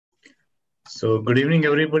So, good evening,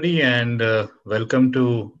 everybody, and welcome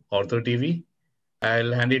to Ortho TV.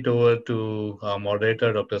 I'll hand it over to our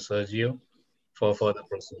moderator, Dr. Sergio, for further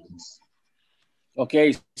proceedings.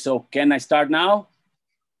 Okay, so can I start now?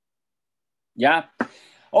 Yeah.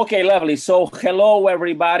 Okay, lovely. So, hello,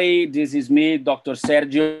 everybody. This is me, Dr.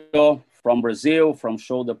 Sergio from Brazil, from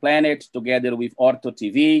Shoulderplanet, together with Ortho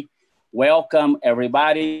TV. Welcome,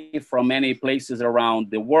 everybody, from many places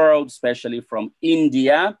around the world, especially from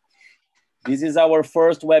India. This is our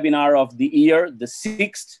first webinar of the year, the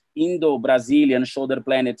 6th Indo-Brazilian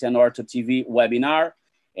Shoulderplanet and Ortho TV webinar.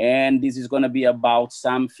 And this is going to be about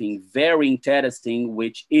something very interesting,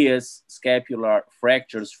 which is scapular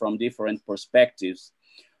fractures from different perspectives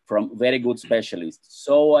from very good specialists.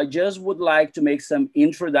 So I just would like to make some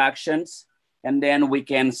introductions and then we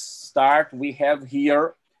can start. We have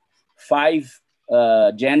here 5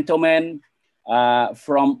 gentlemen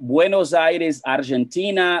from Buenos Aires,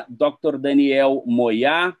 Argentina, Dr. Daniel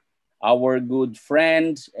Moya, our good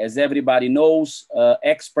friend, as everybody knows,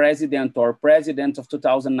 ex-president or president of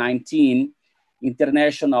 2019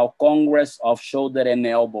 International Congress of Shoulder and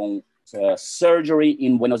Elbow Surgery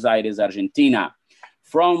in Buenos Aires, Argentina.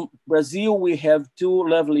 From Brazil, we have 2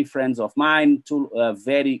 lovely friends of mine, 2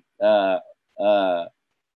 very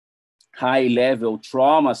high-level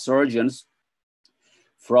trauma surgeons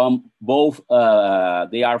from both,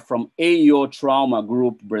 they are from AO Trauma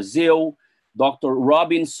Group Brazil, Dr.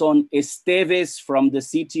 Robinson Esteves from the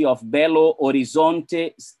city of Belo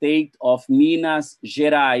Horizonte, state of Minas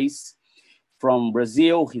Gerais, from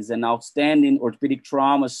Brazil. He's an outstanding orthopedic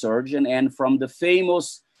trauma surgeon, and from the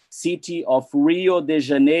famous city of Rio de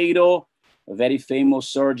Janeiro, a very famous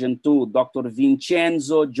surgeon too, Dr.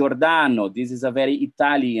 Vincenzo Giordano. This is a very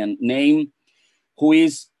Italian name, who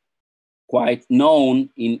is quite known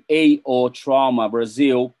in AO Trauma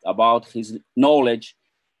Brazil about his knowledge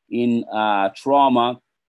in trauma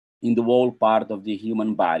in the whole part of the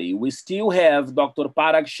human body. We still have Dr.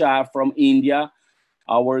 Parag Shah from India,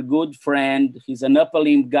 our good friend. He's an upper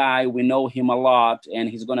limb guy. We know him a lot, and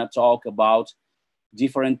he's going to talk about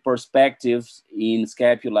different perspectives in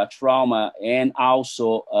scapular trauma and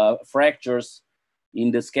also fractures in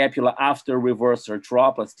the scapula after reverse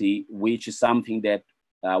arthroplasty, which is something that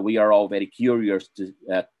we are all very curious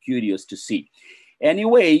to see.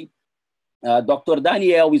 Anyway, Dr.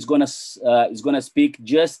 Daniel is gonna speak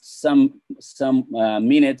just some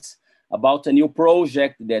minutes about a new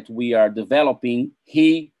project that we are developing.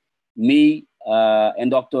 He, me,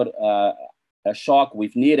 and Dr. Ashok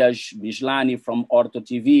with Neeraj Bijlani from Ortho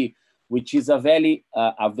TV, which is a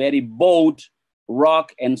very bold,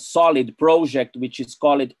 rock and solid project, which is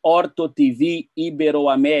called Ortho TV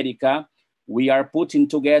Ibero-America. We are putting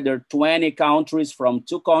together 20 countries from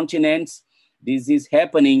 2 continents. This is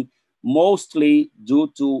happening mostly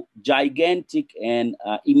due to gigantic and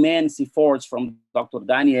immense efforts from Dr.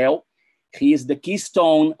 Daniel. He is the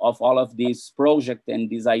keystone of all of this project and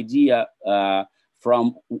this idea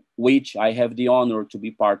from which I have the honor to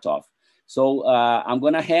be part of. So I'm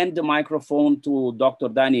gonna hand the microphone to Dr.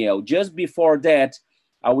 Daniel. Just before that,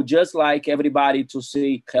 I would just like everybody to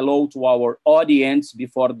say hello to our audience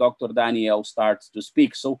before Dr. Daniel starts to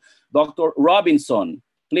speak. So Dr. Robinson,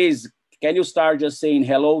 please, can you start just saying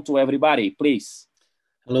hello to everybody, please?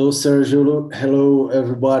 Hello, Sergio. Hello,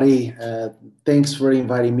 everybody. Thanks for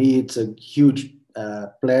inviting me. It's a huge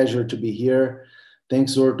pleasure to be here.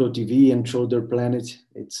 Thanks, Ortho TV and Shoulderplanet.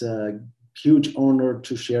 It's a huge honor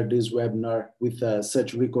to share this webinar with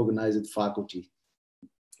such recognized faculty.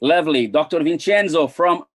 Lovely. Dr. Vincenzo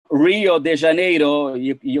from Rio de Janeiro,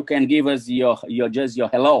 you can give us your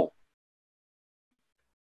hello.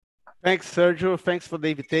 Thanks, Sergio. Thanks for the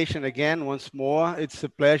invitation again, once more. It's a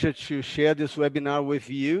pleasure to share this webinar with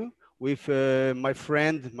you, with my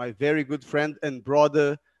friend, my very good friend and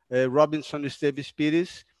brother, Robinson Esteves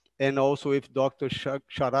Pires, and also with Dr.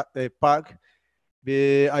 Parag.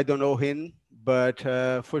 I don't know him, but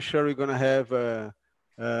for sure we're going to have a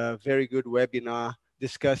very good webinar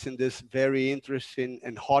discussing this very interesting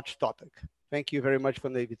and hot topic. Thank you very much for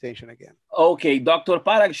the invitation again. Okay, Dr.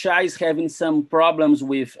 Parag Shah is having some problems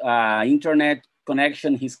with internet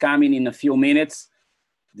connection. He's coming in a few minutes.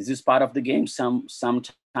 This is part of the game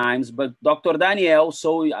sometimes. But Dr. Daniel,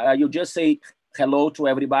 so you just say hello to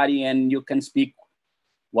everybody and you can speak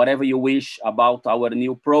whatever you wish about our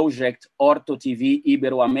new project, Ortho TV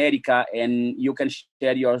Ibero-America, and you can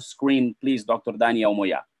share your screen, please, Dr. Daniel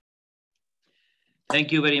Moya.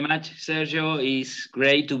 Thank you very much, Sergio. It's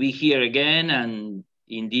great to be here again and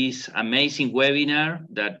in this amazing webinar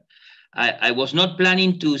that I was not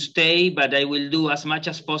planning to stay, but I will do as much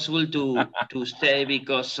as possible to stay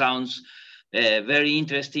because sounds very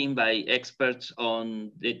interesting by experts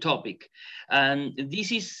on the topic. And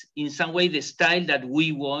this is in some way the style that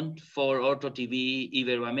we want for Ortho TV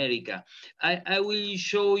Iberoamerica. I will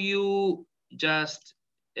show you just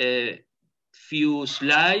a few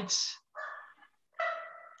slides.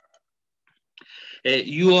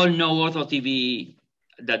 You all know Ortho TV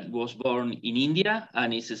that was born in India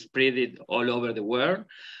and is spread all over the world.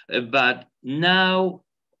 But now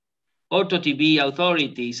Ortho TV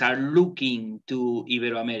authorities are looking to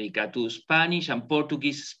Iberoamerica, to Spanish and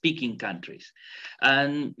Portuguese speaking countries.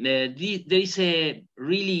 And there is a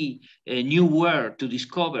really new word to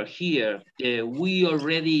discover here. We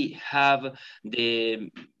already have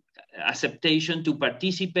the acceptation to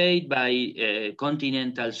participate by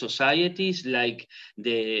continental societies like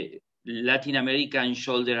the Latin American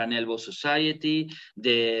Shoulder and Elbow Society,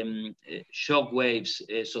 the Shockwaves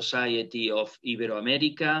Society of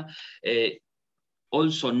Iberoamerica,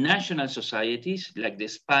 also national societies like the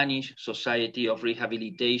Spanish Society of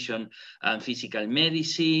Rehabilitation and Physical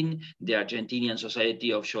Medicine, the Argentinian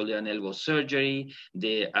Society of Shoulder and Elbow Surgery,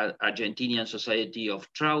 the Argentinian Society of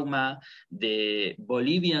Trauma, the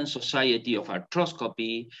Bolivian Society of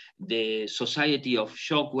Arthroscopy, the Society of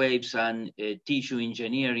Shockwaves and Tissue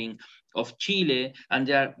Engineering of Chile, and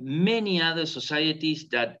there are many other societies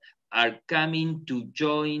that are coming to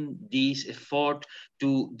join this effort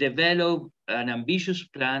to develop an ambitious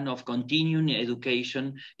plan of continuing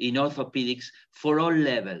education in orthopedics for all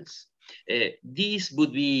levels. This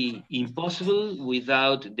would be impossible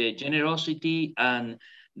without the generosity and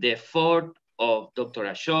the effort of Dr.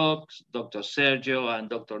 Ashok, Dr. Sergio, and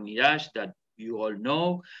Dr. Niraj that you all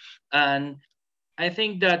know. And I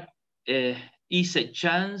think that is a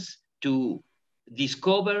chance to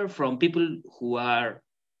discover from people who are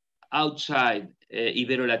outside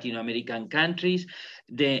Ibero-Latin American countries,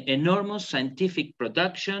 the enormous scientific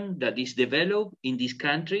production that is developed in these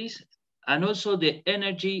countries, and also the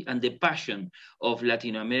energy and the passion of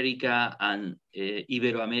Latin America and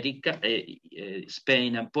Ibero-America,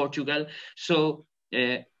 Spain and Portugal. So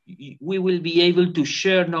we will be able to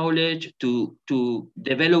share knowledge, to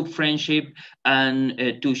develop friendship,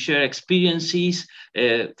 and to share experiences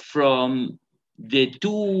from the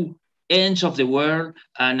two ends of the world.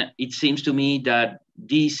 And it seems to me that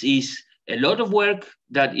this is a lot of work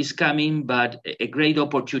that is coming, but a great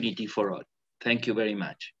opportunity for all. Thank you very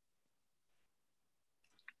much.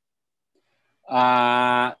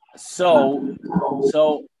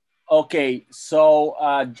 Okay, so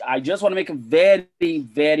I just want to make a very,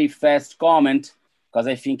 very fast comment because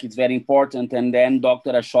I think it's very important. And then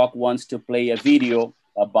Dr. Ashok wants to play a video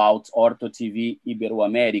about Ortho TV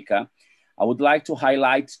Iberoamerica. I would like to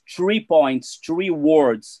highlight 3 points, 3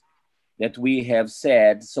 words that we have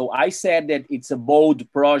said. So I said that it's a bold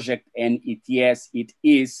project, and yes, it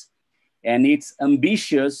is. And it's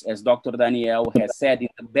ambitious, as Dr. Daniel has said, in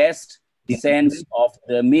the best sense of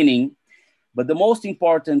the meaning. But the most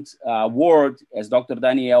important word, as Dr.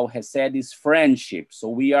 Daniel has said, is friendship. So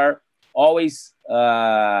we are always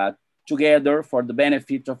together for the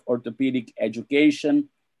benefit of orthopedic education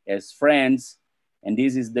as friends. And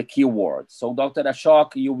this is the key word. So Dr.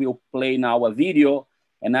 Ashok, you will play now a video,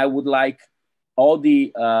 and I would like all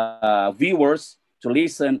the viewers to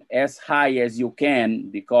listen as high as you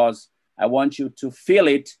can, because I want you to feel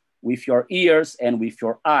it with your ears and with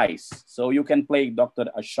your eyes. So you can play, Dr.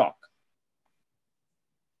 Ashok.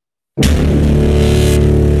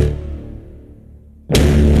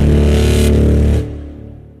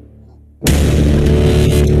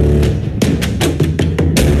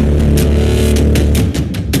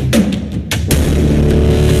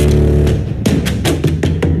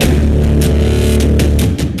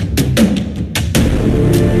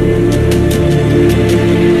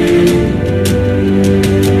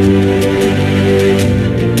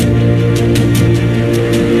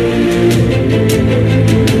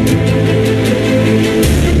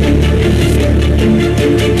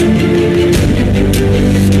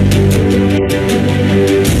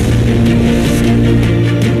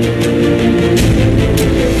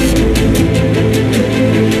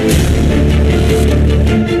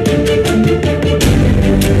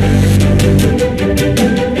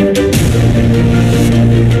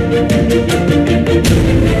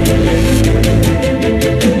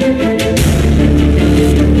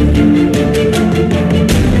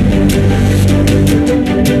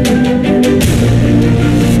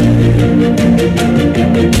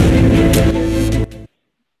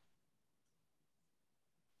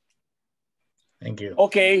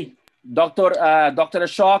 Okay, Dr.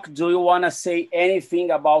 Ashok, do you want to say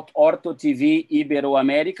anything about Ortho TV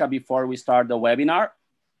Iberoamerica before we start the webinar?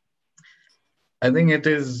 I think it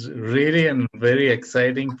is really a very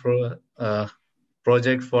exciting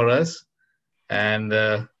project for us,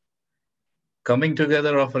 and coming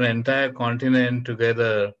together of an entire continent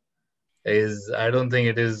together is, I don't think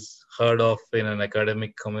it is heard of in an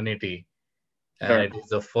academic community. Sure. And it is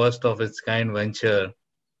the first of its kind venture.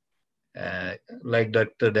 Like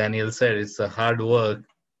Dr. Daniel said, it's a hard work,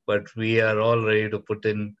 but we are all ready to put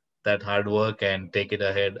in that hard work and take it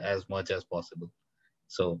ahead as much as possible.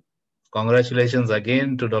 So congratulations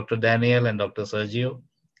again to Dr. Daniel and Dr. Sergio,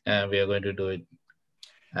 and we are going to do it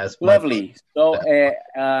as much. Lovely. So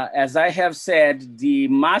as I have said, the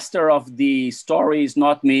master of the story is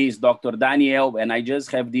not me, it's Dr. Daniel, and I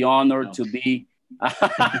just have the honor to be,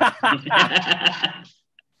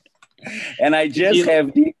 and I just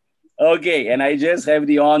have the, and I just have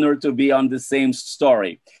the honor to be on the same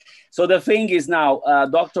story. So the thing is now,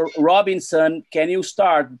 Dr. Robinson, can you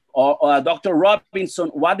start? Or Dr. Robinson,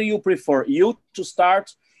 what do you prefer? You to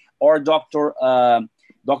start or Dr.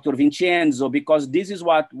 Vincenzo? Because this is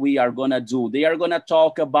what we are going to do. They are going to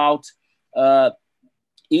talk about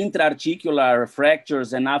intra-articular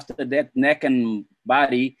fractures, and after that, neck and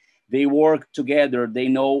body, they work together. They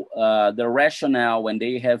know the rationale, and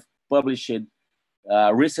they have published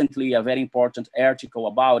recently a very important article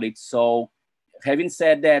about it. So having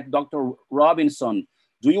said that, Dr. Robinson,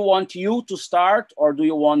 do you want you to start or do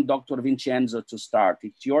you want Dr. Vincenzo to start?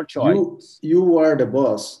 It's your choice. You are the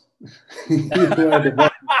boss. You are the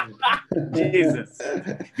boss. Jesus.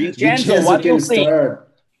 Vincenzo, what do you think? Start.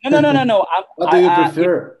 No. What do you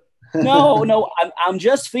prefer? No, I'm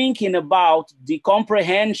just thinking about the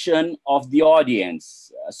comprehension of the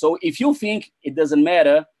audience. So if you think it doesn't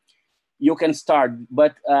matter, you can start.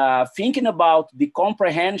 But thinking about the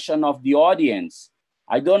comprehension of the audience,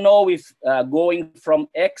 I don't know if going from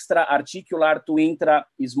extra-articular to intra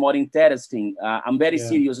is more interesting. I'm very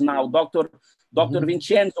serious now. Dr.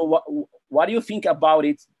 Vincenzo, what do you think about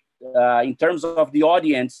it in terms of the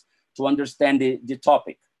audience to understand the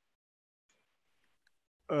topic?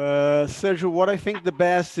 Sergio, what I think the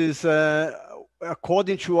best is,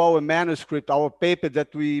 according to our manuscript, our paper that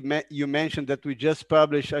you mentioned that we just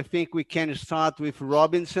published, I think we can start with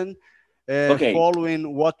Robinson.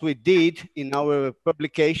 Following what we did in our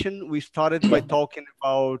publication, we started by talking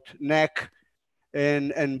about neck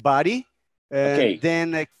and body.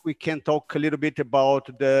 Then we can talk a little bit about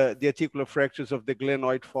the articular fractures of the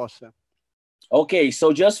glenoid fossa. Okay,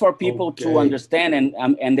 so just for people to understand,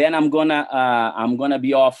 and then I'm gonna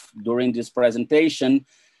be off during this presentation.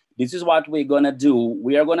 This is what we're gonna do.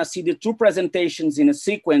 We are gonna see the two presentations in a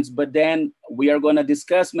sequence, but then we are gonna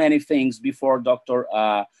discuss many things before Dr.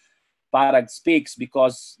 Parag speaks,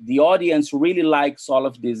 because the audience really likes all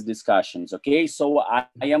of these discussions. Okay, so I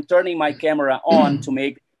am turning my camera on to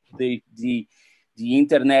make the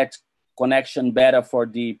internet connection better for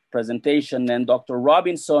the presentation. And Dr.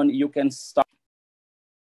 Robinson, you can start.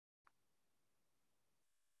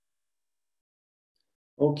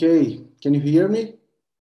 Okay, can you hear me?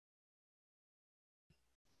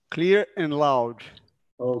 Clear and loud.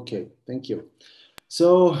 Okay, thank you.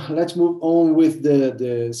 So let's move on with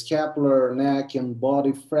the scapular, neck, and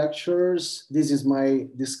body fractures. This is my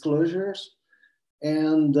disclosures.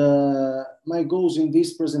 And my goals in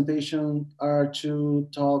this presentation are to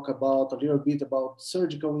talk about a little bit about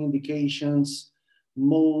surgical indications,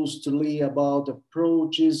 mostly about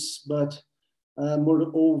approaches, but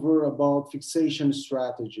moreover about fixation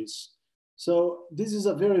strategies. So this is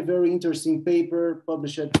a very, very interesting paper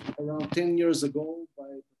published around 10 years ago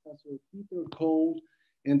by Professor Peter Cole,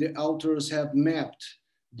 and the authors have mapped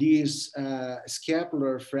these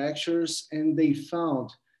scapular fractures, and they found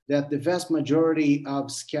that the vast majority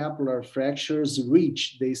of scapular fractures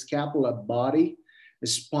reach the scapular body,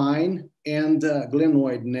 spine, and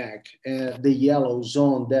glenoid neck, the yellow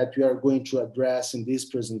zone that we are going to address in this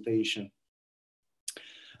presentation.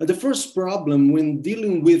 The first problem when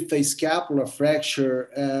dealing with a scapular fracture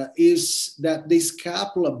is that the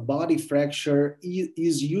scapular body fracture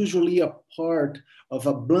is usually a part of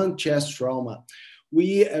a blunt chest trauma.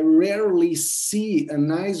 We rarely see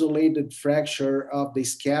an isolated fracture of the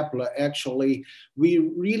scapula. Actually, we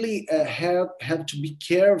really have to be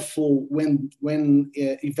careful when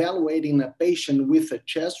evaluating a patient with a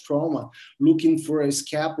chest trauma, looking for a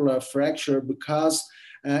scapular fracture, because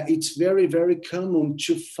it's very, very common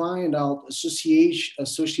to find out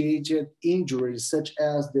associated injuries, such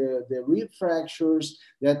as the rib fractures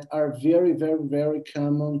that are very, very, very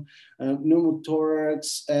common,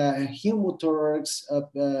 pneumothorax, pneumothorax,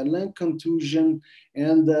 lung contusion,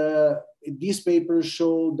 and these papers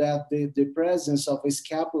show that the presence of a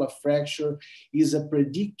scapular fracture is a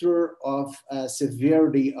predictor of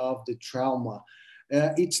severity of the trauma.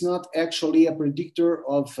 It's not actually a predictor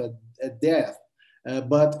of a death,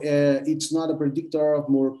 but it's not a predictor of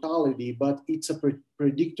mortality, but it's a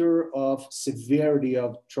predictor of severity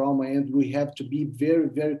of trauma, and we have to be very,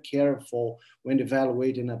 very careful when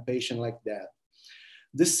evaluating a patient like that.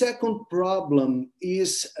 The second problem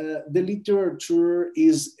is the literature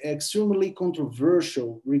is extremely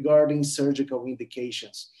controversial regarding surgical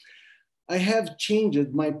indications. I have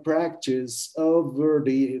changed my practice over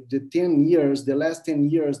the 10 years, the last 10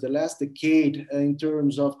 years, the last decade in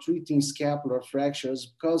terms of treating scapular fractures,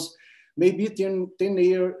 because maybe 10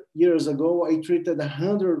 years ago, I treated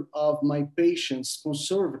 100 of my patients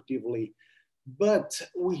conservatively. But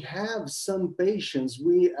we have some patients,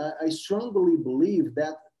 I strongly believe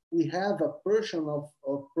that we have a portion of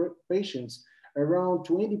patients, around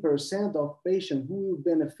 20% of patients who will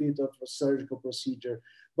benefit of a surgical procedure,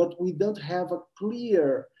 but we don't have a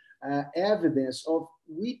clear evidence of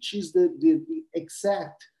which is the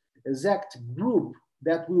exact group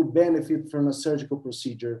that will benefit from a surgical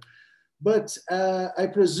procedure. But I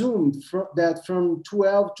presume that from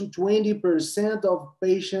 12 to 20% of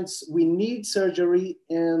patients, we need surgery,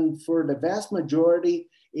 and for the vast majority,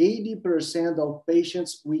 80% of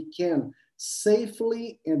patients, we can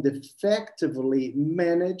safely and effectively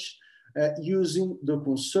manage using the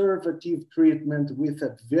conservative treatment with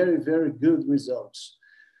a very, very good results.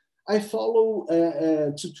 I follow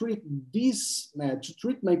to treat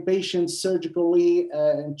my patients surgically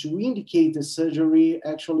and to indicate the surgery.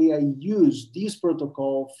 Actually, I use this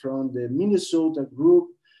protocol from the Minnesota group,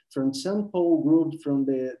 from St. Paul group, from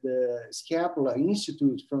the Scapular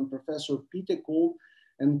Institute, from Professor Peter Cole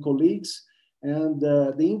and colleagues. And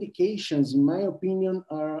the indications, in my opinion,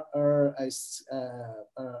 are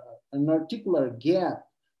an articular gap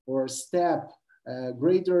or step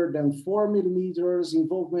greater than 4 millimeters,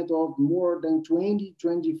 involvement of more than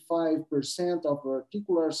 20-25% of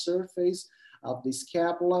articular surface of the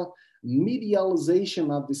scapula,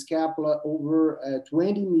 medialization of the scapula over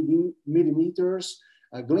 20 millimeters,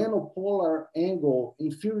 a glenopolar angle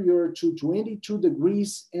inferior to 22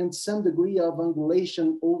 degrees, and some degree of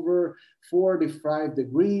angulation over 45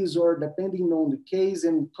 degrees, or depending on the case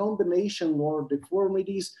and combination or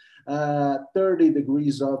deformities, 30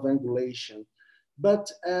 degrees of angulation.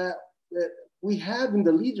 But we have in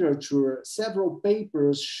the literature several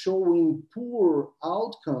papers showing poor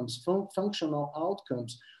outcomes, functional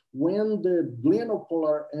outcomes, when the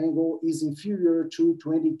glenopolar angle is inferior to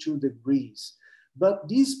 22 degrees. But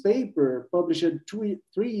this paper, published 3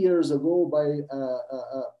 years ago by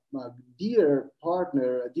my dear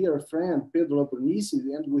partner, a dear friend, Pedro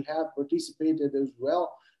Brunici, and we have participated as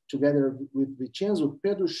well together with Vincenzo.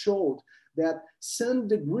 Pedro showed that some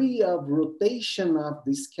degree of rotation of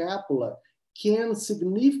the scapula can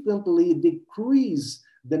significantly decrease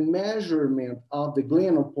the measurement of the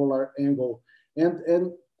glenopolar angle.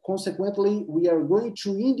 And consequently, we are going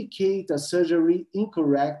to indicate a surgery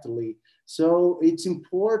incorrectly. So it's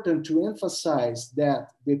important to emphasize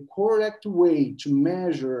that the correct way to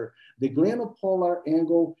measure the glenopolar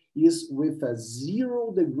angle is with a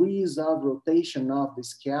 0 degrees of rotation of the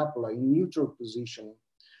scapula in neutral position.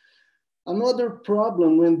 Another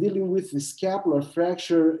problem when dealing with the scapular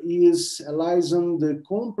fracture lies on the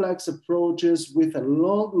complex approaches with a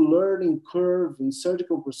long learning curve in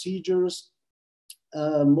surgical procedures,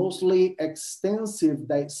 mostly extensive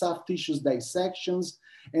soft tissues dissections,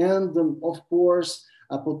 and of course,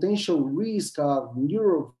 a potential risk of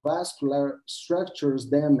neurovascular structures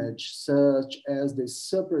damage, such as the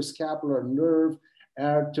suprascapular nerve,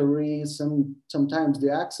 artery, sometimes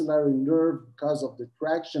the axillary nerve because of the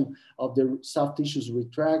traction of the soft tissues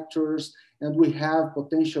retractors, and we have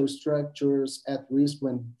potential structures at risk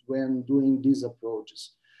when doing these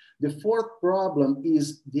approaches. The fourth problem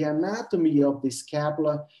is the anatomy of the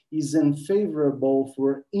scapula is unfavorable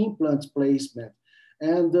for implant placement.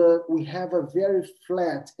 And we have a very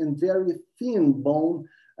flat and very thin bone,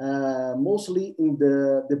 mostly in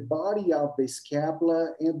the body of the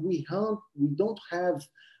scapula, and we don't have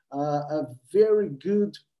a very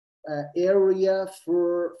good area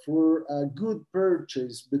for a good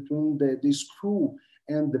purchase between the screw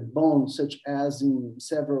and the bone, such as in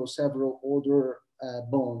several other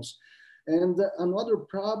bones. And another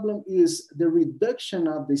problem is the reduction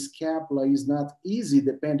of the scapula is not easy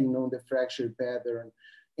depending on the fracture pattern.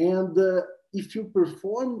 And if you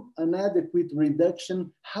perform an adequate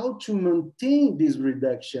reduction, how to maintain this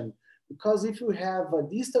reduction? Because if you have a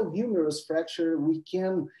distal humerus fracture, we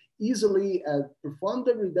can easily perform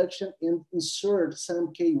the reduction and insert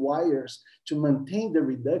some K wires to maintain the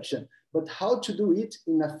reduction. But how to do it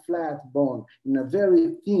in a flat bone, in a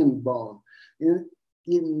very thin bone?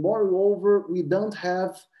 Moreover, we don't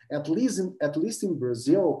have, at least in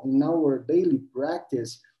Brazil, in our daily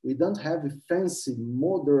practice, we don't have fancy,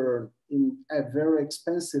 modern, very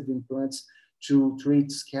expensive implants to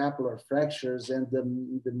treat scapular fractures, and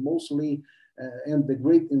in the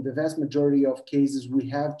vast majority of cases, we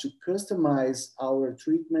have to customize our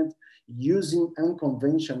treatment using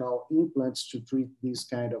unconventional implants to treat this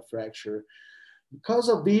kind of fracture. Because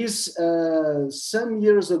of this, some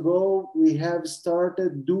years ago, we have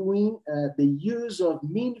started doing the use of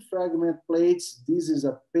mini fragment plates. This is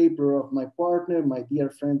a paper of my partner, my dear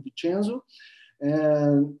friend Vincenzo.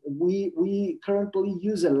 And we currently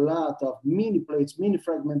use a lot of mini plates, mini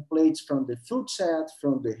fragment plates from the foot set,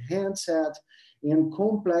 from the hand set, in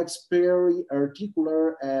complex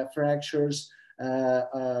peri-articular fractures.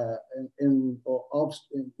 In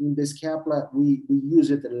the scapula, we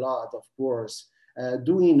use it a lot, of course.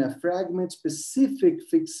 Doing a fragment-specific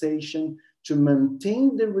fixation to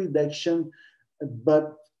maintain the reduction,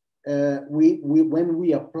 but when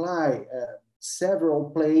we apply several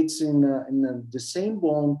plates in the same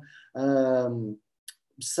bone,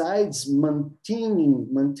 besides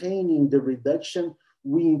maintaining the reduction,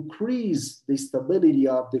 we increase the stability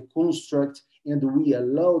of the construct, and we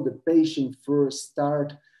allow the patient first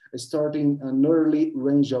starting an early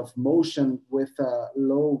range of motion with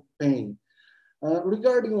low pain.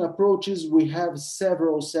 Regarding approaches, we have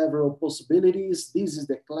several possibilities. This is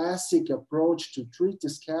the classic approach to treat the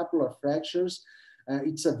scapular fractures.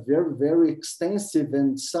 It's a very extensive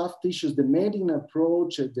and soft tissues demanding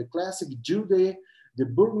approach, the classic Jude, the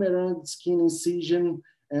Boomerang skin incision,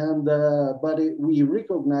 and we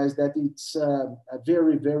recognize that it's a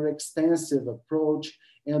very extensive approach,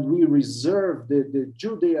 and we reserve the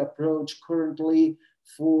Jude approach currently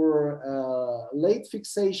for late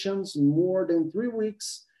fixations, more than 3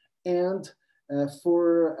 weeks, and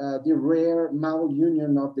for the rare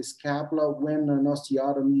malunion of the scapula when an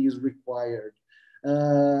osteotomy is required.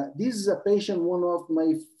 This is a patient, one of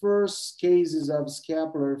my first cases of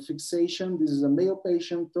scapular fixation. This is a male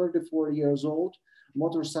patient, 34 years old,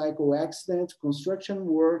 motorcycle accident, construction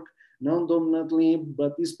work, non-dominant limb,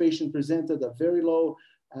 but this patient presented a very low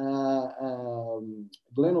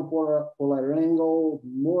glenopolar angle,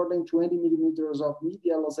 more than 20 millimeters of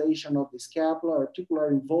medialization of the scapula,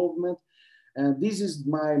 articular involvement. And this is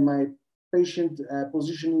my patient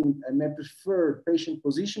positioning, my preferred patient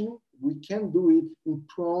positioning. We can do it in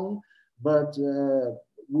prone, but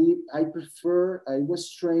I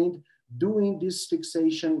was trained doing this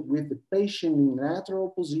fixation with the patient in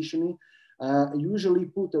lateral positioning. Usually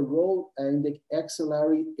put a roll in the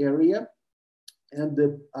axillary area, and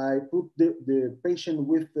I put the patient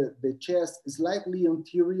with the chest slightly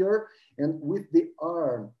anterior and with the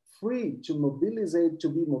arm free to be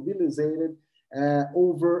mobilized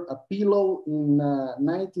over a pillow in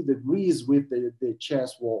 90 degrees with the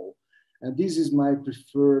chest wall. And this is my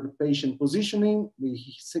preferred patient positioning. We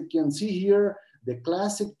can see here the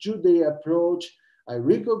classic Jude approach. I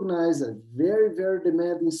recognize a very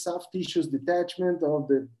demanding soft tissues detachment of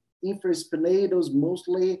the infraspinatus,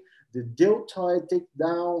 mostly the deltoid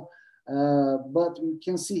takedown, but you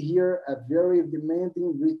can see here a very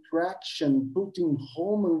demanding retraction, putting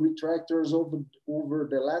Holman retractors over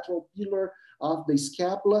the lateral pillar of the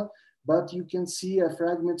scapula, but you can see a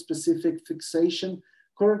fragment-specific fixation.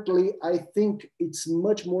 Currently, I think it's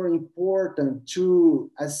much more important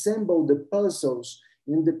to assemble the puzzles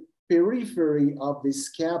in the periphery of the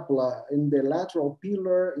scapula, in the lateral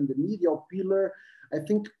pillar, in the medial pillar. I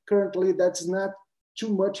think currently that's not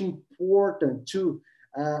too much important to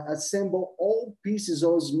assemble all pieces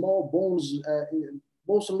of small bones,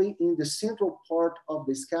 mostly in the central part of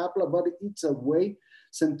the scapula, but it's a way.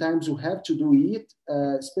 Sometimes you have to do it,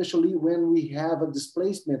 especially when we have a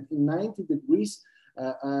displacement in 90 degrees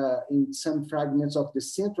in some fragments of the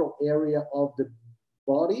central area of the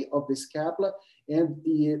body of the scapula, and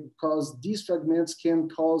because these fragments can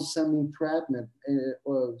cause some entrapment,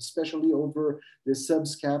 especially over the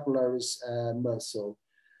subscapularis muscle.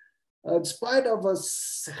 Despite of a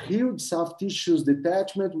huge soft tissues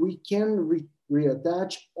detachment, we can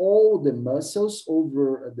reattach all the muscles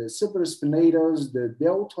over the supraspinatus, the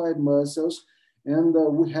deltoid muscles, and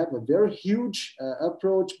we have a very huge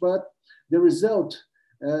approach, but the result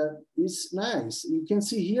is nice. You can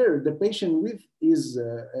see here the patient is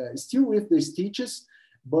still with the stitches,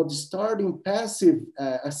 but starting passive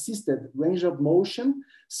assisted range of motion,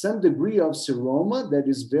 some degree of seroma that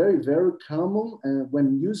is very, very common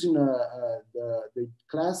when using the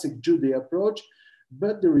classic Jude approach,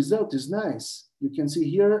 but the result is nice. You can see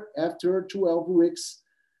here after 12 weeks,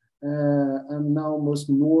 an almost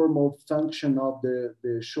normal function of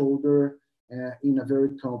the shoulder in a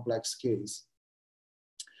very complex case.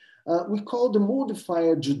 We call the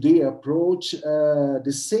modified Jude approach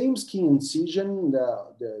the same skin incision,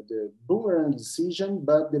 the boomerang incision,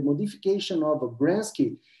 but the modification of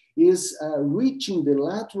Rowinski is reaching the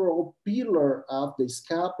lateral pillar of the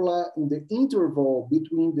scapula in the interval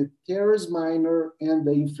between the teres minor and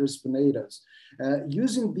the infraspinatus.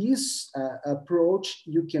 Using this approach,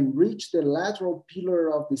 you can reach the lateral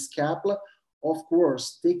pillar of the scapula, of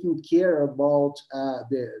course, taking care about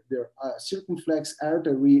the circumflex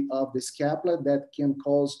artery of the scapula that can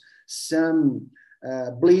cause some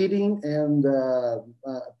bleeding and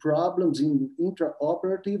problems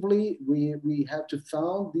intraoperatively. We have to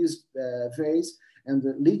found this phase and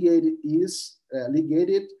ligate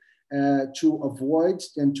it to avoid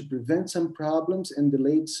and to prevent some problems and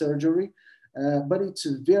delayed surgery. But it's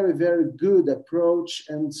a very, very good approach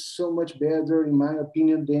and so much better, in my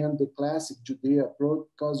opinion, than the classic Jude approach,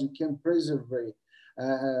 because you can preserve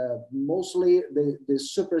mostly the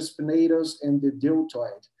supraspinatus and the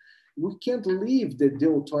deltoid. We can't leave the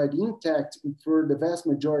deltoid intact for the vast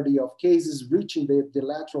majority of cases, reaching the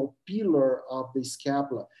lateral pillar of the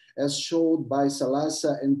scapula, as showed by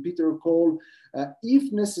Salasa and Peter Cole.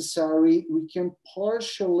 If necessary, we can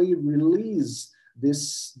partially release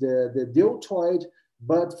the deltoid,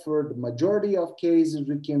 but for the majority of cases,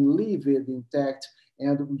 we can leave it intact,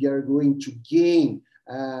 and we are going to gain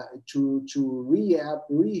to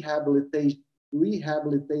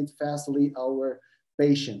rehabilitate fastly our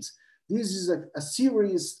patients. This is a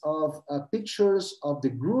series of pictures of the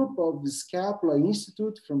group of the Scapula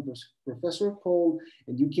Institute from Professor Cole,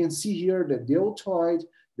 and you can see here the deltoid,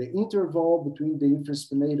 the interval between the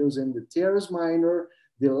infraspinatus and the teres minor,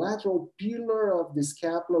 the lateral pillar of the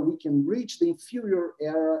scapula. We can reach the inferior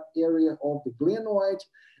area of the glenoid,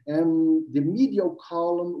 and the medial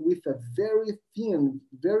column with a very tiny,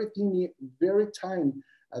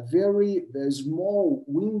 a very small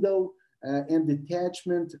window and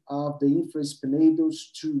detachment of the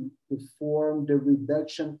infraspinatus to perform the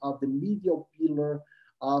reduction of the medial pillar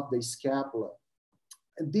of the scapula.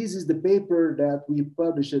 And this is the paper that we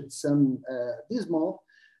published this month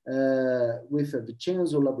with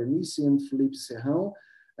Vincenzo Giordano and Felipe Serrão.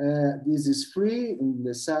 This is free in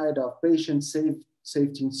the side of patient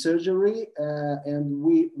safety in surgery, and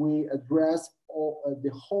we address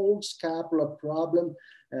the whole scapula problem,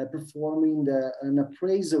 performing an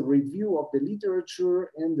appraisal review of the literature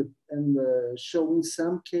and showing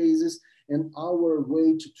some cases and our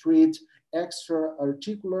way to treat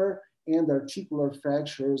extra-articular and articular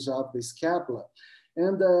fractures of the scapula.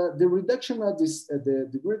 And the reduction of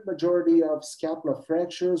the great majority of scapular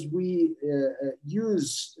fractures, we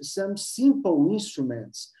use some simple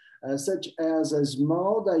instruments, such as a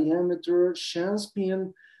small diameter shank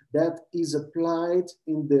pin that is applied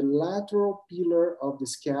in the lateral pillar of the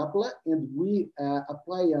scapula, and we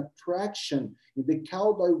apply a traction in the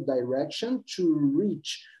caudal direction to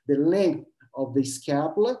reach the length of the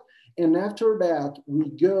scapula. And after that,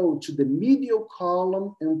 we go to the medial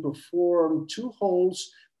column and perform 2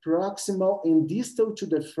 holes, proximal and distal to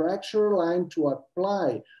the fracture line, to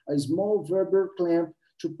apply a small Weber clamp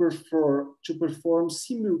to perform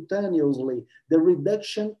simultaneously the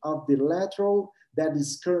reduction of the lateral, that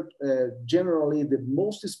is generally the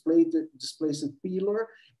most displaced pillar,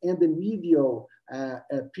 and the medial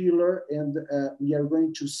pillar, and we are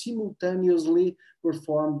going to simultaneously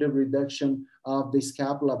perform the reduction of the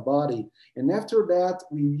scapula body. And after that,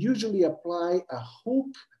 we usually apply a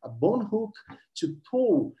hook, a bone hook, to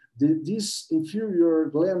pull this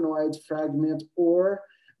inferior glenoid fragment, or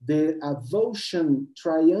the avulsion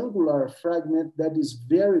triangular fragment that is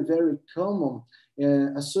very, very common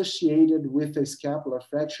associated with a scapular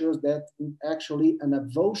fracture, that actually an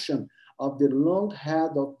avulsion of the long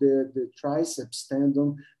head of the triceps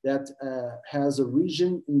tendon that has a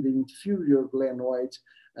region in the inferior glenoid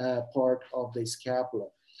part of the scapula.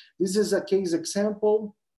 This is a case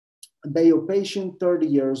example. A male patient, 30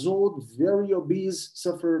 years old, very obese,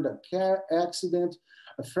 suffered a car accident,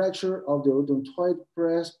 a fracture of the odontoid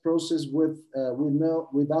process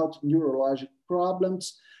without neurologic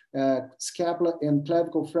problems, scapula and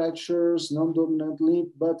clavicle fractures, non-dominant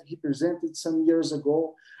limb, but he presented some years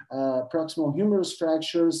ago proximal humerus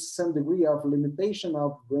fractures, some degree of limitation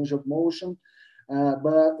of range of motion, and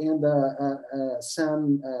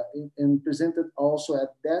presented also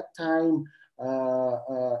at that time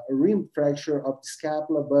a rim fracture of the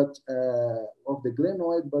scapula, but of the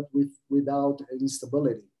glenoid, but without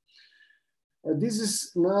instability. This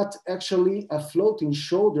is not actually a floating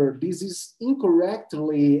shoulder. This is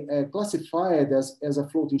incorrectly classified as a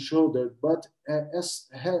floating shoulder, but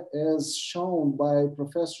as shown by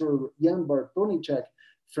Professor Jan Bartonicek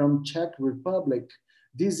from Czech Republic,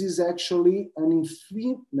 this is actually an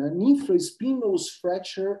infraspinous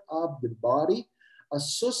fracture of the body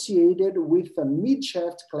associated with a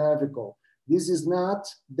mid-shaft clavicle. This is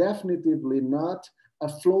definitively not a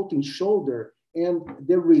floating shoulder, and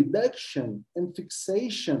the reduction and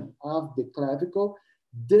fixation of the clavicle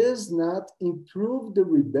does not improve the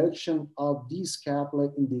reduction of the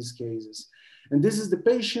scapula in these cases. And this is the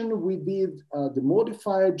patient we did the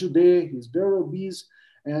modified Jude. He's very obese,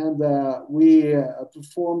 and we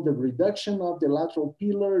performed the reduction of the lateral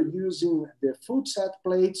pillar using the foot set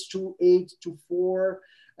plates 2.8 to 4,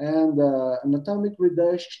 and anatomic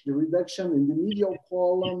reduction in the medial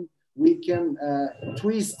column. We can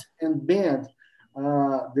twist and bend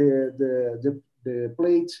the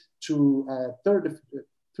plate to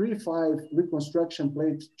 3-5 reconstruction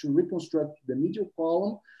plate to reconstruct the medial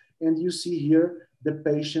column. And you see here the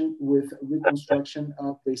patient with reconstruction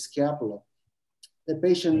of the scapula. The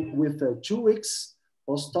patient with 2 weeks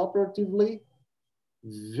postoperatively,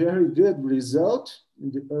 very good result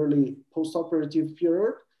in the early postoperative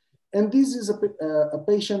period. And this is a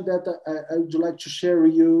patient that I would like to share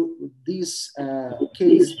with you this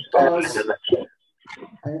case because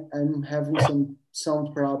I'm having some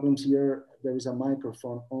sound problems here. There is a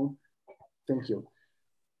microphone on. Thank you.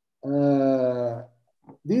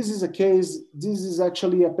 This is a case, this is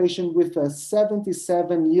actually a patient with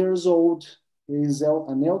 77 years old. He's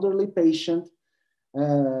an elderly patient,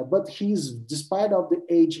 but despite of the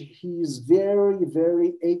age, he is very,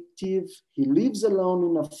 very active. He lives alone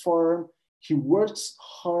in a farm. He works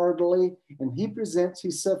hardly, and he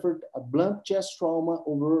suffered a blunt chest trauma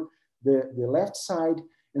over the left side,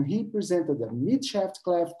 and he presented a mid-shaft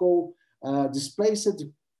clavicle, displaced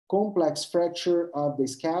complex fracture of the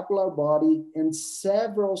scapular body, and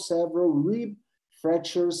several rib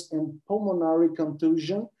fractures and pulmonary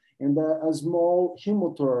contusion, and a small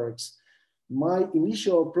hemothorax. My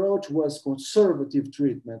initial approach was conservative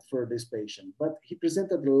treatment for this patient, but he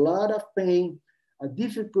presented a lot of pain, a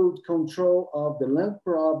difficult control of the lung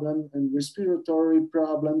problem and respiratory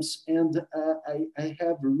problems. And I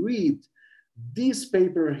have read this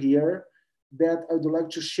paper here that I would like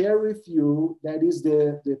to share with you. That is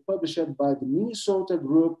the published by the Minnesota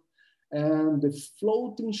group, and the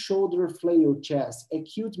floating shoulder flail chest,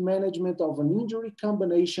 acute management of an injury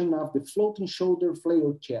combination of the floating shoulder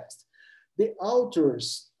flail chest. The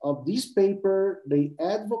authors of this paper, they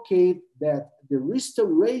advocate that the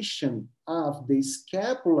restoration of the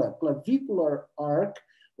scapula clavicular arc,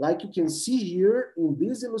 like you can see here in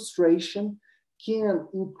this illustration, can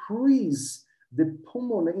increase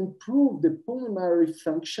improve the pulmonary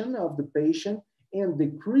function of the patient and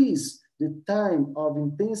decrease the time of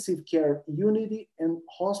intensive care unit and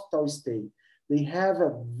hospital stay. They have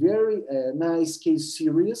a very nice case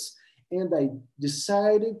series, and I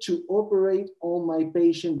decided to operate on my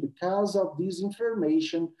patient because of this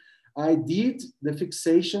information. I did the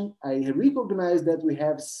fixation. I recognize that we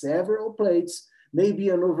have several plates, maybe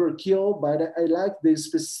an overkill, but I like the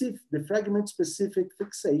fragment-specific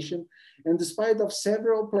fixation. And despite of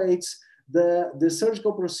several plates, the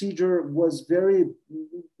surgical procedure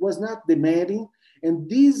was not demanding. And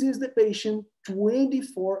this is the patient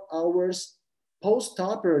 24 hours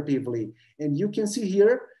post-operatively. And you can see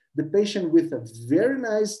here, the patient with a very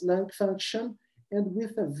nice lung function and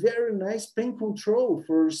with a very nice pain control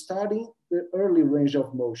for starting the early range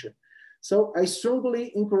of motion. So I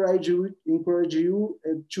strongly encourage you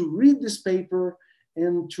to read this paper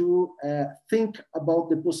and to think about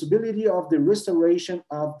the possibility of the restoration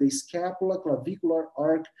of the scapular-clavicular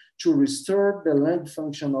arc to restore the lung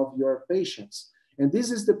function of your patients. And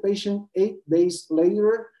this is the patient 8 days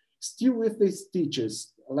later, still with the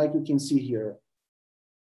stitches, like you can see here.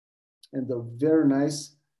 And a very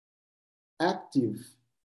nice active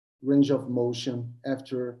range of motion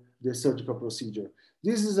after the surgical procedure.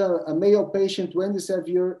 This is a male patient,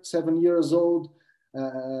 27 years old,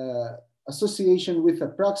 association with a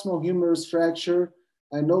proximal humerus fracture.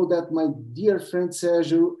 I know that my dear friend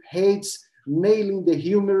Sergio hates nailing the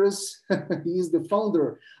humerus. He is the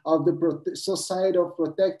founder of the Society of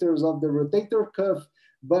Protectors of the Rotator Cuff,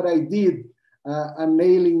 but I did a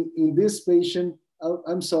nailing in this patient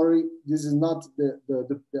I'm sorry, this is not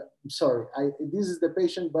I'm sorry, this is the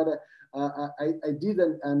patient, but I did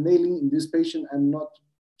a nailing in this patient. I'm not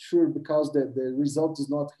sure because the result is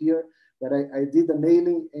not here, but I did a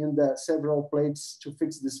nailing and several plates to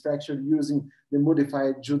fix this fracture using the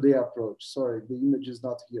modified Jude approach. Sorry, the image is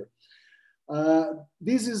not here.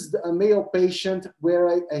 This is a male patient where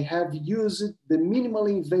I have used the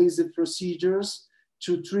minimally invasive procedures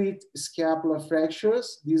to treat scapular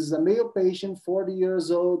fractures. This is a male patient, 40 years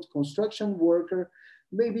old, construction worker.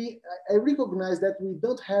 Maybe I recognize that we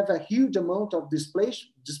don't have a huge amount of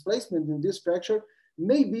displacement in this fracture.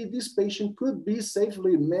 Maybe this patient could be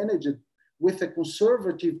safely managed with a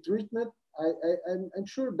conservative treatment. I'm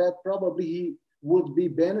sure that probably he would be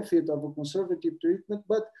benefit of a conservative treatment,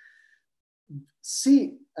 but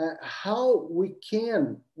see how we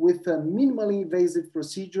can, with a minimally invasive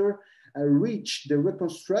procedure, reach the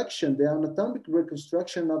reconstruction, the anatomic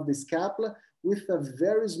reconstruction of the scapula with a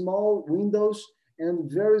very small windows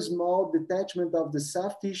and very small detachment of the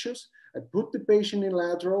soft tissues. I put the patient in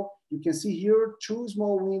lateral. You can see here 2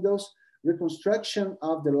 small windows, reconstruction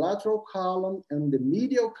of the lateral column and the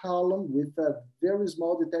medial column with a very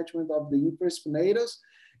small detachment of the infraspinatus.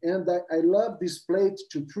 And I love this plate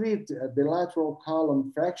to treat the lateral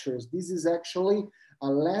column fractures. This is actually a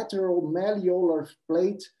lateral malleolar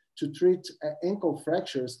plate to treat ankle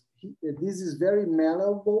fractures. This is very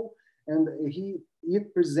malleable, and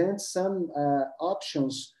it presents some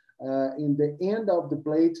options in the end of the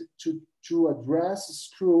plate to address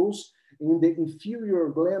screws in the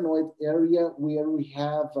inferior glenoid area where we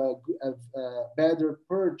have a better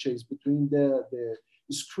purchase between the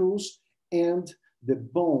screws and the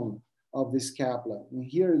bone of the scapula. And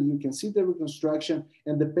here you can see the reconstruction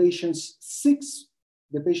and the patient 6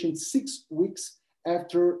 weeks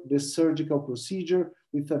after the surgical procedure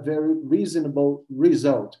with a very reasonable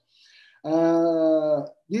result.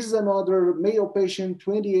 This is another male patient,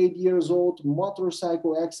 28 years old,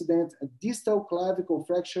 motorcycle accident, a distal clavicle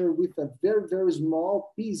fracture with a very, very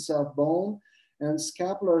small piece of bone, and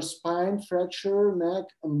scapular spine fracture, neck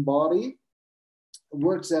and body.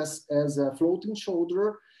 Works as a floating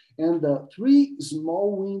shoulder, and 3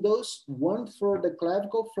 small windows, one for the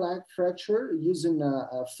clavicle fracture using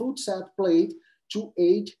a foot set plate,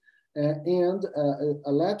 2/8, and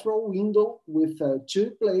a lateral window with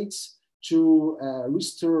 2 plates to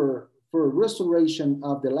restore for restoration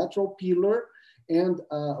of the lateral pillar, and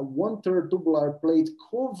 1/3 tubular plate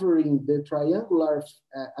covering the triangular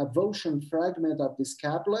avulsion fragment of the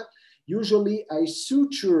scapula. Usually I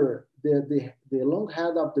suture the long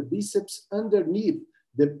head of the biceps underneath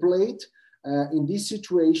the plate in this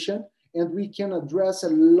situation, and we can address a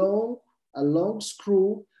long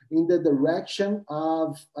screw in the direction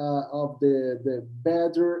of the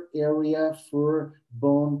better area for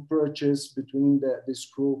bone purchase between the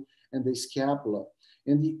screw and the scapula.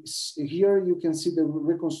 And here you can see the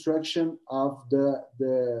reconstruction of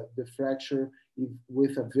the fracture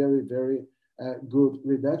with a very, very good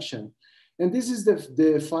reduction. And this is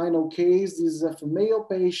the final case. This is a female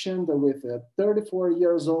patient with 34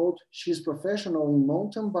 years old. She's professional in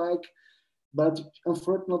mountain bike, but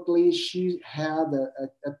unfortunately she had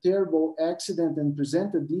a terrible accident and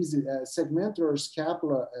presented this segmental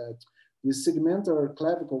scapula, this segmental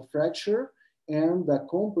clavicle fracture and a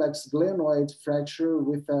complex glenoid fracture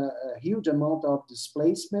with a huge amount of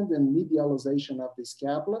displacement and medialization of the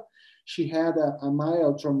scapula. She had a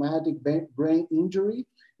mild traumatic brain injury,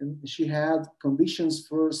 and she had conditions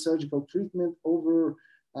for surgical treatment over,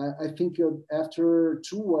 I think after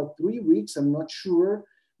 2 or 3 weeks, I'm not sure,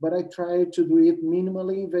 but I tried to do it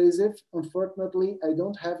minimally invasive. Unfortunately, I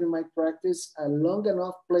don't have in my practice a long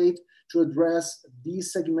enough plate to address the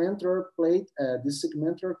segmental plate, the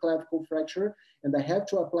segmental clavicle fracture, and I have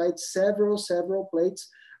to apply several plates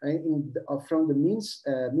from the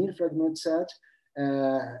mean fragment set.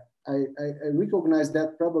 I recognize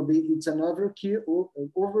that probably it's an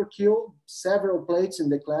overkill, several plates in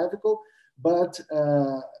the clavicle, but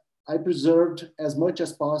I preserved as much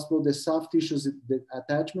as possible the soft tissues the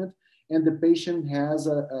attachment, and the patient has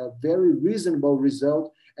a very reasonable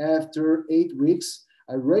result after 8 weeks.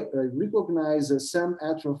 I recognize some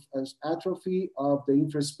atrophy of the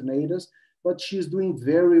infraspinatus, but she's doing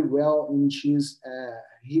very well in she's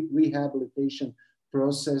rehabilitation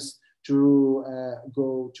process to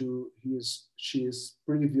go to his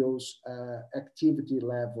previous activity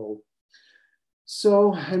level.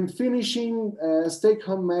 So I'm finishing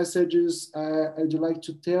take-home messages. I'd like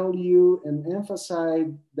to tell you and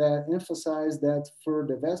emphasize that for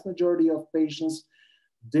the vast majority of patients,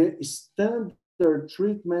 the standard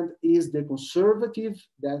treatment is the conservative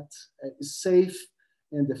that is safe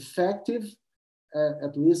and effective.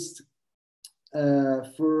 at least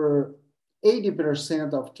for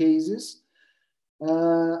 80% of cases,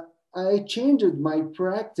 I changed my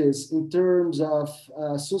practice in terms of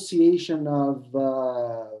association of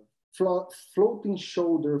floating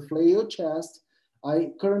shoulder, flail chest.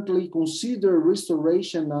 I currently consider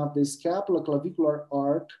restoration of the scapulo-clavicular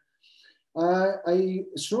arc. I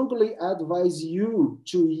strongly advise you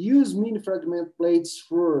to use mini fragment plates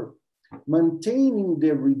for maintaining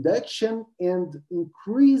the reduction and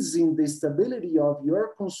increasing the stability of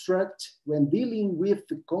your construct when dealing with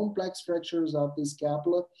the complex fractures of the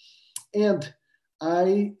scapula. And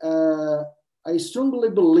I strongly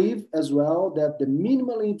believe as well that the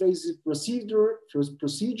minimally invasive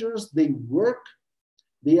procedures, they work,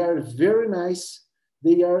 they are very nice,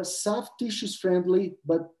 they are soft tissues friendly,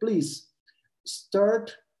 but please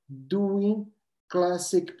start doing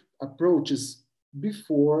classic approaches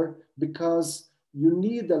before, because you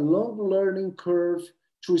need a long learning curve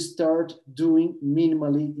to start doing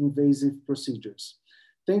minimally invasive procedures.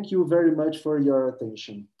 Thank you very much for your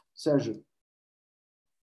attention. Sergio.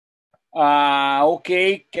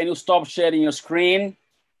 Okay, can you stop sharing your screen?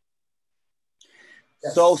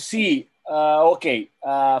 Yes. So see, okay,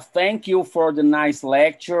 thank you for the nice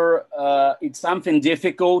lecture. It's something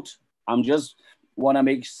difficult. I'm just want to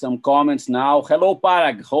make some comments now. Hello,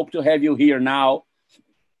 Parag, hope to have you here now.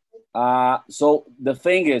 So the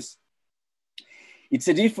thing is, it's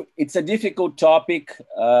a difficult topic.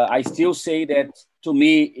 I still say that to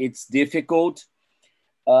me, it's difficult.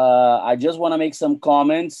 I just want to make some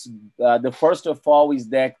comments. The first of all is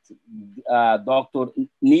that Dr.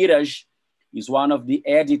 Neeraj is one of the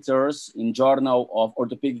editors in Journal of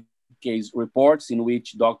Orthopedic Case Reports, in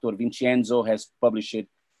which Dr. Vincenzo has published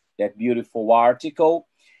that beautiful article.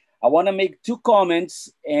 I want to make two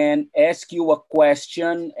comments and ask you a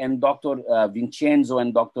question, and Dr. Vincenzo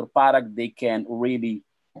and Dr. Parag, they can really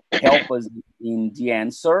help us in the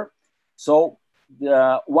answer. So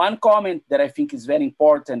the one comment that I think is very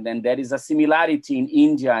important, and there is a similarity in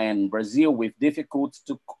India and Brazil with difficult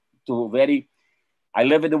to very, I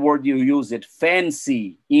love the word you use it,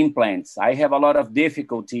 fancy implants. I have a lot of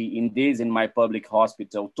difficulty in this in my public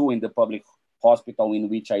hospital too, in the public hospital in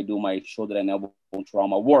which I do my shoulder and elbow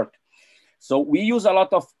trauma work. So we use a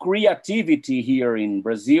lot of creativity here in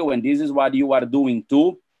Brazil, and this is what you are doing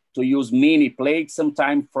too, to use mini plates,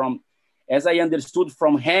 sometimes from, as I understood,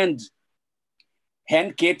 from hand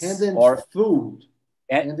kits or food.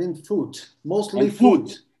 And in food, mostly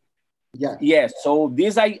food. Yeah. Yes. So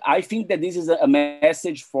this, I think that this is a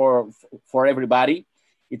message for everybody.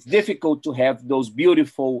 It's difficult to have those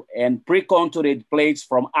beautiful and pre-contoured plates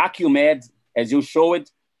from Acumed, as you show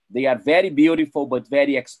it. They are very beautiful, but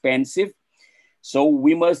very expensive. So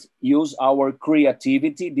we must use our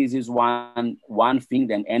creativity. This is one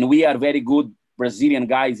thing. And we are very good Brazilian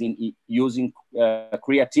guys in using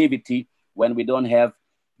creativity when we don't have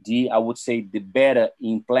I would say, the better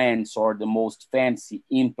implants or the most fancy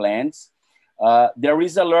implants. There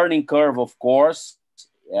is a learning curve, of course,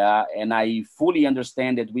 and I fully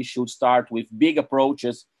understand that we should start with big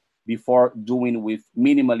approaches before doing with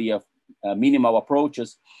minimal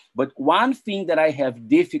approaches. But one thing that I have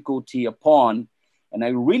difficulty upon, and I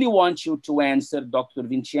really want you to answer, Dr.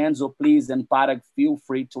 Vincenzo, please, and Parag, feel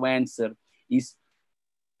free to answer, is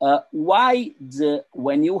why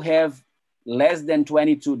when you have less than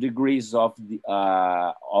 22 degrees of in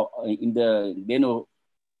the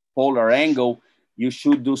glenopolar angle, you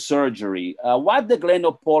should do surgery. What the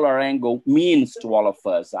glenopolar angle means to all of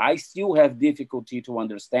us, I still have difficulty to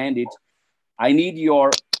understand it. I need your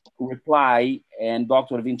reply, and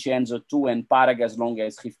Dr. Vincenzo too, and Parag, as long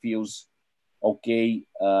as he feels okay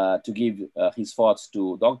to give his thoughts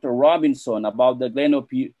to Dr. Robinson about the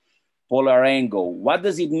glenopolar angle. What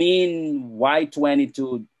does it mean? Why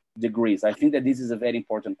 22 degrees? I think that this is a very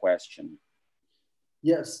important question.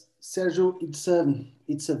 Yes, Sergio, it's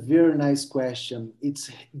a very nice question.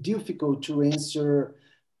 It's difficult to answer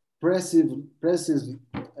precisely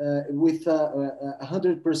with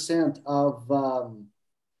 100% of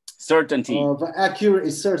certainty, of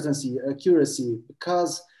accuracy,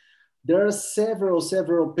 because there are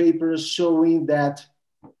several papers showing that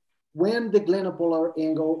when the glenopolar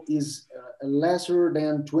angle is lesser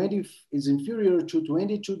than 20, is inferior to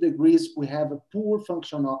 22 degrees, we have a poor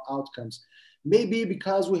functional outcomes. Maybe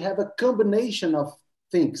because we have a combination of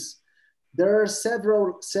things. There are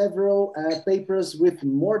several papers with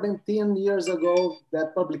more than 10 years ago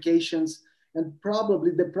that publications, and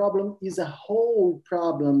probably the problem is a whole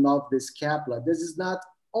problem of the scapula. This is not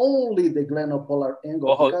only the glenopolar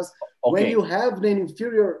angle, because when you have an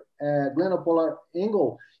inferior glenopolar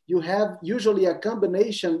angle, you have usually a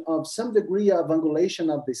combination of some degree of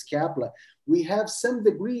angulation of the scapula. We have some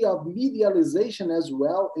degree of medialization as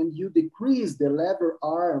well, and you decrease the lever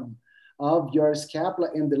arm of your scapula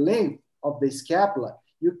and the length of the scapula.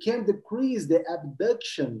 You can decrease the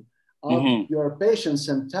abduction of your patient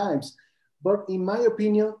sometimes, but in my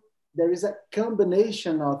opinion, there is a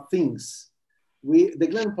combination of things. The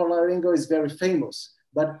glenopolar angle is very famous,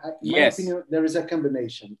 but in my opinion, there is a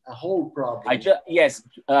combination, a whole problem.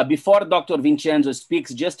 Before Dr. Vincenzo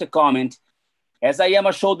speaks, just a comment. As I am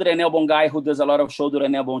a shoulder and elbow guy who does a lot of shoulder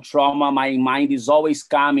and elbow trauma, my mind is always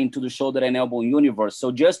coming to the shoulder and elbow universe.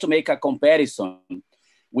 So just to make a comparison,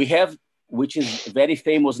 we have, which is very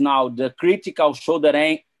famous now, the critical shoulder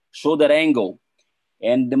angle.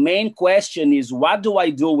 And the main question is, what do I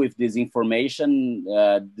do with this information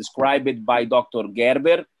described by Dr.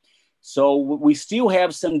 Gerber? So we still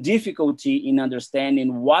have some difficulty in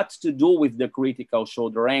understanding what to do with the critical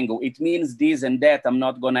shoulder angle. It means this and that. I'm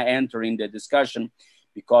not going to enter in the discussion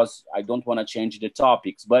because I don't want to change the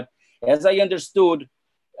topics. But as I understood,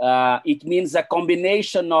 it means a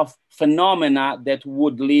combination of phenomena that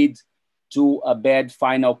would lead to a bad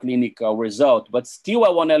final clinical result. But still, I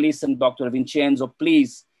want to listen, Dr. Vincenzo,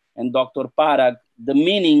 please, and Dr. Parag, the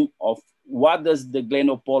meaning of what does the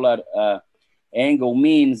glenopolar angle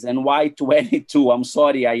means and why 22. I'm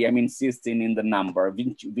sorry, I am insisting in the number.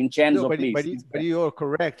 Vincenzo, please. But you're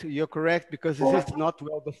correct. You're correct because this is not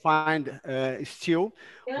well defined still.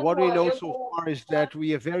 What we know so far is that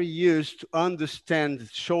we are very used to understand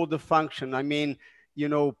shoulder function. I mean, you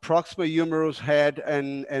know, proximal humerus head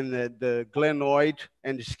and the glenoid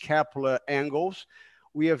and the scapular angles.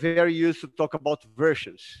 We are very used to talk about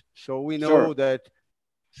versions. So we know that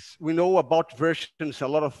we know about versions a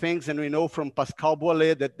lot of things, and we know from Pascal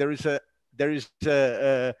Boilet that there is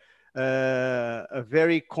a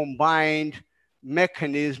very combined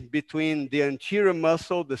mechanism between the anterior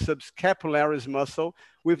muscle, the subscapularis muscle,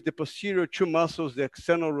 with the posterior two muscles, the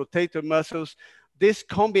external rotator muscles. This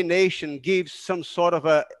combination gives some sort of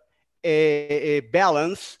a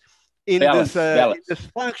balance in this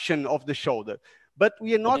function of the shoulder. But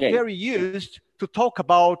we are not very used to talk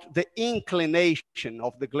about the inclination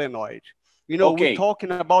of the glenoid. You know, we're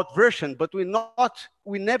talking about version, but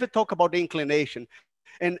we never talk about inclination.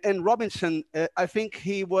 And Robinson, I think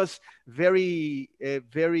he was very,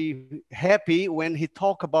 very happy when he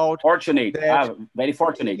talked about very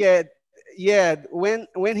fortunate. Yeah,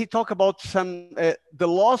 when he talked about some the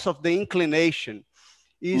loss of the inclination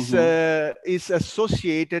is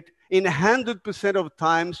associated in 100% of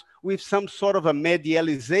times with some sort of a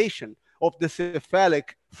medialization of the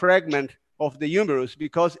cephalic fragment of the humerus,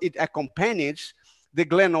 because it accompanies the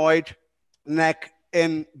glenoid neck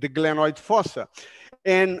and the glenoid fossa.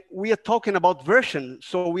 And we are talking about version.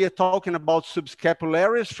 So we are talking about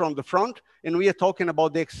subscapularis from the front, and we are talking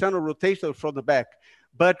about the external rotator from the back.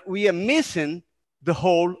 But we are missing the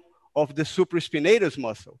whole of the supraspinatus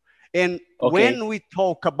muscle. And when we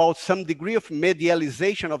talk about some degree of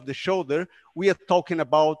medialization of the shoulder, we are talking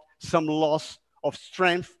about some loss of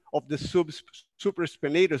strength of the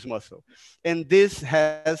supraspinatus muscle. And this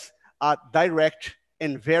has a direct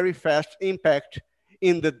and very fast impact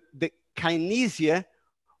in the kinesia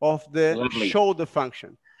of the shoulder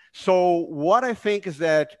function. So what I think is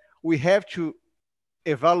that we have to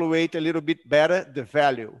evaluate a little bit better the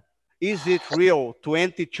value. Is it real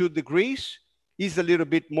 22 degrees? Is a little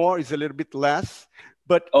bit more, is a little bit less.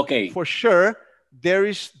 But for sure, there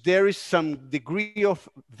is some degree of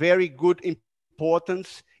very good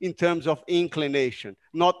importance in terms of inclination.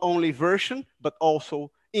 Not only version, but also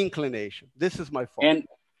inclination. This is my fault.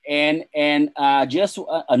 And just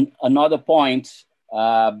another point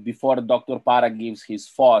before Dr. Parag gives his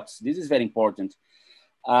thoughts. This is very important.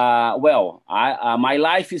 My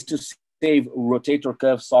life is to save rotator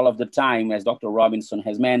cuffs all of the time, as Dr. Robinson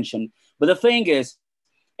has mentioned. But the thing is,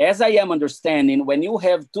 as I am understanding, when you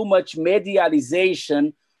have too much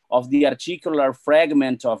medialization of the articular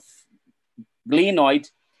fragment of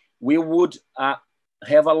glenoid, we would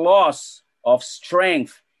have a loss of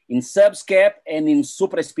strength in subscap and in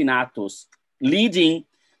supraspinatus, leading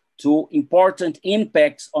to important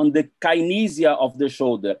impacts on the kinesia of the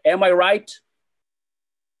shoulder. Am I right?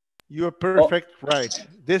 You're perfect, right.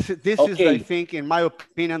 This is, I think, in my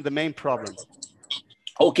opinion, the main problem.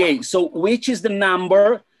 Okay, so which is the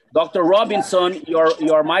number? Dr. Robinson,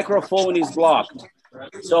 your microphone is blocked.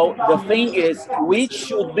 So the thing is, which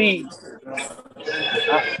should be,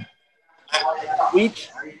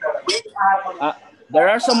 There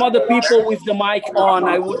are some other people with the mic on.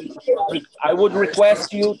 I would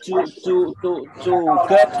request you to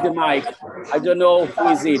cut the mic. I don't know who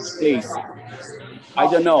is it, please. I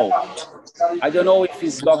don't know. I don't know if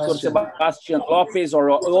it's Dr. Sebastian Lopez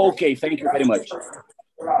or okay. Thank you very much.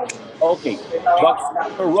 Okay,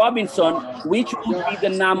 Dr. Robinson, which would be the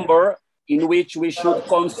number in which we should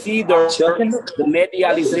consider the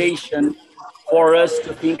medialization for us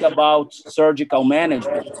to think about surgical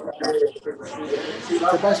management?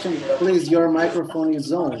 Sebastian, please, your microphone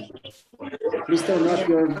is on. Please turn off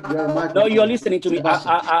your microphone. No, you're listening to me.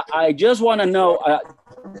 I just want to know,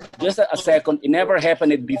 just a second, it never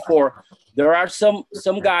happened before. There are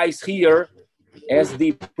some guys here as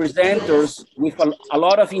the presenters with a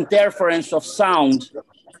lot of interference of sound.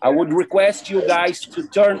 I would request you guys to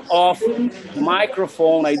turn off the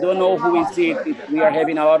microphone. I don't know who is it. We are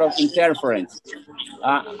having a lot of interference.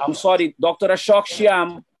 I'm sorry, Dr. Ashok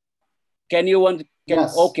Shyam, can you,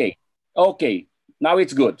 yes. Okay, now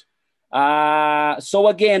it's good. So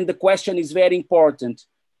again, the question is very important.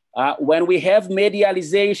 When we have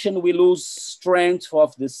medialization, we lose strength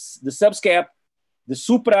of the subscap, the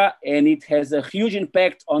supra, and it has a huge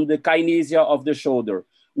impact on the kinesia of the shoulder.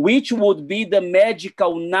 Which would be the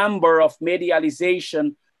magical number of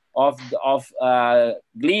medialization of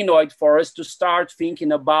glenoid for us to start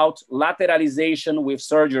thinking about lateralization with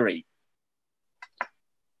surgery?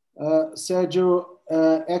 Sergio,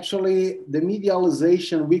 actually, the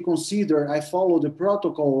medialization we consider, I follow the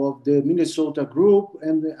protocol of the Minnesota group,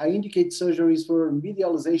 and I indicate surgeries for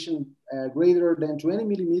medialization greater than 20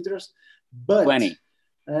 millimeters, but 20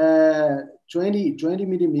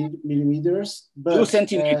 millimeters. But, 2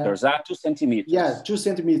 centimeters, 2 centimeters. Yeah, 2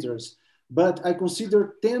 centimeters. But I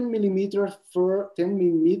consider 10 millimeters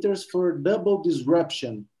for double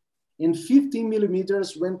disruption, and 15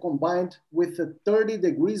 millimeters when combined with 30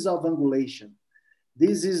 degrees of angulation.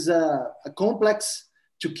 This is a complex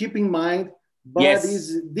to keep in mind, but yes.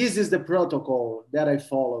 This is the protocol that I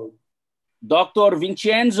followed. Dr.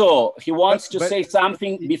 Vincenzo, he wants to say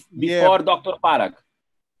something before Dr. Parag.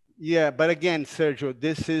 Yeah, but again, Sergio,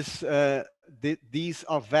 this is these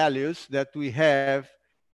are values that we have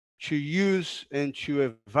to use and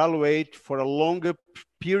to evaluate for a longer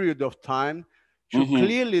period of time to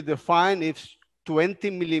clearly define if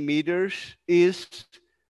 20 millimeters is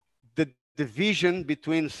the division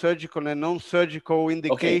between surgical and non-surgical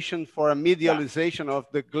indication for a medialization of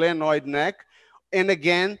the glenoid neck. And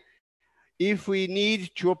again, if we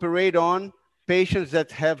need to operate on patients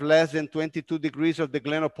that have less than 22 degrees of the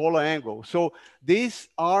glenopolar angle. So these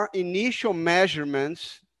are initial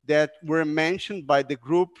measurements that were mentioned by the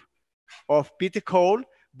group of Pitfalls,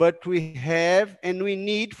 but we have and we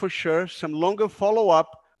need for sure some longer follow-up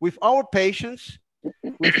with our patients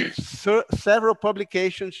with several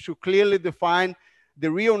publications to clearly define the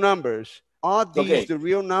real numbers. Are these the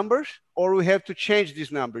real numbers, or we have to change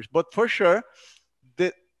these numbers? But for sure,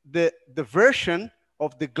 the version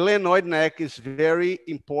of the glenoid neck is very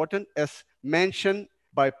important, as mentioned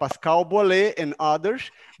by Pascal Boilet and others,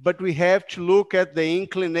 but we have to look at the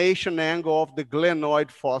inclination angle of the glenoid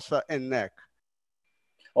fossa and neck.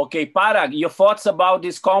 Okay, Parag, your thoughts about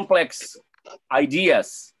these complex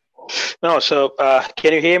ideas? No, so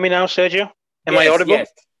can you hear me now, Sergio? Am I audible?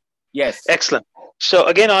 Yes, yes. Excellent. So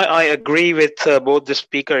again, I agree with both the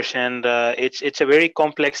speakers, and it's a very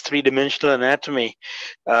complex three-dimensional anatomy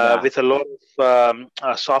with a lot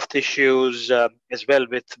of soft tissues as well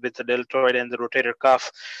with the deltoid and the rotator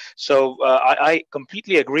cuff. So I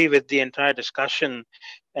completely agree with the entire discussion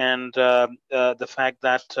and the fact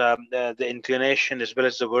that the inclination as well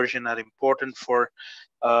as the version are important for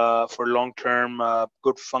long-term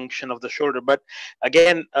good function of the shoulder. But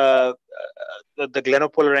again, the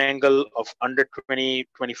glenopolar angle of under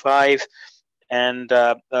 20-25 and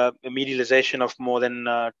medialization of more than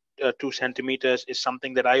 2 centimeters is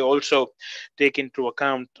something that I also take into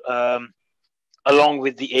account along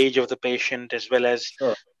with the age of the patient as well as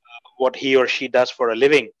what he or she does for a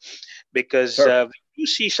living. Because you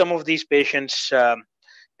see some of these patients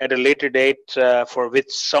at a later date with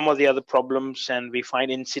some of the other problems, and we find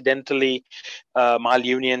incidentally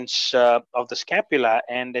malunions of the scapula,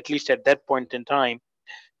 and at least at that point in time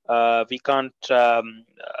we can't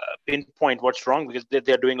pinpoint what's wrong because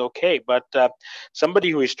they're doing okay. But somebody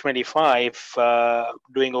who is 25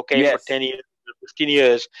 doing okay for 10 years, 15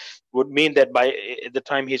 years would mean that by the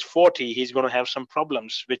time he's 40 he's going to have some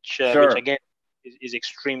problems, which again is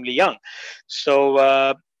extremely young.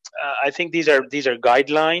 So I think these are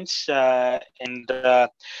guidelines, and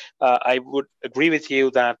I would agree with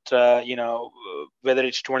you that whether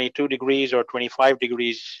it's 22 degrees or 25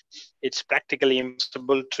 degrees, it's practically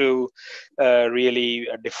impossible to really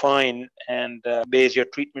define and base your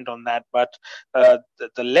treatment on that. But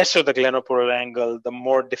the lesser the glenopolar angle, the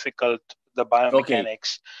more difficult the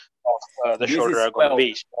biomechanics of the shoulder are going to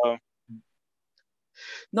be.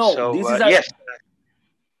 Yes.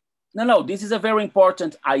 No, this is a very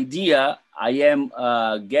important idea. I am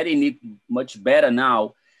getting it much better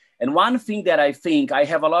now. And one thing that I think, I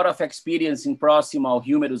have a lot of experience in proximal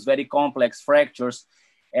humerus, very complex fractures.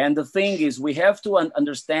 And the thing is, we have to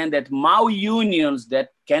understand that malunions that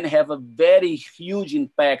can have a very huge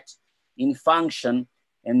impact in function,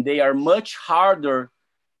 and they are much harder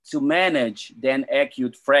to manage than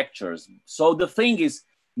acute fractures. So the thing is,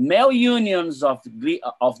 malunions of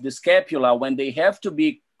the scapula, when they have to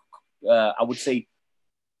be, I would say,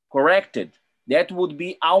 corrected, that would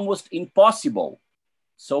be almost impossible.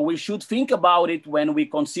 So we should think about it when we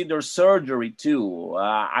consider surgery too.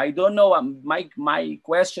 I don't know. My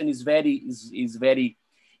question is very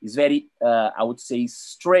I would say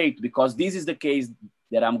straight, because this is the case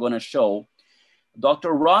that I'm going to show.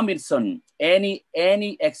 Dr. Robinson, any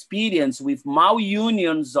experience with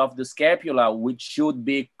malunions of the scapula which should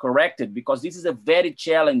be corrected, because this is a very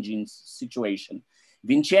challenging situation.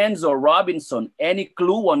 Vincenzo, Robinson, any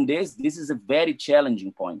clue on this? This is a very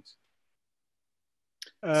challenging point.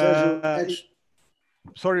 Sergio,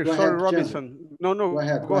 sorry, Robinson. No, go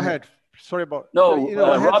ahead. Sorry about. No,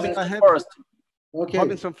 Robinson first. Okay.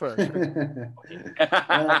 Robinson first. Okay.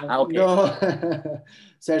 No,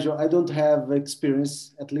 Sergio, I don't have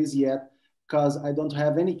experience, at least yet, because I don't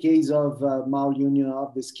have any case of malunion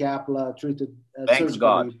of the scapula treated Thanks surgically.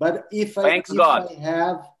 God. But if I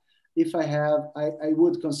have, I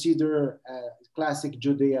would consider a classic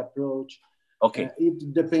Judea approach. Okay.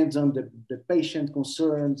 It depends on the patient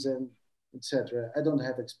concerns and etc. I don't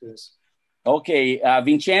have experience. Okay,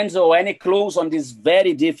 Vincenzo, any clues on this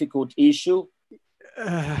very difficult issue?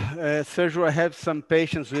 Sergio, I have some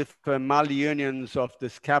patients with malunions of the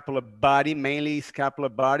scapular body, mainly scapular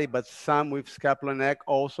body, but some with scapular neck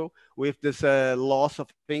also, with this loss of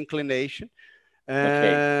inclination.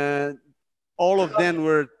 Okay. All of them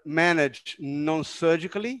were managed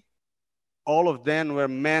non-surgically. All of them were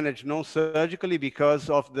managed non-surgically because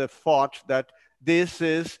of the thought that this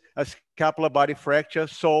is a scapular body fracture,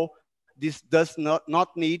 so this does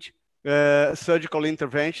not need surgical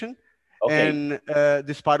intervention. Okay. And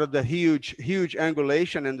despite of the huge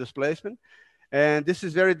angulation and displacement. And this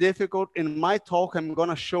is very difficult. In my talk, I'm going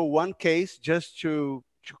to show one case just to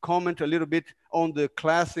comment a little bit on the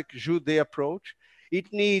classic Jude approach.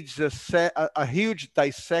 It needs a huge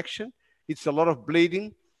dissection. It's a lot of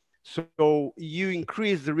bleeding. So you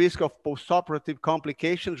increase the risk of postoperative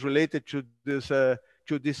complications related to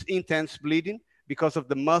this intense bleeding because of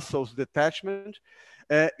the muscles detachment.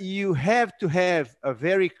 You have to have a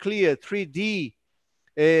very clear 3D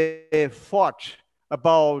thought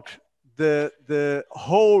about the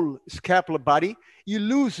whole scapular body. You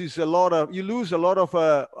lose a lot of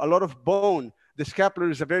bone. The scapula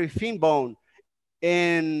is a very thin bone,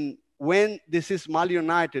 and when this is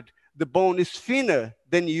malunited, the bone is thinner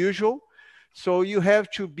than usual. So you have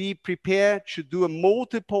to be prepared to do a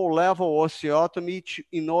multiple level osteotomy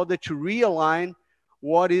in order to realign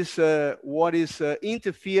what is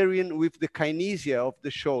interfering with the kinesia of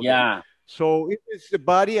the shoulder. Yeah. So if it's the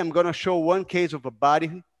body, I'm going to show one case of a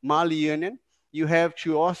body malunion. You have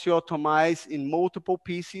to osteotomize in multiple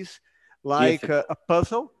pieces, like a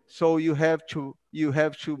puzzle. So you have to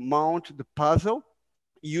mount the puzzle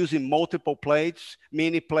using multiple plates,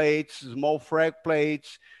 mini plates, small frag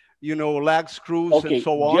plates, lag screws, and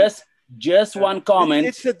so on. Just one comment.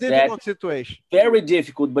 It's a difficult situation. Very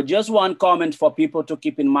difficult, but just one comment for people to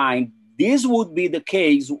keep in mind. This would be the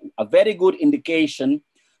case, a very good indication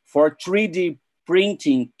for 3D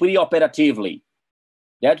printing preoperatively.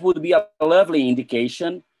 That would be a lovely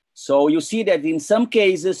indication. So you see that in some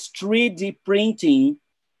cases, 3D printing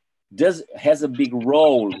has a big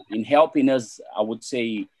role in helping us, I would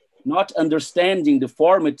say, not understanding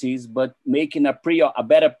deformities, but making a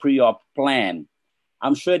better pre-op plan.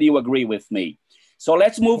 I'm sure you agree with me. So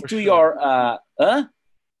let's move to your...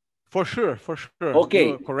 For sure. Okay,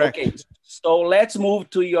 you're correct. Okay. So let's move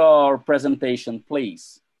to your presentation,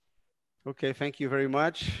 please. Okay, thank you very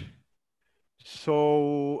much.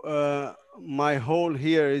 So my whole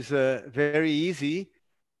here is very easy,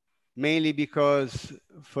 mainly because,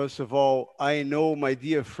 first of all, I know my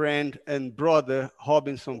dear friend and brother,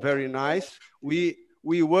 Robinson, very nice. We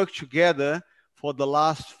work together for the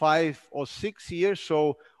last 5 or 6 years.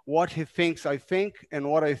 So what he thinks, I think, and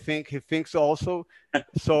what I think, he thinks also.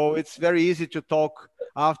 So it's very easy to talk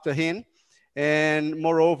after him. And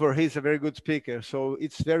moreover, he's a very good speaker. So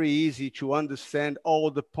it's very easy to understand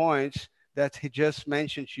all the points that he just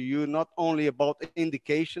mentioned to you, not only about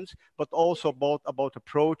indications, but also about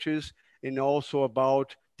approaches and also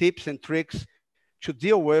about tips and tricks to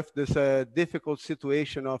deal with this difficult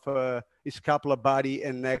situation of scapular body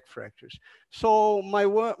and neck fractures. So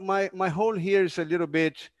my whole here is a little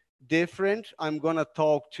bit different. I'm going to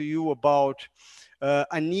talk to you about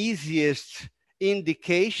an easiest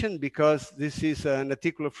indication because this is an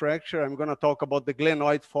articular fracture. I'm going to talk about the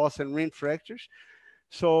glenoid fossa and ring fractures.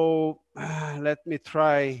 So let me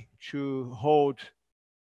try to hold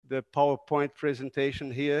the PowerPoint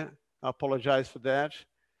presentation here. I apologize for that.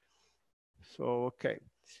 So, okay.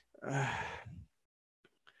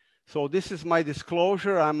 So this is my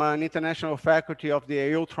disclosure. I'm an international faculty of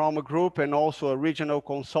the AO Trauma Group and also a regional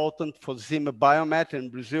consultant for Zima Biomet in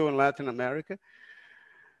Brazil and Latin America.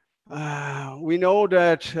 We know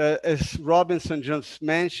that, as Robinson just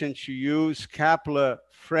mentioned to you, scapular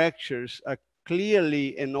fractures are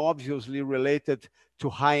clearly and obviously related to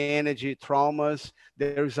high energy traumas.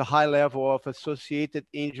 There is a high level of associated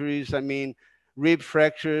injuries. I mean, rib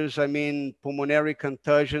fractures, I mean, pulmonary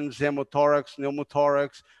contusions, hemothorax,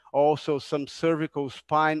 pneumothorax, also some cervical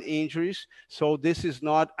spine injuries. So this is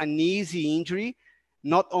not an easy injury.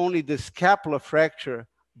 Not only the scapular fracture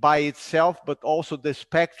by itself, but also the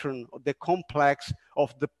spectrum, the complex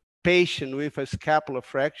of the patient with a scapular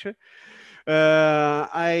fracture.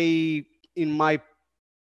 In my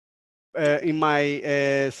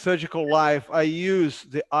surgical life, I use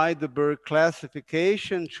the Heidelberg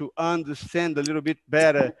classification to understand a little bit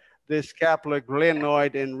better the scapular,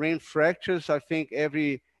 glenoid, and ring fractures. I think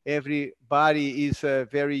everybody is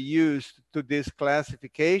very used to this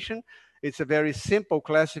classification. It's a very simple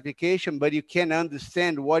classification, but you can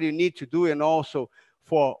understand what you need to do and also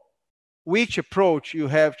for which approach you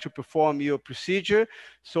have to perform your procedure.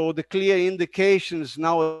 So the clear indications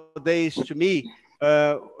nowadays to me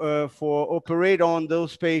for operate on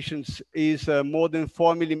those patients is more than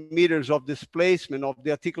 4 millimeters of displacement of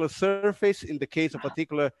the articular surface in the case of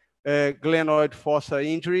articular glenoid fossa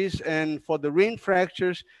injuries. And for the ring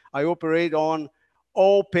fractures, I operate on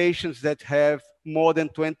all patients that have more than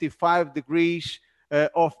 25 degrees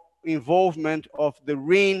of involvement of the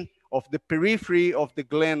ring, of the periphery of the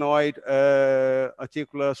glenoid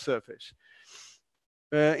articular surface.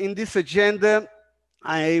 In this agenda,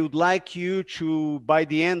 I would like you to, by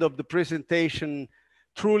the end of the presentation,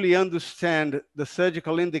 truly understand the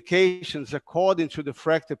surgical indications according to the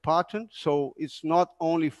fracture pattern. So it's not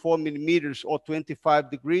only 4 millimeters or 25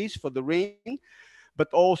 degrees for the ring,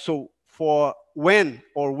 but also for when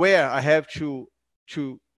or where I have to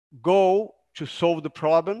go to solve the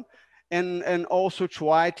problem, and also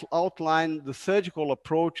to outline the surgical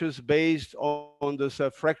approaches based on this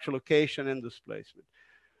fracture location and displacement.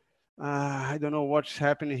 I don't know what's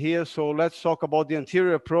happening here, so let's talk about the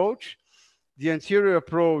anterior approach. The anterior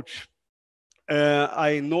approach,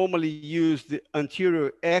 I normally use the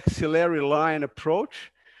anterior axillary line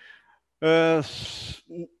approach. Less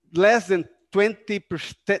than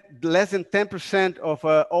 20%, less than 10% of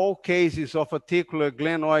all cases of articular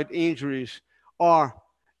glenoid injuries are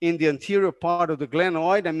in the anterior part of the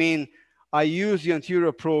glenoid. I mean, I use the anterior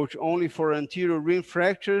approach only for anterior ring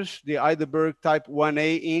fractures, the Heidelberg type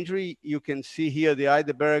 1A injury. You can see here the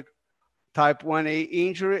Heidelberg type 1A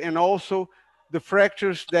injury, and also the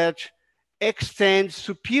fractures that extend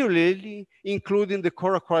superiorly, including the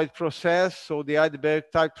coracoid process, so the Heidelberg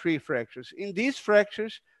type 3 fractures. In these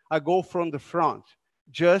fractures, I go from the front,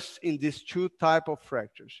 just in these two type of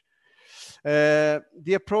fractures.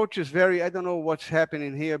 The approach is very, I don't know what's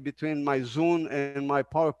happening here between my Zoom and my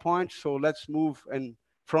PowerPoint, so let's move and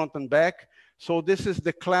front and back. So this is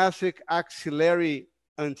the classic axillary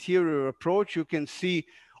anterior approach. You can see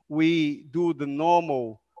we do the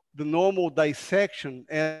normal dissection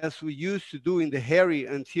as we used to do in the Henry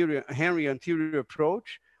anterior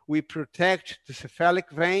approach. We protect the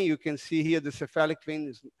cephalic vein. You can see here the cephalic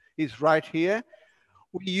vein is right here.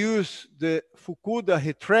 We use the Fukuda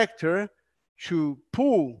retractor to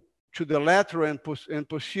pull to the lateral and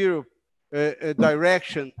posterior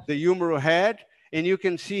direction the humeral head. And you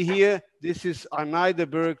can see here, this is an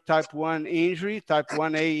Heidelberg type 1 injury, type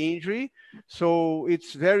 1A injury. So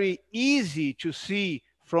it's very easy to see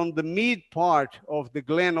from the mid part of the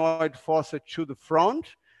glenoid fossa to the front.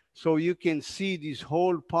 So you can see this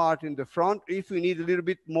whole part in the front. If we need a little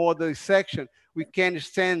bit more dissection, we can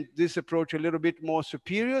extend this approach a little bit more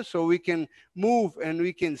superior, so we can move and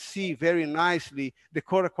we can see very nicely the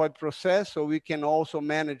coracoid process, so we can also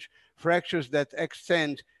manage fractures that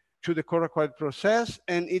extend to the coracoid process,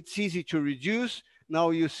 and it's easy to reduce.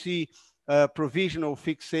 Now you see provisional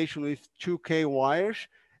fixation with 2K wires,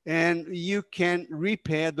 and you can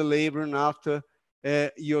repair the labrum after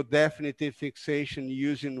your definitive fixation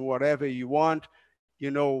using whatever you want,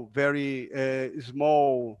 you know, very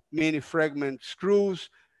small mini fragment screws,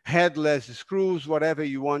 headless screws, whatever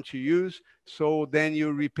you want to use. So then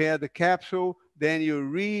you repair the capsule, then you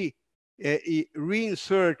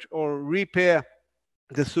reinsert or repair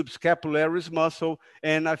the subscapularis muscle.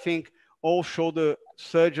 And I think all shoulder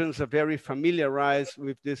surgeons are very familiarized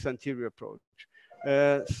with this anterior approach.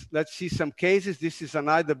 Let's see some cases. This is an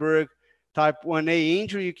Heidelberg type 1A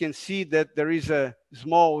injury. You can see that there is a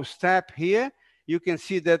small step here. You can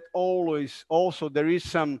see that always also there is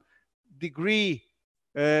some degree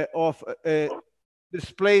of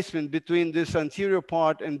displacement between this anterior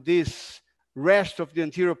part and this rest of the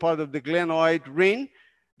anterior part of the glenoid ring.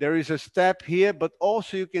 There is a step here, but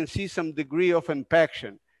also you can see some degree of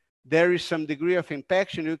impaction. There is some degree of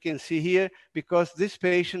impaction you can see here because this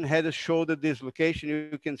patient had a shoulder dislocation.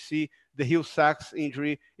 You can see the heel sacks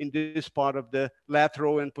injury in this part of the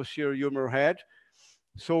lateral and posterior humeral head.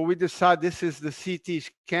 So we decide this is the CT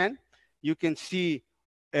scan. You can see,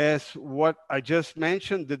 as what I just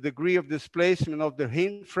mentioned, the degree of displacement of the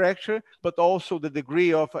hinge fracture, but also the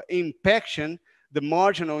degree of impaction, the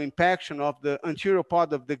marginal impaction of the anterior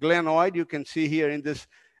part of the glenoid. You can see here in this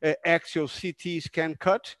axial CT scan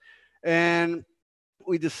cut. And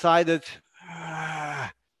we decided, I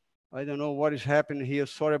don't know what is happening here,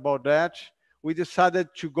 sorry about that. We decided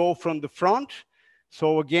to go from the front.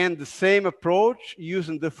 So again, the same approach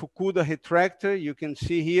using the Fukuda retractor. You can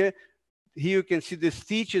see here you can see the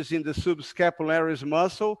stitches in the subscapularis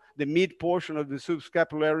muscle, the mid portion of the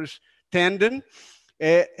subscapularis tendon.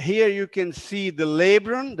 Here you can see the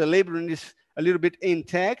labrum. The labrum is a little bit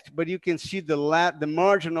intact, but you can see the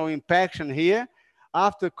marginal impaction here.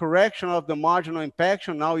 After correction of the marginal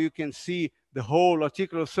impaction, now you can see the whole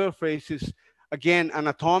articular surface is again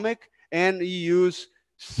anatomic, and you use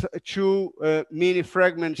two mini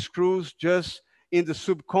fragment screws just in the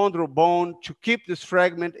subchondral bone to keep this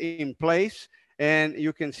fragment in place. And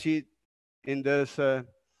you can see in this,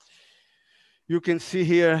 you can see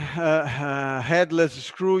here headless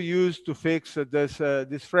screw used to fix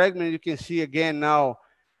this fragment. You can see again now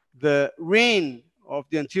the ring of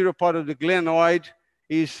the anterior part of the glenoid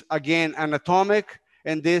is again anatomic,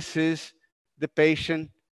 and this is the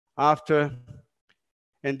patient after,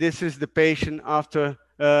 and this is the patient after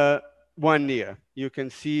 1 year. You can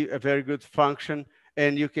see a very good function,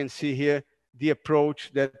 and you can see here the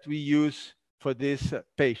approach that we use for this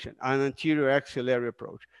patient, an anterior axillary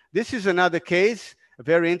approach. This is another case, a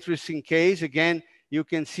very interesting case. Again, you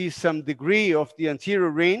can see some degree of the anterior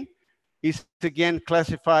ring. It's again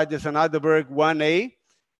classified as an Heidelberg 1A.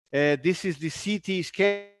 This is the CT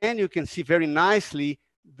scan. You can see very nicely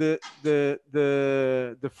the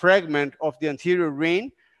fragment of the anterior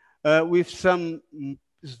ring with some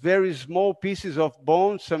very small pieces of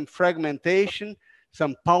bone, some fragmentation,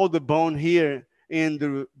 some powder bone here in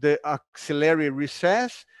the axillary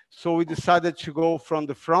recess. So we decided to go from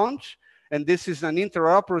the front, and this is an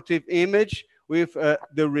intraoperative image with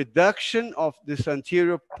the reduction of this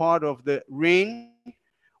anterior part of the ring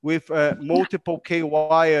with multiple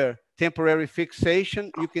K-wire temporary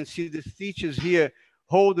fixation. You can see the stitches here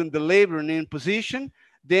holding the labrum in position.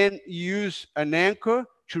 Then use an anchor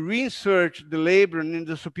to reinsert the labrum in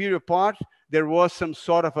the superior part. There was some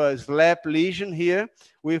sort of a slap lesion here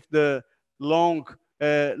with the long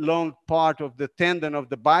part of the tendon of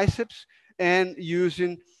the biceps, and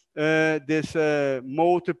using this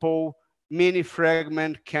multiple mini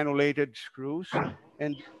fragment cannulated screws.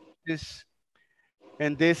 And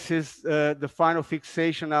this is the final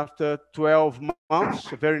fixation after 12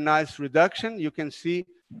 months, a very nice reduction. You can see,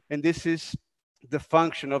 and this is the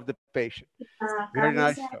function of the patient. Very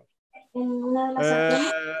nice stuff.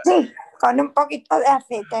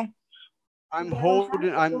 I'm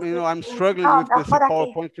struggling with this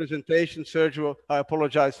PowerPoint presentation, Sergio. I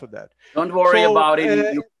apologize for that. Don't worry about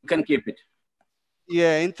it. You can keep it.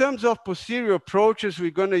 Yeah, in terms of posterior approaches, we're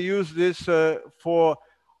going to use this for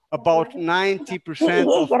about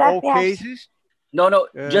 90% of all cases. No,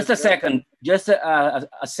 just a second. Just a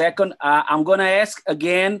second. I'm going to ask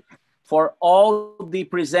again for all the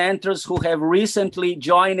presenters who have recently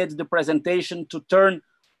joined the presentation to turn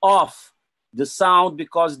off the sound,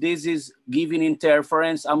 because this is giving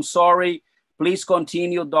interference. I'm sorry. Please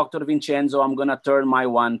continue, Dr. Vincenzo. I'm going to turn my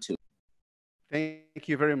one too. Thank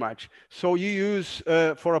you very much. So you use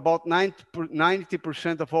for about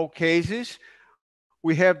 90% of all cases.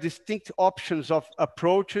 We have distinct options of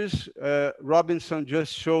approaches. Robinson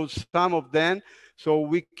just showed some of them. So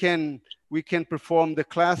we can perform the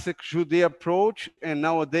classic Judet approach, and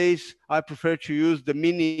nowadays I prefer to use the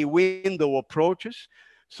mini window approaches.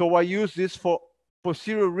 So I use this for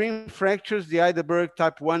posterior ring fractures, the Heidelberg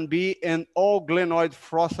type 1B, and all glenoid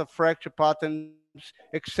fossa fracture patterns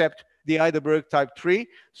except the Heidelberg type 3.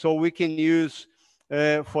 So we can use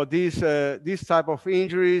for these type of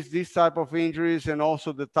injuries, and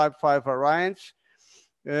also the type 5 variants.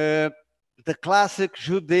 The classic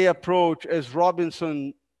Judet approach, as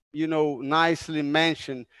Robinson, nicely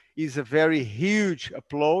mentioned, is a very huge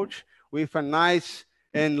approach with a nice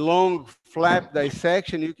and long flap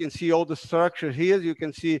dissection. You can see all the structure here. You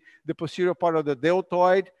can see the posterior part of the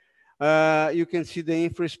deltoid. You can see the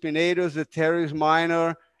infraspinatus, the teres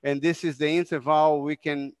minor, and this is the interval we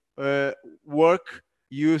can work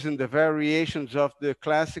using the variations of the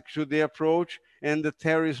classic Judet approach and the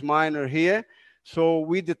teres minor here. So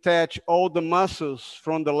we detach all the muscles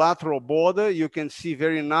from the lateral border. You can see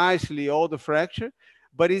very nicely all the fracture,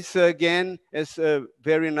 but it's again, as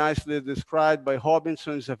very nicely described by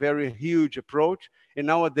Robinson, it's a very huge approach. And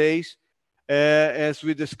nowadays, as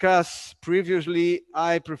we discussed previously,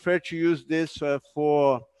 I prefer to use this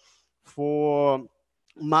for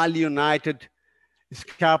malunited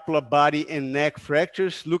scapular, body, and neck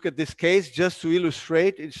fractures. Look at this case just to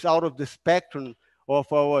illustrate. It's out of the spectrum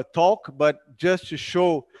of our talk, but just to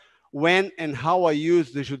show when and how I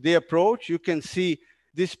use the Judet approach. You can see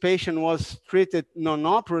this patient was treated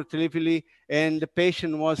non-operatively, and the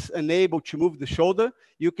patient was unable to move the shoulder.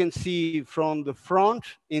 You can see from the front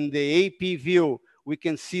in the AP view, we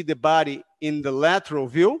can see the body in the lateral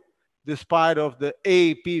view, despite of the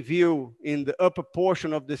AP view in the upper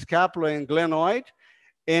portion of the scapula and glenoid.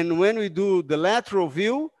 And when we do the lateral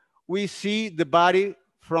view, we see the body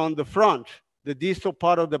from the front, the distal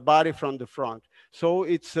part of the body from the front. So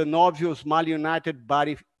it's an obvious malunited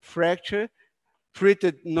body fracture,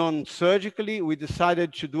 treated non-surgically. We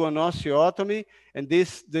decided to do an osteotomy, and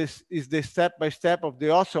this is the step-by-step of the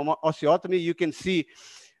osteotomy. You can see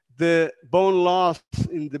the bone loss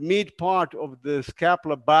in the mid part of the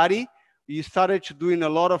scapular body. We started to doing a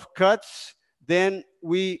lot of cuts. Then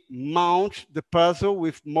we mount the puzzle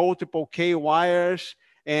with multiple K-wires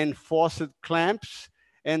and faucet clamps.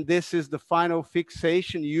 And this is the final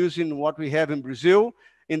fixation using what we have in Brazil.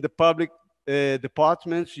 In the public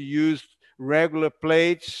departments, you use regular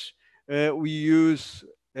plates. We use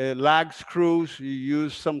lag screws. You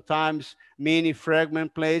use sometimes mini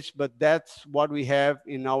fragment plates, but that's what we have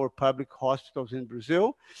in our public hospitals in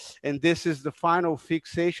Brazil. And this is the final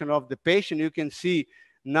fixation of the patient. You can see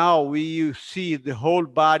now you see the whole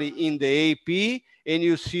body in the AP, and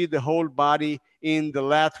you see the whole body in the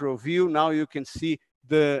lateral view. Now you can see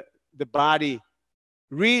the body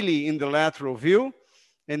really in the lateral view.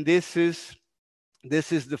 And this is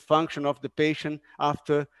the function of the patient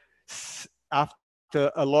after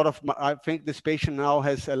a lot of, I think this patient now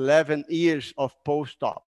has 11 years of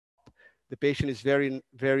post-op. The patient is very,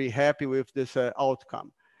 very happy with this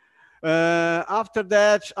outcome. After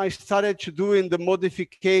that, I started to doing the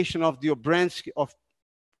modification of the Obransky,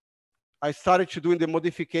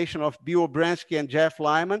 Bill Obransky and Jeff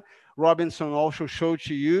Lyman. Robinson also showed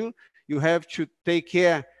to you. You have to take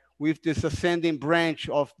care with this ascending branch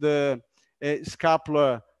of the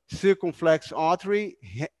scapular circumflex artery.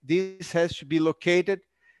 This has to be located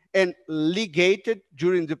and ligated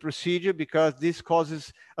during the procedure, because this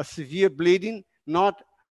causes a severe bleeding, not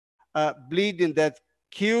bleeding that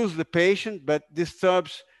kills the patient, but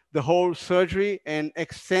disturbs the whole surgery and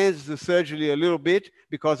extends the surgery a little bit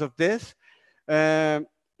because of this.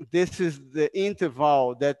 This is the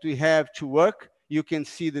interval that we have to work. You can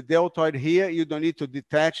see the deltoid here. You don't need to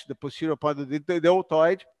detach the posterior part of the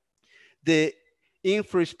deltoid. The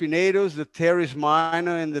infraspinatus, the teres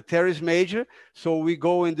minor, and the teres major. So we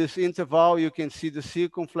go in this interval. You can see the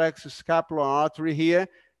circumflex scapular artery here.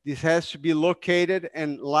 This has to be located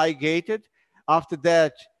and ligated. After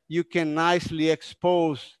that, you can nicely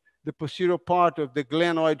expose the posterior part of the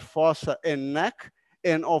glenoid fossa and neck,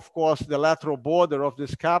 and of course the lateral border of the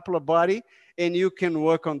scapular body, and you can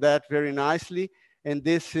work on that very nicely. And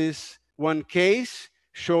this is one case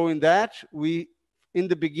showing that in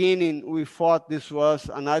the beginning, we thought this was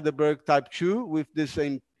an Heidelberg type 2 with this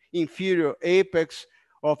inferior apex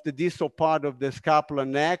of the distal part of the scapular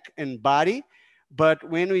neck and body. But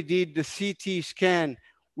when we did the CT scan,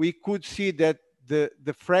 we could see that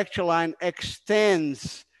the fracture line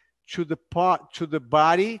extends to the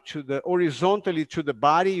body, horizontally to the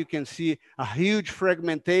body. You can see a huge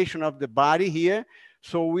fragmentation of the body here.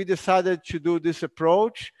 So we decided to do this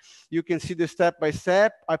approach. You can see the step by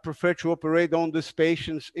step. I prefer to operate on these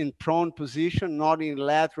patients in prone position, not in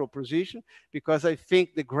lateral position, because I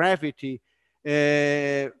think the gravity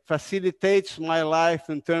facilitates my life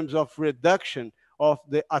in terms of reduction of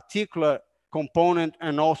the articular component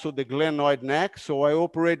and also the glenoid neck. So I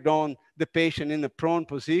operate on the patient in a prone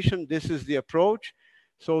position. This is the approach.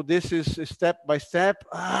 So this is step by step.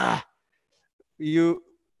 You,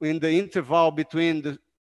 in the interval between the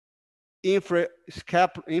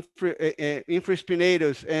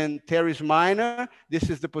infraspinatus and teres minor, this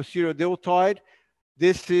is the posterior deltoid.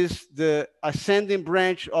 This is the ascending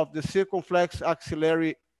branch of the circumflex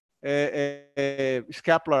axillary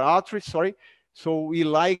scapular artery, sorry. So we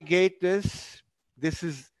ligate this. This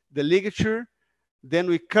is the ligature. Then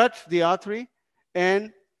we cut the artery,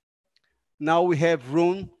 and now we have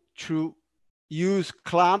room to use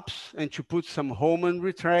clamps and to put some Hohmann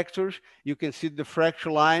retractors. You can see the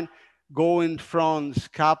fracture line going from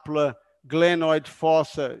scapular glenoid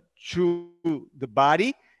fossa to the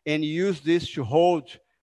body, and use this to hold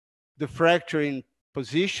the fracture in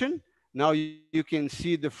position. Now you can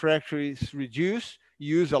see the fracture is reduced.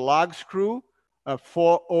 Use a lug screw, a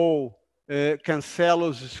 4-0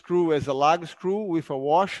 cancellous screw as a lug screw with a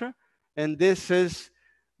washer. And this is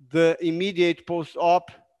the immediate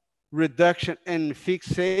post-op reduction and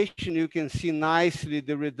fixation. You can see nicely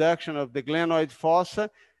the reduction of the glenoid fossa.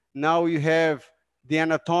 Now you have the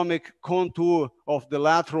anatomic contour of the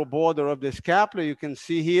lateral border of the scapula. You can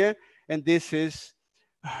see here, and this is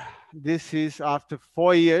after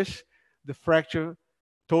 4 years, the fracture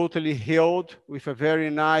totally healed with a very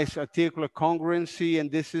nice articular congruency,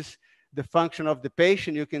 and this is the function of the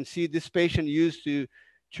patient. You can see this patient used to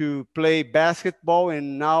play basketball,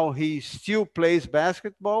 and now he still plays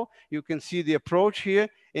basketball. You can see the approach here,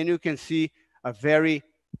 and you can see a very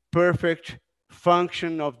perfect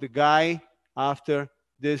function of the guy after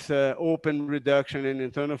this open reduction and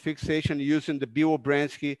internal fixation using the Bill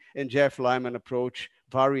Obransky and Jeff Lyman approach,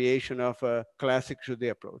 variation of a classic Jude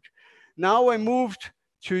approach. Now I moved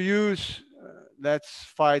to use, let's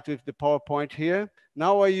fight with the PowerPoint here.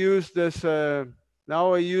 Now I use this, I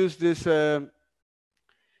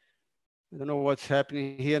don't know what's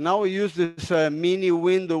happening here. Now we use this mini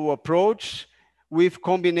window approach with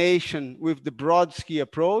combination with the Brodsky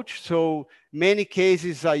approach. So many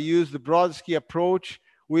cases I use the Brodsky approach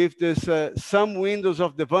with this some windows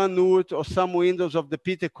of the Van Noort or some windows of the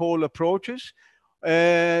Peter Cole approaches.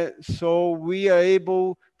 So we are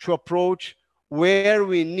able to approach where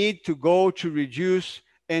we need to go to reduce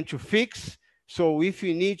and to fix. So if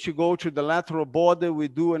we need to go to the lateral border, we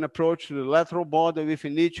do an approach to the lateral border. If we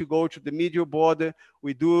need to go to the medial border,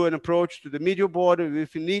 we do an approach to the medial border.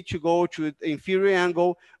 If we need to go to the inferior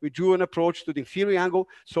angle, we do an approach to the inferior angle.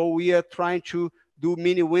 So we are trying to do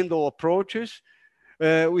mini window approaches.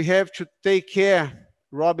 We have to take care.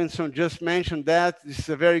 Robinson just mentioned that. This is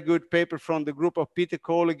a very good paper from the group of Peter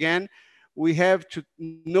Cole again. We have to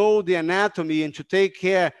know the anatomy and to take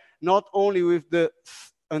care not only with the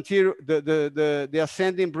anterior, the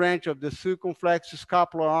ascending branch of the circumflex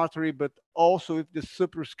scapular artery, but also with the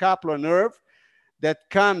suprascapular nerve that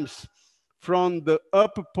comes from the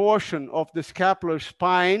upper portion of the scapular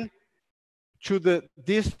spine to the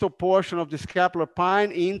distal portion of the scapular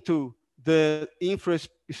spine into the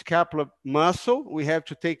infrascapular muscle. We have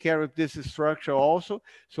to take care of this structure also.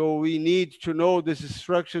 So we need to know these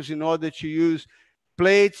structures in order to use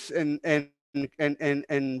plates and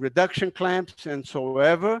reduction clamps and so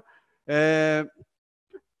ever. I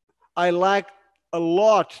like a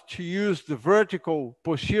lot to use the vertical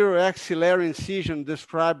posterior axillary incision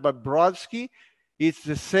described by Brodsky. It's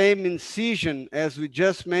the same incision as we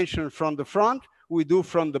just mentioned from the front. We do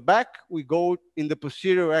from the back. We go in the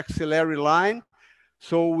posterior axillary line.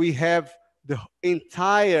 So we have the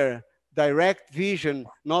entire direct vision,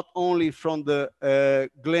 not only from the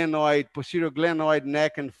glenoid, posterior glenoid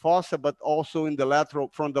neck and fossa, but also in the lateral,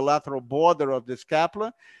 from the lateral border of the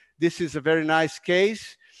scapula. This is a very nice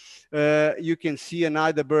case. You can see an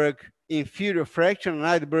Heidelberg inferior fracture, an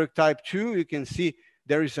Heidelberg type 2. You can see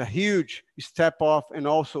there is a huge step off and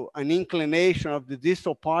also an inclination of the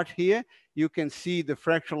distal part here. You can see the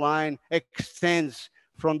fracture line extends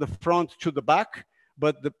from the front to the back,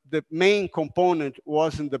 but the main component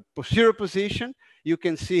was in the posterior position. You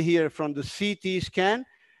can see here from the CT scan,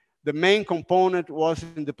 the main component was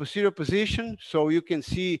in the posterior position. So you can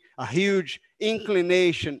see a huge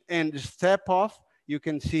inclination and step off. You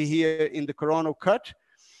can see here in the coronal cut.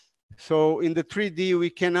 So in the 3D, we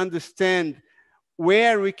can understand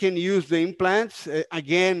where we can use the implants.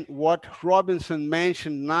 Again, what Robinson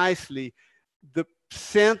mentioned nicely, the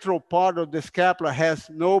central part of the scapula has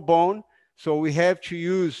no bone, so we have to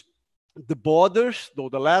use the borders, though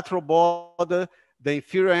the lateral border, the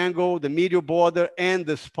inferior angle, the medial border, and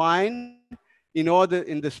the spine in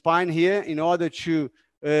the spine here, in order to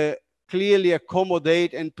clearly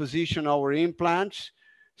accommodate and position our implants.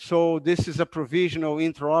 So this is a provisional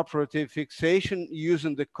intraoperative fixation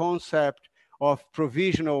using the concept of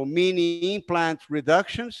provisional mini implant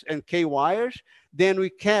reductions and K-wires. Then we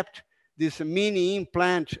kept this mini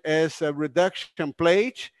implant as a reduction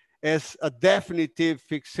plate, as a definitive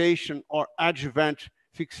fixation or adjuvant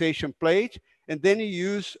fixation plate. And then you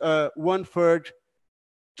use 1/3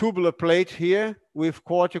 tubular plate here with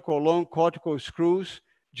long cortical screws,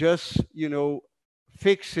 just,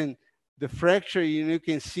 fixing the fracture. You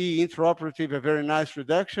can see intraoperative, a very nice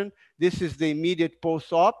reduction. This is the immediate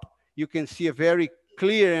post-op. You can see a very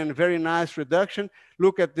clear and very nice reduction.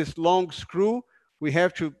 Look at this long screw. We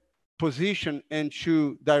have to position and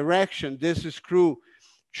to direction this screw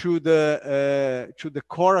to the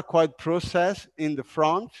coracoid process in the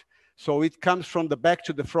front. So it comes from the back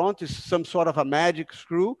to the front. It's some sort of a magic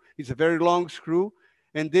screw. It's a very long screw.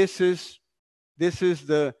 And this is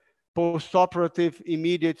the post-operative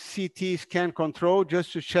immediate CT scan control,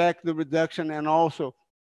 just to check the reduction, and also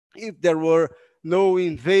if there were no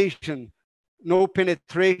invasion, no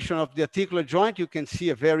penetration of the articular joint. You can see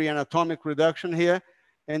a very anatomic reduction here.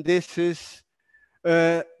 And this is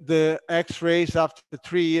the x-rays after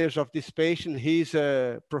 3 years of this patient. He's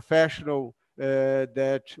a professional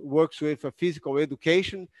that works with a physical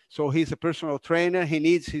education. So he's a personal trainer. He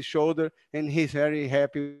needs his shoulder, and he's very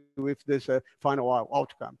happy with this final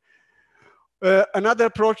outcome. Another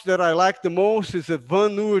approach that I like the most is a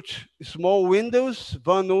Van Oort small windows.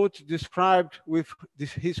 Van Oort described with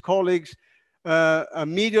his colleagues a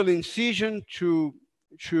medial incision to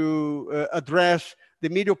address the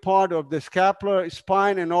medial part of the scapular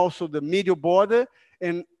spine and also the medial border,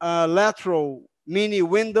 and a lateral mini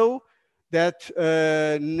window that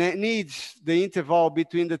needs the interval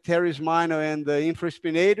between the teres minor and the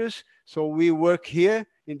infraspinatus. So we work here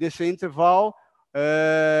in this interval,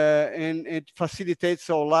 and it facilitates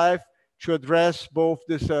our life to address both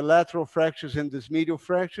these lateral fractures and these medial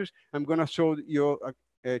fractures. I'm going to show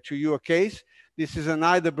to you a case. This is an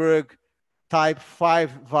Heidelberg type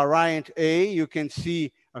 5 variant A. You can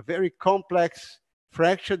see a very complex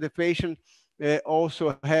fracture. The patient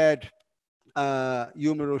also had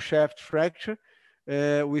humeral shaft fracture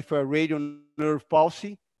with a radial nerve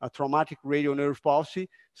palsy, a traumatic radial nerve palsy.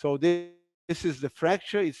 So this is the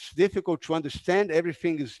fracture. It's difficult to understand.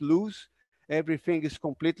 Everything is loose. Everything is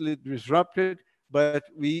completely disrupted. But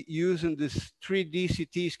we using this 3D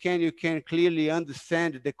CT scan, you can clearly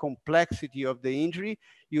understand the complexity of the injury.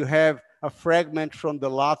 You have a fragment from the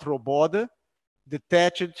lateral border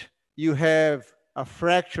detached. You have a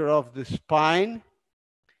fracture of the spine.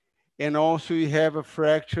 And also you have a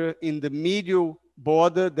fracture in the medial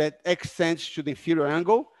border that extends to the inferior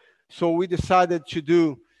angle. So we decided to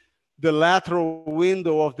do the lateral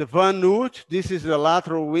window of the Van Oort. This is the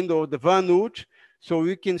lateral window of the Van Oort. So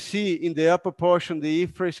we can see in the upper portion the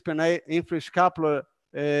infrascapular,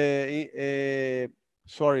 the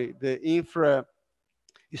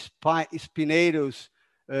infraspinatus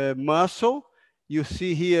muscle. You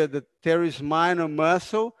see here the teres minor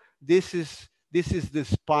muscle. This is the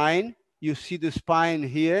spine. You see the spine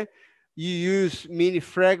here. You use mini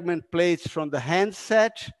fragment plates from the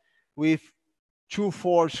handset with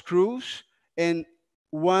 2-4 screws and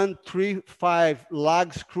 1-3-5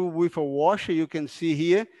 lag screw with a washer. You can see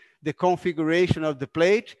here the configuration of the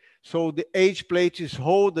plate. So the H plate is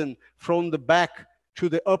holding from the back to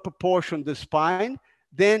the upper portion of the spine.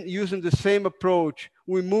 Then using the same approach,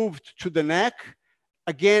 we moved to the neck.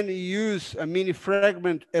 Again, you use a mini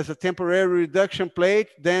fragment as a temporary reduction plate,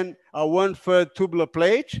 then a 1/3 tubular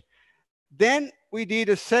plate. Then we did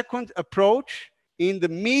a second approach in the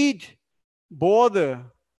medial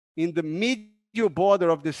border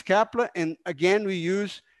of the scapula. And again, we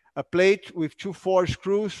use a plate with 2-4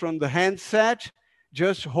 screws from the handset,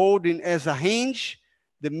 just holding as a hinge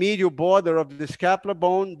the medial border of the scapular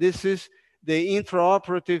bone. This is the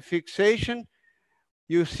intraoperative fixation.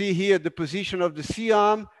 You see here the position of the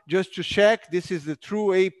C-arm, just to check. This is the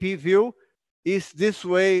true AP view. Is this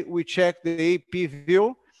way we check the AP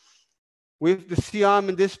view. With the C-arm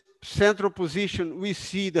in this central position, we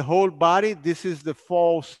see the whole body. This is the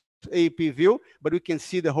false AP view, but we can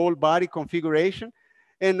see the whole body configuration.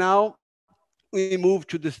 And now we move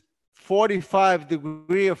to the 45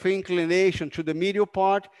 degree of inclination to the medial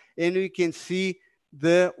part, and we can see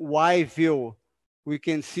the Y view. We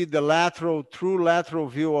can see the true lateral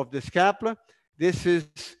view of the scapula. This is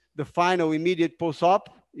the final immediate post-op.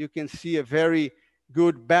 You can see a very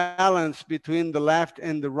good balance between the left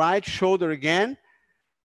and the right shoulder again.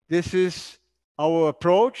 This is our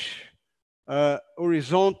approach,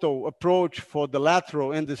 horizontal approach for the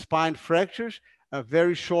lateral and the spine fractures, a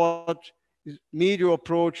very short medial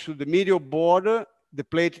approach to the medial border, the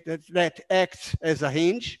plate that acts as a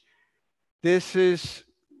hinge. This is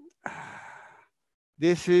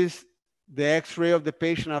the X-ray of the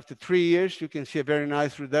patient after 3 years. You can see a very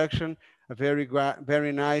nice reduction, a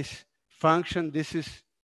very nice function. This is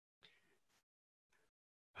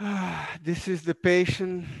the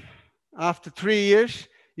patient after 3 years.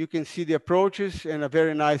 You can see the approaches and a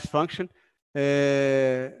very nice function.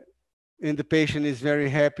 And the patient is very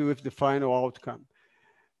happy with the final outcome.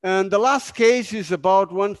 And the last case is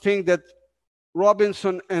about one thing that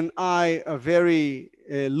Robinson and I are very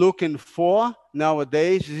looking for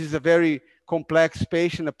nowadays. This is a very complex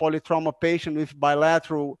patient, a polytrauma patient with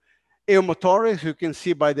bilateral pneumothorax. You can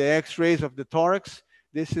see by the X-rays of the thorax.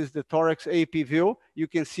 This is the thorax AP view. You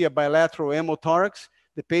can see a bilateral hemothorax.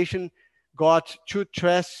 The patient got 2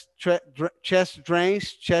 chest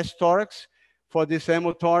drains, chest thorax for this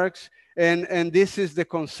hemothorax. And this is the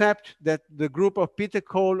concept that the group of Peter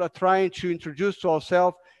Cole are trying to introduce to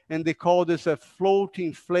ourselves, and they call this a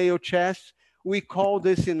floating flail chest. We call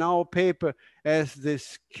this in our paper as the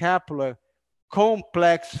scapular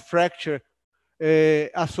complex fracture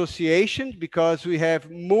association, because we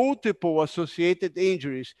have multiple associated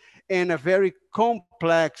injuries and a very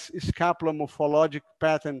complex scapular morphologic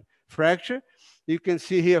pattern fracture. You can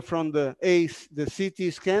see here from the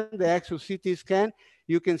CT scan, the axial CT scan,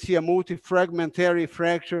 you can see a multifragmentary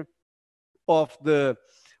fracture of the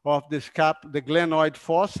glenoid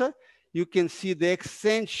fossa. You can see the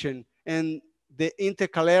extension and the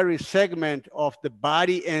intercalary segment of the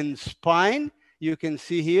body and spine. You can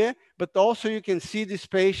see here, but also you can see this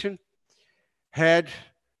patient had,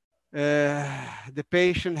 7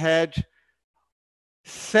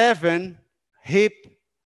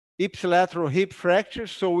 ipsilateral hip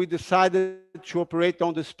fractures. So we decided to operate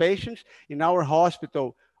on these patients. In our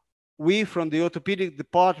hospital, we from the orthopedic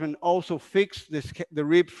department also fixed the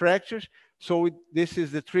rib fractures. So this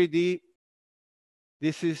is the 3D.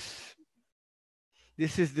 This is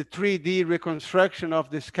the 3D reconstruction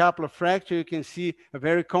of the scapular fracture. You can see a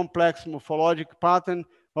very complex morphologic pattern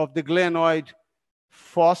of the glenoid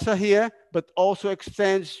fossa here, but also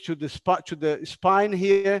extends to the spine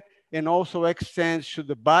here, and also extends to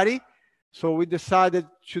the body. So we decided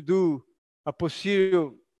to do a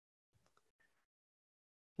posterior.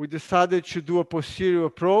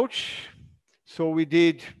 Approach. So we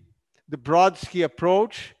did the Brodsky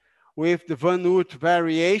approach with the Van Oort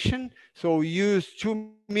variation. So we used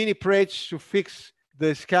 2 mini plates to fix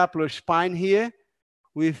the scapular spine here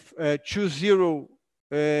with 2 0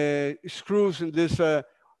 screws in this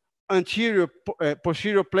anterior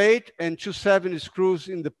posterior plate and 2 7 screws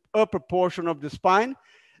in the upper portion of the spine.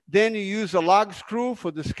 Then you use a log screw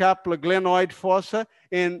for the scapular glenoid fossa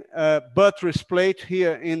and a buttress plate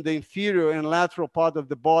here in the inferior and lateral part of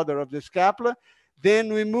the border of the scapula.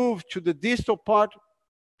 Then we move to the distal part.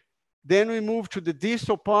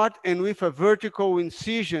 And with a vertical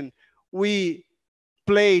incision, we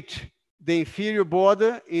plate the inferior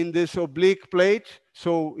border in this oblique plate.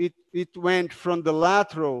 So it went from the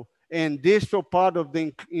lateral and distal part of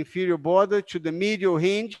the inferior border to the medial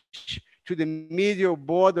hinge, to the medial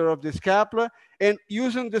border of the scapula. And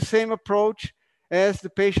using the same approach, as the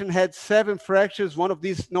patient had 7 fractures, one of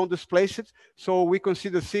these non-displaced, so we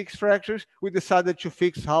consider 6 fractures, we decided to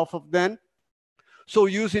fix half of them. So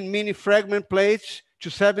using mini fragment plates to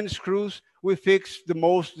 7 screws, we fixed the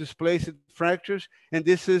most displaced fractures. And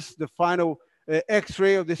this is the final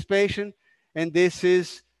X-ray of this patient. And this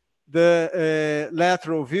is the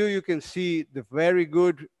lateral view. You can see the very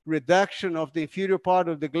good reduction of the inferior part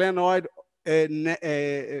of the glenoid,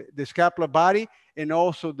 the scapular body, and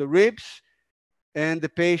also the ribs. And the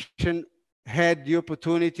patient had the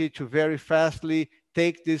opportunity to very fastly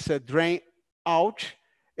take this drain out,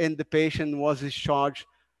 and the patient was discharged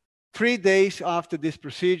 3 days after this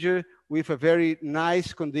procedure with a very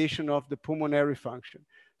nice condition of the pulmonary function.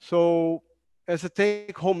 So as a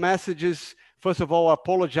take-home messages, first of all, I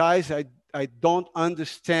apologize. I don't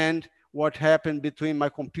understand what happened between my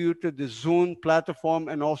computer, the Zoom platform,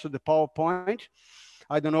 and also the PowerPoint.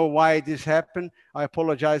 I don't know why this happened. I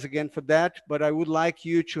apologize again for that, but I would like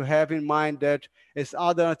you to have in mind that as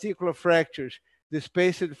other articular fractures, the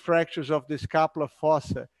spaced fractures of the scapular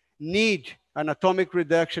fossa need anatomic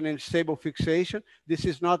reduction and stable fixation. This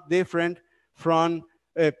is not different from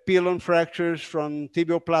pilon fractures, from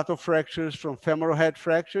tibial plateau fractures, from femoral head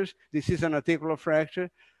fractures. This is an articular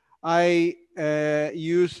fracture. I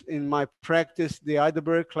use in my practice the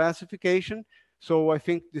Heidelberg classification. So I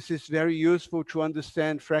think this is very useful to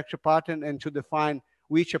understand fracture pattern and to define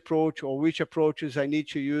which approach or which approaches I need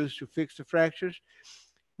to use to fix the fractures.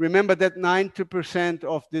 Remember that 90%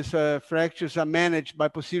 of these fractures are managed by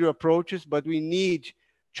posterior approaches, but we need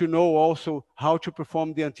to know also how to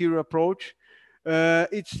perform the anterior approach.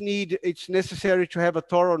 It's necessary to have a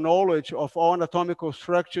thorough knowledge of all anatomical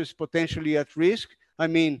structures potentially at risk. I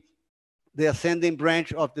mean, the ascending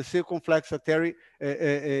branch of the circumflex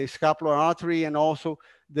scapular artery, and also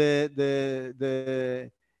the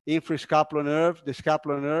infrascapular nerve, the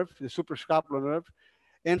scapular nerve, the suprascapular nerve.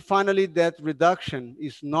 And finally, that reduction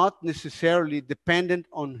is not necessarily dependent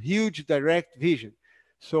on huge direct vision.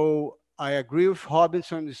 So I agree with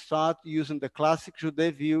Robinson to start using the classic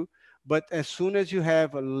Judet view, but as soon as you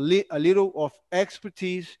have a little of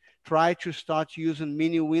expertise, try to start using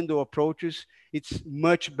mini window approaches. It's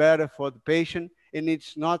much better for the patient, and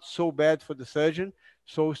it's not so bad for the surgeon.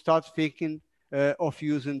 So start thinking of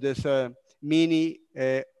using this mini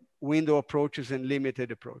window approaches and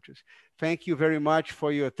limited approaches. Thank you very much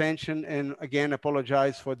for your attention, and again,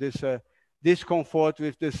 apologize for this discomfort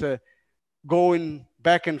with this going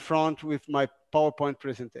back and front with my PowerPoint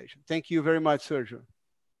presentation. Thank you very much, Sergio.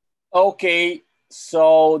 Okay,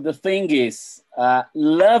 so the thing is,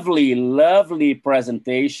 lovely, lovely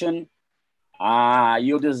presentation.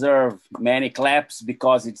 You deserve many claps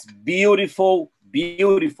because it's beautiful,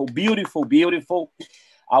 beautiful, beautiful, beautiful.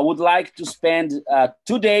 I would like to spend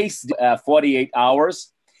 2 days, 48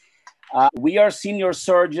 hours. We are senior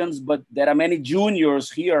surgeons, but there are many juniors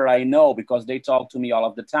here, I know, because they talk to me all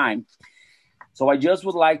of the time. So I just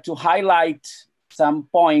would like to highlight some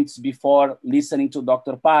points before listening to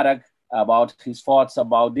Dr. Parag about his thoughts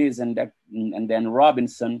about this, and then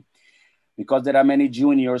Robinson, because there are many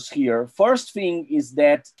juniors here. First thing is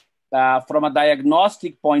that from a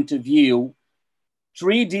diagnostic point of view,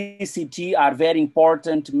 3D-CT are very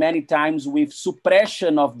important many times with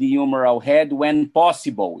suppression of the humeral head when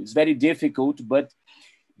possible. It's very difficult, but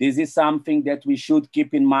this is something that we should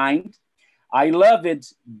keep in mind. I love it,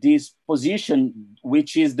 this position,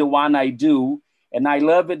 which is the one I do. And I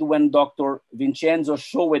love it when Dr. Vincenzo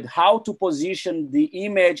showed how to position the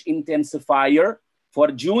image intensifier.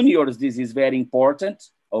 For juniors, this is very important,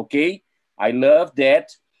 okay? I love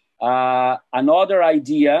that. Another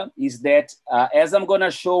idea is that, as I'm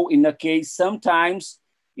gonna show in a case, sometimes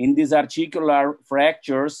in these articular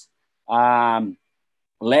fractures,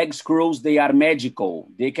 leg screws, they are magical.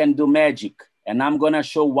 They can do magic. And I'm gonna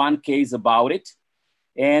show one case about it.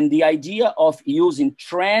 And the idea of using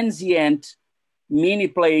transient mini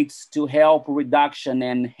plates to help reduction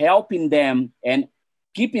and helping them and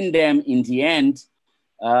keeping them in the end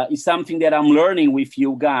is something that I'm learning with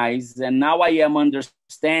you guys. And now I am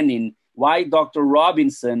understanding why Dr.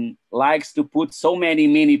 Robinson likes to put so many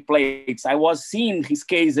mini plates. I was seeing his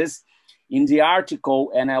cases in the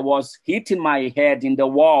article and I was hitting my head in the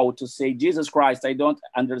wall to say, Jesus Christ, I don't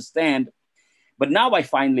understand. But now I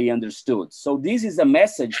finally understood. So this is a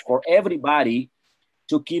message for everybody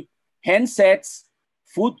to keep handsets,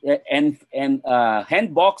 foot and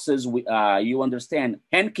hand boxes. You understand,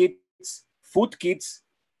 hand kits, foot kits,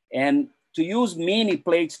 and to use mini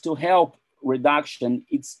plates to help reduction.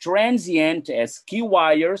 It's transient as key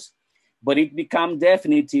wires, but it becomes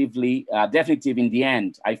definitive in the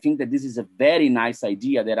end. I think that this is a very nice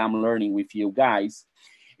idea that I'm learning with you guys.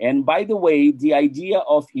 And by the way, the idea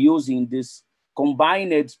of using this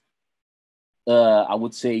combined, I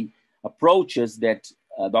would say, approaches that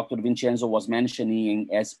Dr. Vincenzo was mentioning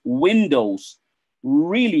as windows,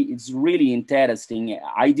 really, it's really interesting.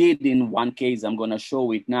 I did in one case, I'm gonna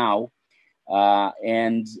show it now. I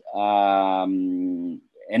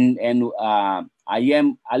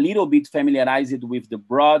am a little bit familiarized with the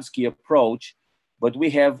Brodsky approach, but we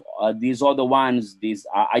have these other ones.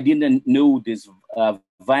 I didn't know this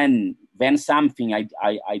Van something.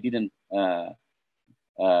 I didn't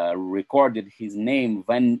recorded his name,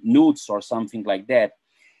 Van Nutz or something like that.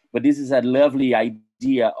 But this is a lovely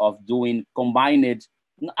idea of doing combined,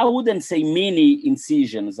 I wouldn't say mini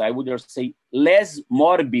incisions, I would just say less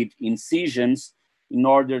morbid incisions in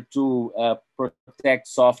order to protect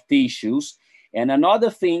soft tissues. And another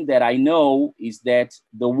thing that I know is that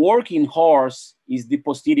the working horse is the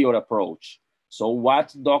posterior approach. So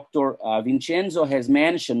what Dr. Vincenzo has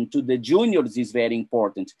mentioned to the juniors is very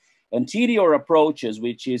important. Anterior approaches,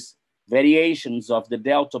 which is variations of the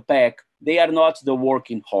delta pec, they are not the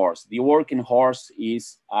working horse. The working horse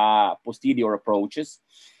is posterior approaches.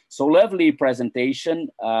 So lovely presentation.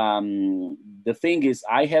 The thing is,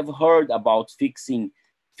 I have heard about fixing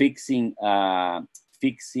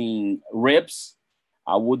fixing ribs.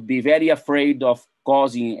 I would be very afraid of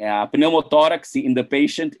causing pneumothorax in the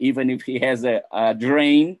patient, even if he has a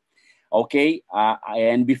drain. Okay,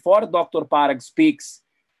 and before Dr. Parag speaks,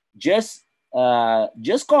 just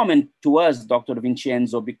comment to us, Dr.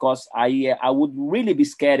 Vincenzo, because I would really be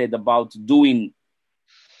scared about doing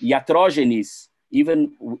iatrogenes,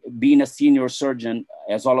 even being a senior surgeon,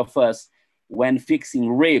 as all of us, when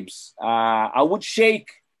fixing ribs. I would shake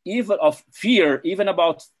even of fear, even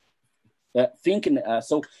about thinking.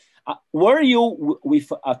 So were you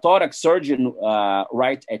with a thorax surgeon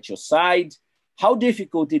right at your side? How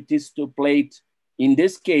difficult it is to plate, in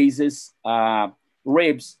these cases,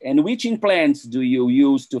 ribs, and which implants do you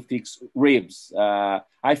use to fix ribs?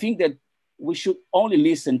 I think that we should only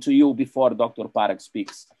listen to you before Dr. Parag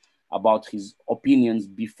speaks about his opinions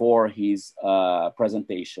before his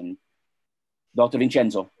presentation. Dr.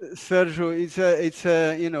 Vincenzo. Sergio,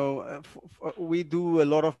 you know, we do a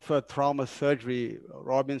lot of trauma surgery,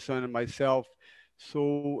 Robinson and myself.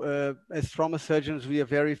 So as trauma surgeons, we are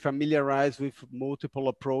very familiarized with multiple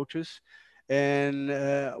approaches, and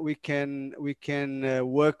we can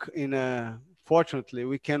work in a, fortunately,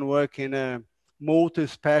 we can work in a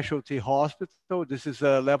multi-specialty hospital. This is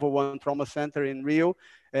a level 1 trauma center in Rio,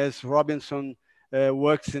 as Robinson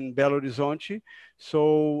works in Belo Horizonte.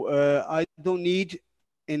 So I don't need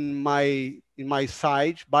by my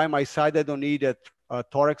side, I don't need a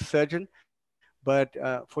thorax surgeon. But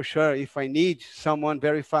for sure, if I need someone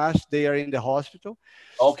very fast, they are in the hospital.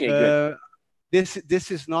 Okay, good. This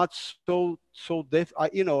is not so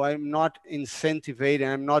you know, I'm not incentivizing,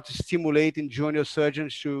 I'm not stimulating junior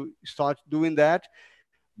surgeons to start doing that.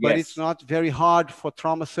 But it's not very hard for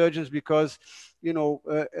trauma surgeons because, you know,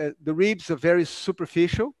 the ribs are very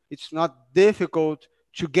superficial. It's not difficult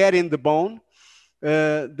to get in the bone.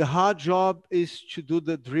 The hard job is to do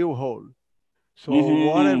the drill hole. So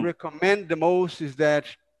what I recommend the most is that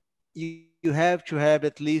you have to have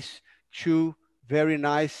at least 2 very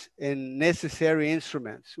nice and necessary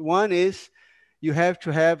instruments. One is you have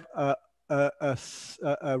to have a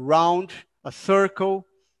round, a circle.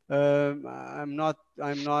 I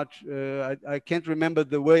can't remember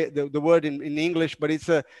the word in English, but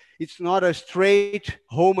it's not a straight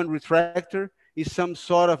Hohmann retractor. It's some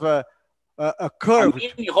sort of a curved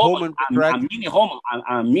Hohmann retractor.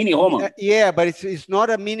 A mini Hohmann. Yeah, but it's not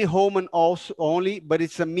a mini Hohmann only, but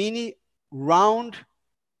it's a mini round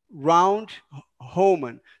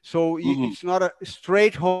Hohmann. So it's not a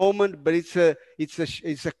straight Hohmann, but it's a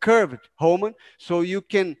curved Hohmann. So you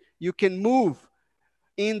can move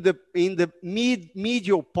in the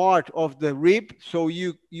medial part of the rib. So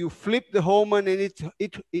you flip the Hohmann and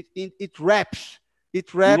it wraps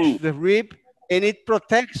the rib, and it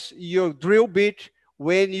protects your drill bit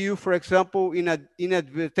when you, for example,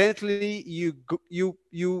 inadvertently you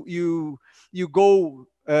go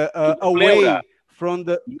away from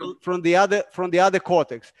the other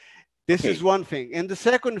cortex. This is one thing. And the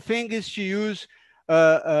second thing is to use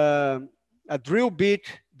a drill bit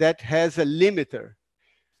that has a limiter.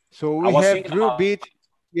 So we have drill bit.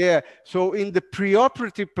 Yeah. So in the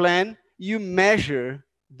preoperative plan, you measure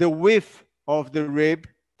the width of the rib.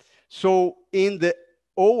 So in the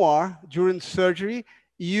OR during surgery,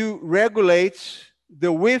 you regulate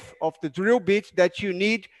the width of the drill bit that you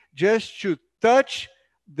need just to touch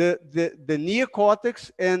the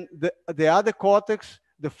neocortex and the other cortex,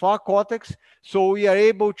 the far cortex. So we are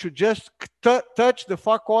able to just touch the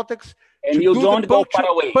far cortex. And you don't go far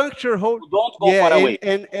away. Puncture hole. You don't go far away.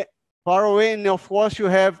 And far away. And of course, you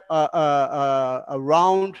have a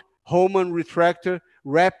round Hohmann retractor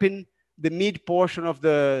wrapping the mid portion of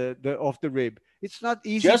the rib. It's not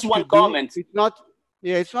easy. Just one comment. It's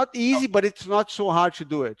not easy, but it's not so hard to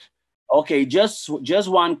do it. Okay, just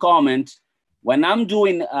one comment. When I'm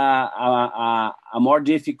doing a more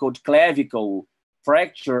difficult clavicle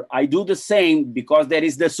fracture, I do the same because there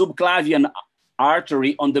is the subclavian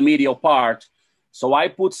artery on the medial part. So I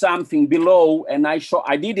put something below, and I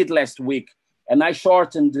did it last week, and I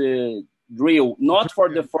shortened the drill, not for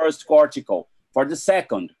the first cortical, for the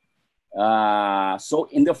second. So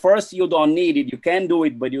in the first, you don't need it. You can do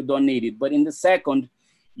it, but you don't need it. But in the second,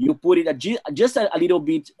 you put it just a little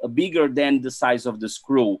bit bigger than the size of the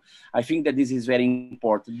screw. I think that this is very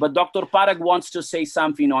important. But Dr. Parag wants to say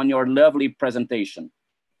something on your lovely presentation.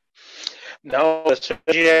 No,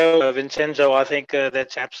 Sergio, Vincenzo, I think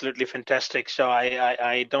that's absolutely fantastic. So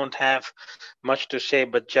I don't have much to say,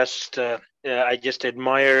 but just I just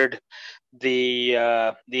admired the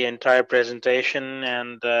entire presentation,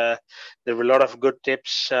 and there were a lot of good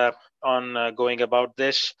tips going about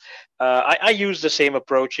this. I use the same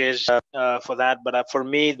approaches for that, but for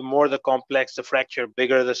me, the more the complex the fracture,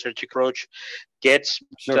 bigger the surgical approach gets.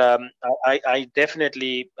 Sure. I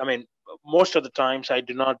definitely, I mean, most of the times I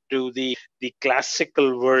do not do the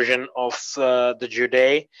classical version of the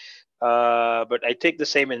Jude, but I take the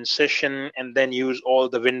same incision and then use all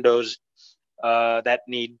the windows that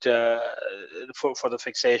need for the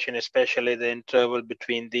fixation, especially the interval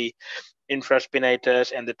between the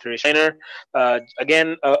infraspinatus and the teres minor.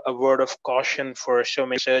 Again, a word of caution for so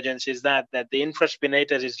many surgeons is that the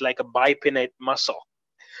infraspinatus is like a bipinnate muscle.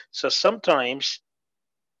 So sometimes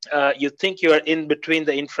you think you are in between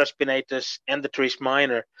the infraspinatus and the teres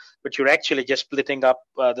minor, but you're actually just splitting up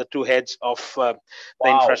the two heads of the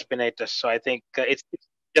infraspinatus. So I think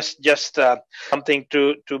it's just something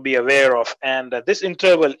to be aware of, and this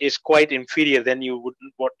interval is quite inferior than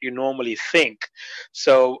what you normally think.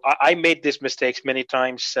 So I made these mistakes many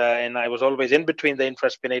times, and I was always in between the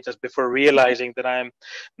infraspinatus before realizing that I'm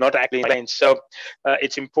not actually in. So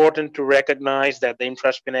it's important to recognize that the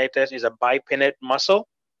infraspinatus is a bipinnate muscle,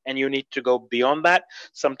 and you need to go beyond that.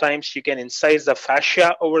 Sometimes you can incise the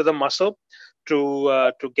fascia over the muscle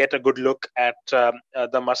to get a good look at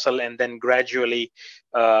the muscle, and then gradually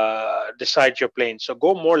decide your plane. So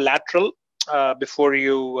go more lateral before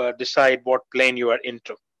you decide what plane you are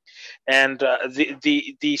into. And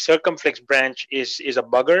the circumflex branch is a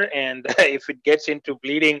bugger, and if it gets into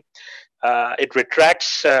bleeding, it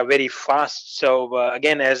retracts very fast. So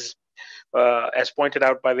again, as pointed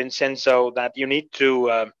out by Vincenzo, that you need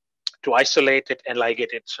to isolate it and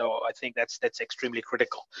ligate it. So I think that's extremely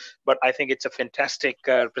critical. But I think it's a fantastic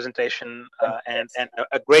presentation and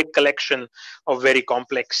a great collection of very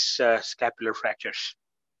complex scapular fractures.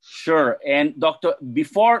 Sure. And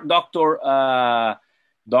before Dr.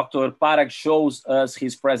 Parag shows us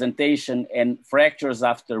his presentation and fractures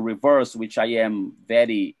after reverse, which I am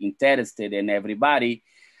very interested in, everybody.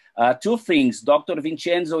 Two things. Dr.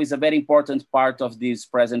 Vincenzo is a very important part of this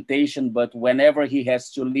presentation, but whenever he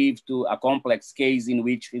has to leave to a complex case in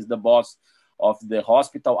which he's the boss of the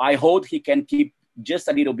hospital, I hope he can keep just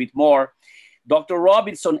a little bit more. Dr.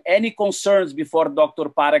 Robinson, any concerns before Dr.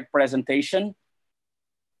 Parag presentation?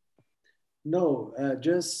 No,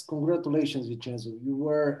 just congratulations, Vincenzo. You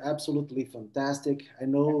were absolutely fantastic. I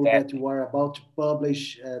know that you are about to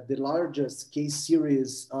publish the largest case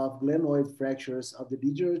series of glenoid fractures of the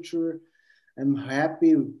literature. I'm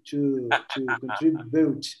happy to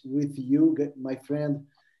contribute with you, my friend.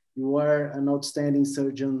 You are an outstanding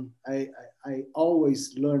surgeon. I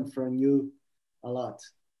always learn from you a lot.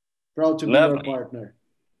 Proud to be your partner.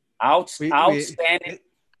 Outstanding.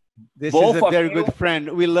 This is a very good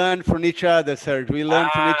friend. We learn from each other, Sergio. We learn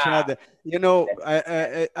from each other. You know,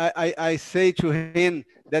 I say to him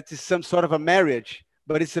that is some sort of a marriage,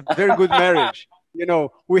 but it's a very good marriage. You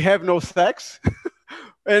know, we have no sex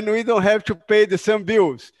and we don't have to pay the same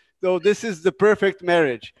bills. So this is the perfect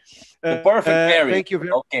marriage. Perfect marriage. Thank you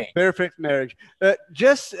very much. Perfect marriage.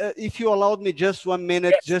 Just if you allowed me just 1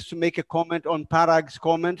 minute, just to make a comment on Parag's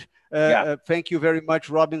comment. Thank you very much,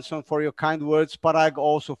 Robinson, for your kind words. Parag,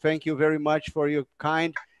 also, thank you very much for your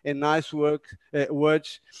kind and nice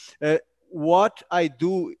words. What I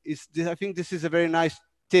do is, I think this is a very nice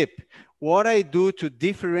tip. What I do to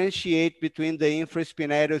differentiate between the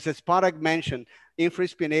infraspinatus, as Parag mentioned,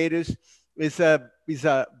 infraspinatus is a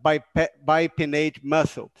bipinnate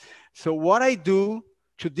muscle. So what I do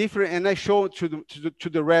to different, and I show to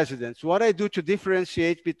the residents, what I do to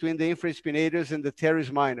differentiate between the infraspinatus and the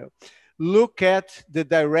teres minor. Look at the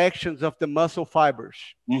directions of the muscle fibers.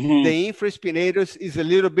 The infraspinatus is a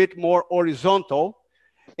little bit more horizontal,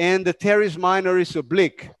 and the teres minor is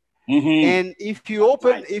oblique. And if you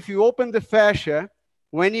open the fascia,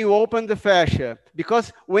 when you open the fascia,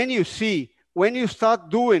 because when you start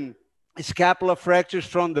doing scapular fractures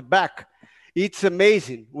from the back, it's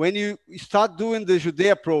amazing. When you start doing the Jude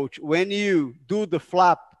approach, when you do the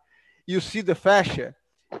flap, you see the fascia,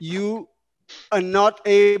 you are not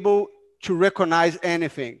able to recognize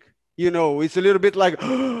anything. You know, it's a little bit like,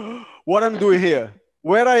 what I'm doing here,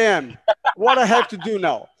 where I am, what I have to do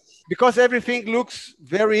now, because everything looks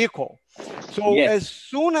very equal. So as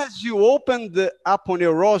soon as you open the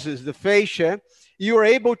aponeurosis, the fascia, you are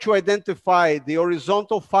able to identify the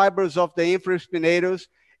horizontal fibers of the infraspinatus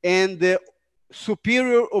and the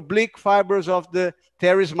superior oblique fibers of the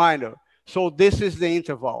teres minor. So this is the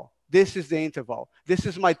interval. This is the interval. This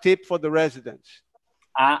is my tip for the residents.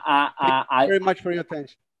 Thank you very much for your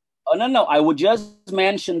attention. Oh, no. I would just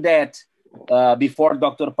mention that before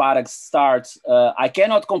Dr. Parag starts, I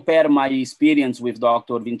cannot compare my experience with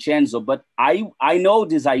Dr. Vincenzo, but I know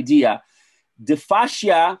this idea. The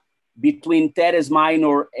fascia between teres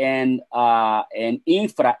minor and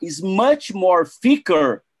infra is much more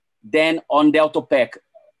thicker than on the orthopedic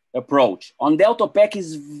approach. On the orthopedic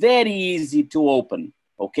is very easy to open,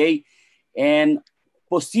 okay? And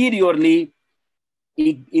posteriorly,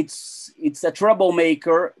 it's a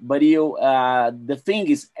troublemaker, but the thing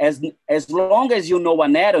is, as long as you know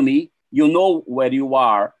anatomy, you know where you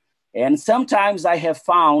are. And sometimes I have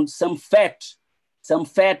found some fat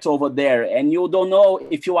over there, and you don't know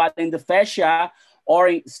if you are in the fascia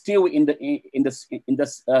or still in the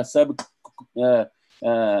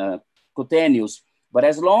subcutaneous. But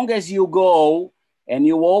as long as you go and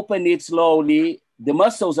you open it slowly, the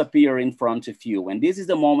muscles appear in front of you. And this is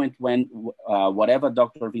the moment when whatever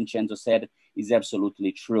Dr. Vincenzo said is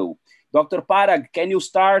absolutely true. Dr. Parag, can you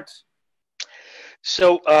start?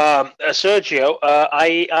 So, Sergio,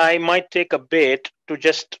 I might take a bit to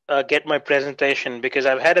just get my presentation, because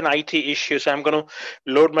I've had an IT issue. So I'm going to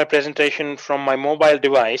load my presentation from my mobile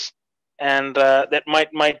device, and that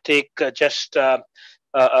might take just a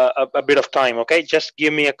bit of time. Okay, just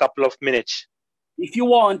give me a couple of minutes. If you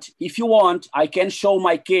want, I can show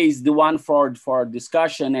my case, the one for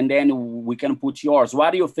discussion, and then we can put yours.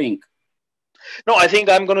 What do you think? No, I think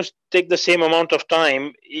I'm going to take the same amount of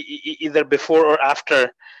time, either before or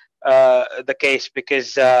after the case,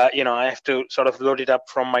 because I have to sort of load it up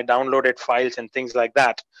from my downloaded files and things like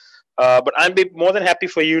that. But I'd be more than happy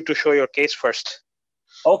for you to show your case first.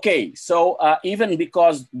 Okay, so even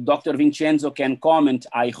because Dr. Vincenzo can comment,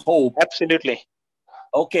 I hope. Absolutely.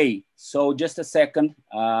 Okay, so just a second.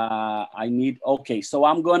 Okay, so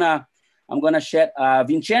I'm gonna share.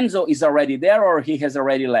 Vincenzo is already there, or he has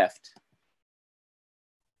already left?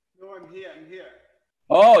 No, I'm here.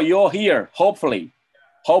 Oh, you're here. Hopefully.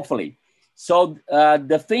 So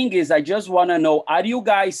the thing is, I just want to know: are you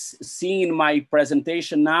guys seeing my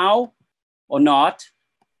presentation now, or not?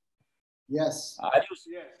 Yes.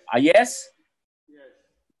 Yes.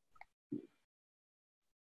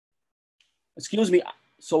 Excuse me.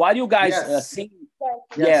 So are you guys seeing?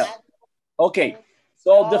 Yes. Yeah. Okay.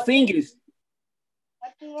 So the thing is,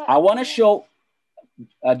 I want to show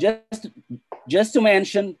just to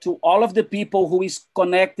mention to all of the people who is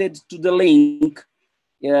connected to the link,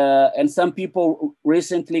 and some people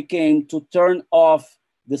recently came to turn off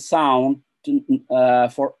the sound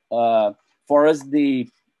for us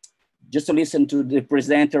just to listen to the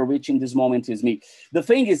presenter, which in this moment is me. The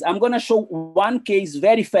thing is, I'm going to show one case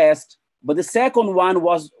very fast, but the second one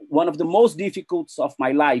was one of the most difficult of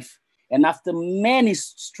my life. And after many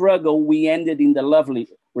struggle, we ended in the lovely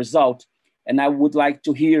result. And I would like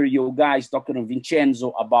to hear you guys, Dr.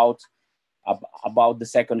 Vincenzo, about the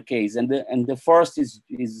second case. And the first is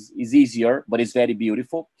easier, but it's very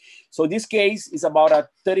beautiful. So this case is about a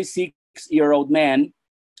 36-year-old man.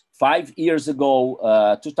 5 years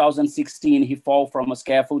ago, 2016, he fell from a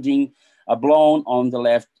scaffolding, blown on the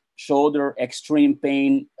left shoulder, extreme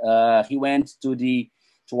pain. He went to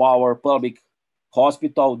our public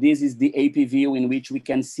hospital. This is the AP view, in which we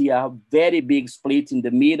can see a very big split in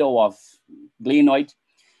the middle of glenoid.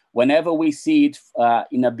 Whenever we see it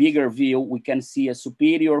in a bigger view, we can see a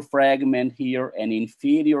superior fragment here and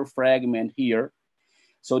inferior fragment here.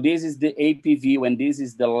 So this is the AP view, and this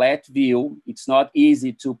is the LET view. It's not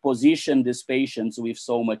easy to position these patients with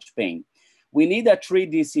so much pain. We need a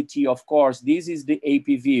 3D CT, of course. This is the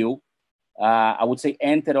AP view. I would say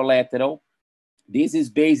anterolateral. This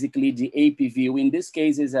is basically the AP view. In this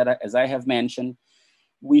case, as I have mentioned,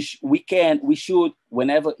 we should,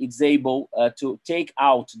 whenever it's able, to take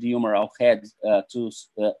out the humeral head to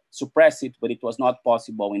suppress it, but it was not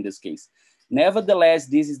possible in this case. Nevertheless,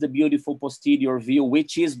 this is the beautiful posterior view,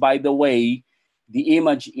 which is, by the way, the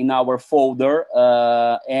image in our folder.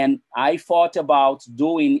 And I thought about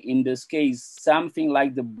doing, in this case, something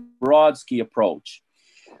like the Brodsky approach.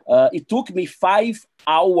 It took me 5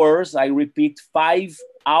 hours, I repeat, 5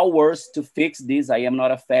 hours to fix this. I am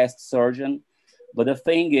not a fast surgeon. But the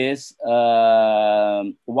thing is,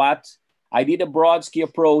 what I did a Brodsky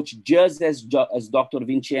approach, just as Dr.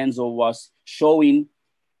 Vincenzo was showing.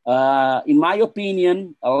 In my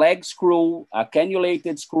opinion, a leg screw, a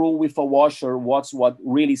cannulated screw with a washer was what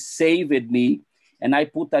really saved me. And I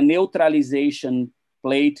put a neutralization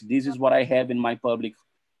plate. This is what I have in my public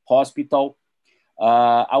hospital.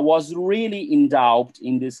 I was really in doubt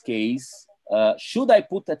in this case. Should I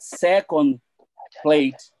put a second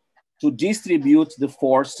plate to distribute the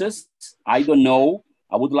forces? I don't know.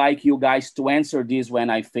 I would like you guys to answer this when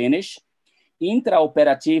I finish.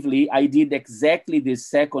 Intraoperatively, I did exactly this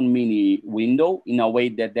second mini window in a way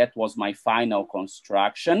that was my final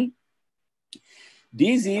construction.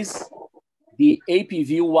 This is the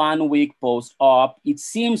APV 1 week post-op. It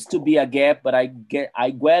seems to be a gap, but I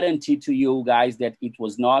guarantee to you guys that it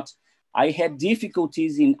was not. I had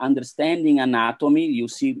difficulties in understanding anatomy. You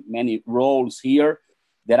see many roles here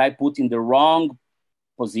that I put in the wrong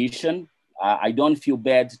position. I don't feel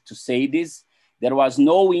bad to say this. There was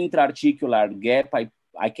no intra-articular gap.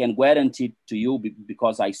 I can guarantee to you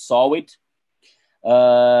because I saw it.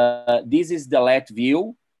 This is the lat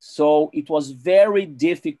view. So it was very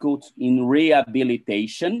difficult in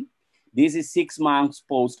rehabilitation. This is 6 months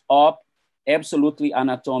post-op, absolutely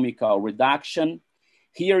anatomical reduction.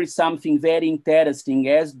 Here is something very interesting,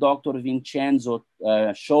 as Dr. Vincenzo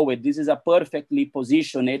showed. This is a perfectly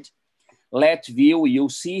positioned lat view. You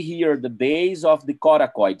see here the base of the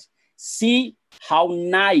coracoid. See how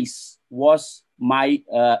nice was my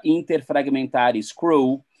interfragmentary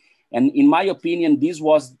screw. And in my opinion, this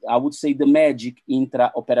was, I would say, the magic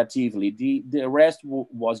intraoperatively. The rest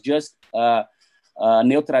was just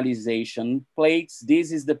neutralization plates.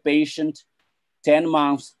 This is the patient 10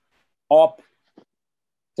 months op,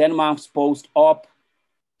 10 months post-op.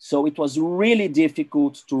 So it was really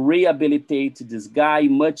difficult to rehabilitate this guy,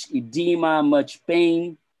 much edema, much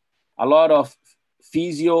pain, a lot of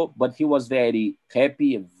physio, but he was very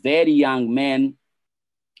happy, a very young man.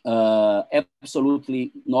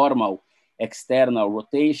 Absolutely normal external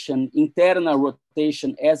rotation. Internal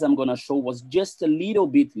rotation, as I'm gonna show, was just a little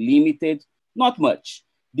bit limited, not much.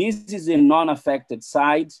 This is a non-affected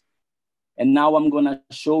side. And now I'm gonna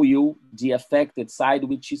show you the affected side,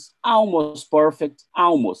 which is almost perfect,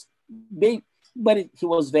 almost. But he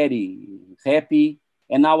was very happy.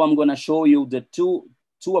 And now I'm gonna show you the two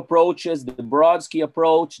approaches, the Brodsky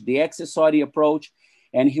approach, the accessory approach,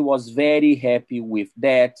 and he was very happy with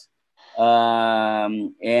that.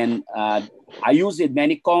 I used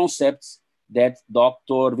many concepts that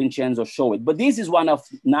Dr. Vincenzo showed. But this is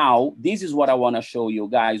this is what I want to show you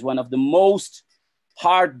guys, one of the most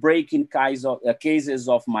heartbreaking cases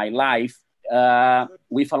of my life,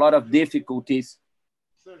 with a lot of difficulties.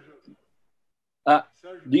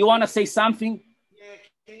 Do you want to say something?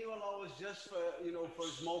 Can you allow us just for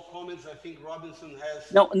small comments? I think Robinson has.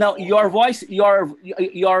 No. Your voice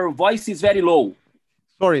is very low.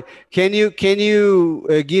 Sorry. Can you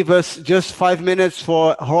give us just 5 minutes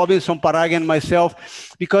for Robinson, Parag, and myself,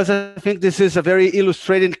 because I think this is a very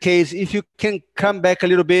illustrated case. If you can come back a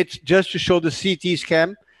little bit just to show the CT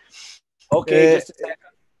scan. Okay, just a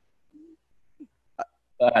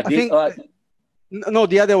second. No,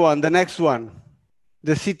 the other one, the next one,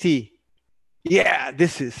 the CT. Yeah,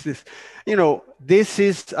 this is,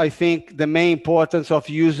 I think, the main importance of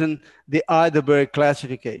using the Heidelberg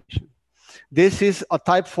classification. This is a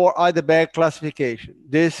type 4 Heidelberg classification.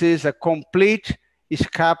 This is a complete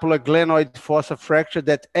scapular glenoid fossa fracture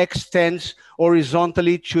that extends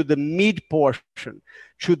horizontally to the mid portion,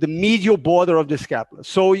 to the medial border of the scapula.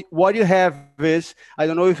 So what you have is, I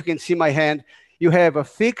don't know if you can see my hand, you have a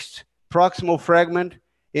fixed proximal fragment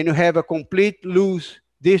and you have a complete loose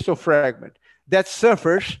distal fragment that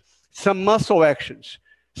suffers some muscle actions,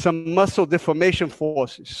 some muscle deformation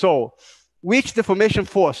forces. So which deformation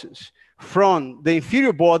forces? From the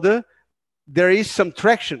inferior border, there is some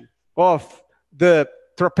traction of the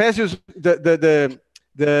trapezius, the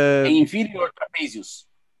inferior trapezius.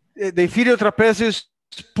 The inferior trapezius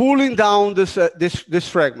pulling down this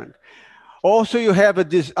fragment. Also, you have a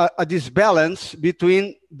disbalance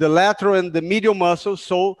between the lateral and the medial muscle,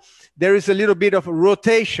 so there is a little bit of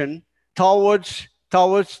rotation towards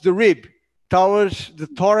the rib, towards the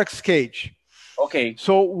thorax cage. Okay.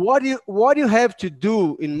 So what you have to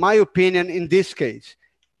do, in my opinion, in this case,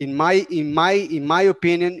 in my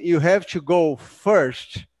opinion, you have to go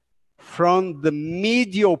first from the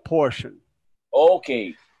medial portion.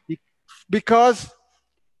 Okay. Because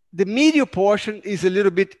the medial portion is a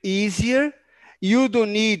little bit easier. You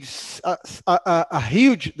don't need a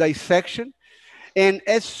huge dissection. And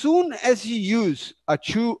as soon as you use a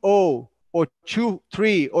 2.0 or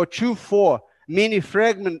 2.3 or 2.4 mini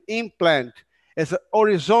fragment implant as a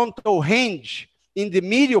horizontal hinge in the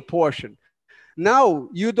medial portion, now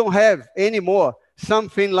you don't have anymore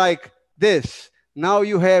something like this. Now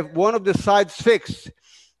you have one of the sides fixed.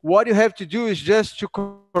 What you have to do is just to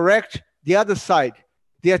correct the other side,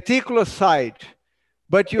 the articular side,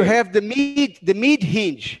 but you have the mid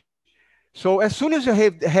hinge. So as soon as you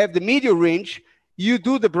have the medial hinge, you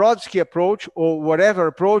do the Brodsky approach or whatever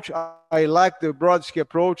approach. I like the Brodsky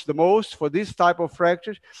approach the most for this type of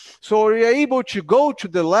fractures. So you're able to go to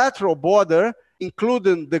the lateral border,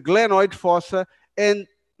 including the glenoid fossa, and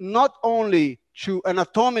not only to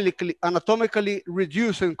anatomically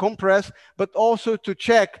reduce and compress, but also to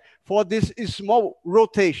check for this small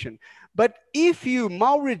rotation. But if you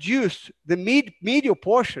malreduce the medial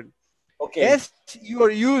portion, as you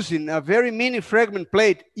are using a very mini fragment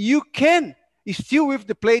plate, you can, still with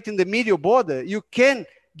the plate in the medial border, you can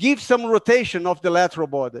give some rotation of the lateral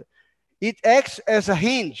border. It acts as a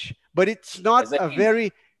hinge, but it's not a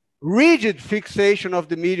very rigid fixation of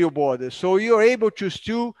the medial border. So you're able to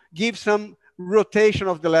still give some rotation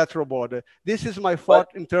of the lateral border. This is my thought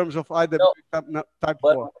in terms of either type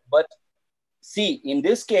 4. But see, in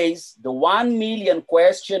this case, the 1 million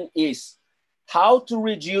question is how to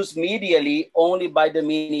reduce medially only by the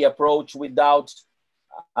mini approach without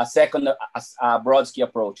a second Brodsky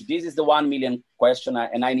approach. This is the 1 million question,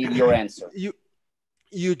 and I need your answer.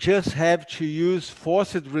 You just have to use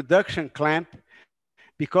forced reduction clamp,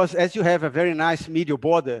 because as you have a very nice medial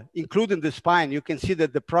border, including the spine, you can see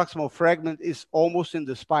that the proximal fragment is almost in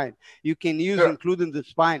the spine. You can use including the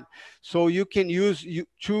spine. So you can use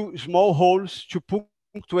 2 small holes, 2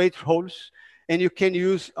 punctuate holes, and you can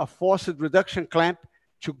use a forced reduction clamp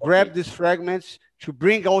to grab these fragments, to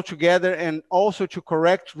bring all together, and also to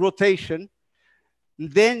correct rotation.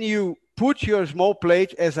 Then you put your small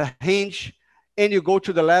plate as a hinge, and you go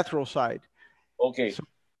to the lateral side. Okay. So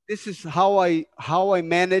this is how I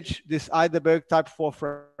manage this Heidelberg type 4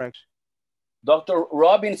 fracture. Dr.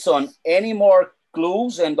 Robinson, any more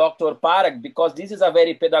clues? And Dr. Parag, because this is a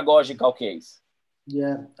very pedagogical case.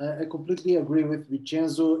 Yeah, I completely agree with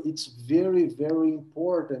Vincenzo. It's very, very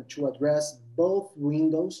important to address both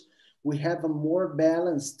windows. We have a more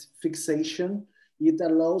balanced fixation. It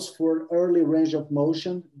allows for early range of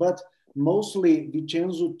motion, but mostly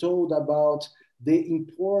Vincenzo told about the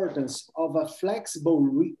importance of a flexible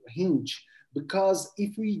hinge, because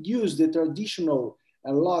if we use the traditional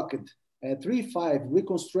locked 3-5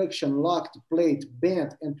 reconstruction locked plate,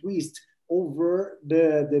 bent and twist over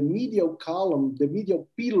the medial column, the medial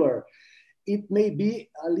pillar, it may be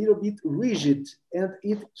a little bit rigid and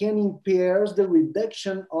it can impair the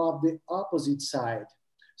reduction of the opposite side.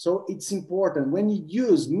 So it's important when you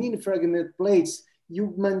use mini fragment plates,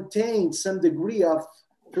 you maintain some degree of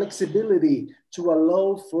flexibility to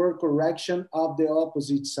allow for correction of the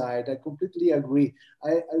opposite side. I completely agree.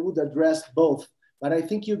 I would address both, but I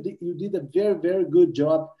think you did a very, very good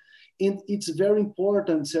job. And it's very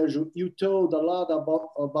important, Sergio, you told a lot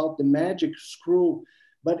about the magic screw,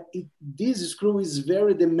 but this screw is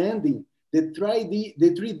very demanding. The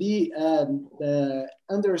 3D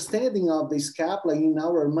understanding of the scapula in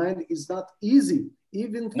our mind is not easy,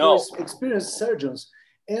 even for experienced surgeons.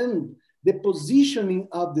 And the positioning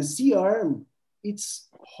of the C-arm, it's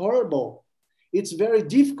horrible. It's very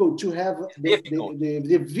difficult to have the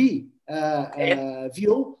V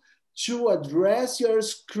view to address your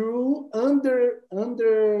screw under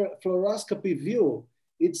fluoroscopy view.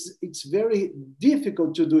 It's very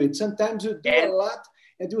difficult to do it. Sometimes you do a lot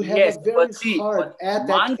and you have a very hard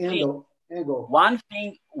attack angle.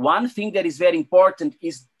 One thing that is very important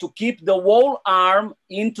is to keep the whole arm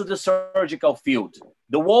into the surgical field.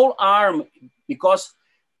 The whole arm, because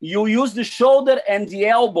you use the shoulder and the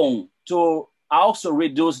elbow to also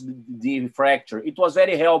reduce the fracture. It was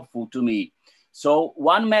very helpful to me. So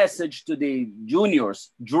one message to the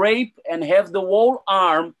juniors, drape and have the whole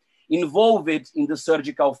arm involved in the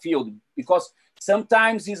surgical field, because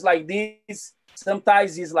sometimes it's like this,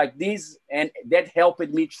 sometimes it's like this, and that helped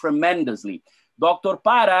me tremendously. Dr.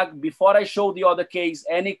 Parag, before I show the other case,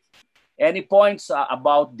 any points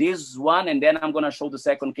about this one? And then I'm going to show the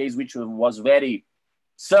second case, which was very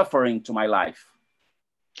suffering to my life.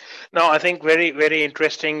 No, I think very, very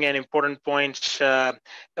interesting and important points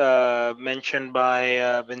mentioned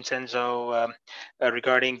by Vincenzo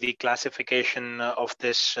regarding the classification of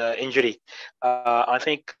this injury. I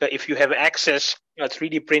think if you have access,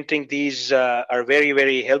 3D printing, these are very,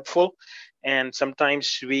 very helpful. And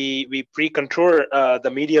sometimes we pre-contour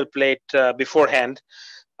the medial plate beforehand,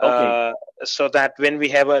 so that when we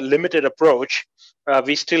have a limited approach,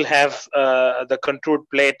 we still have the contoured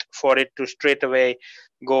plate for it to straight away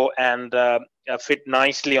go and fit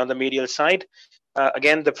nicely on the medial side.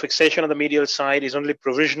 Again, the fixation on the medial side is only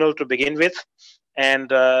provisional to begin with, and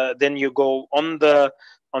then you go on the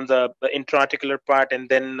intra-articular part, and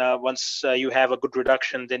then once you have a good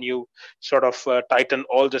reduction, then you sort of tighten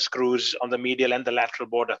all the screws on the medial and the lateral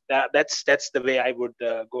border. That's the way I would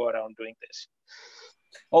go around doing this.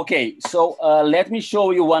 Okay, so let me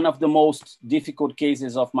show you one of the most difficult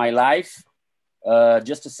cases of my life.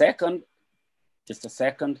 Just a second.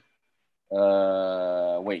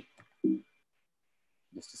 Wait.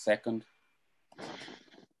 Just a second.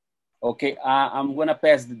 Okay, I'm gonna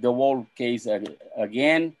pass the whole case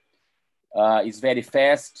again. It's very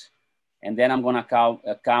fast. And then I'm gonna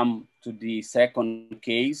come to the second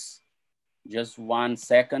case. Just 1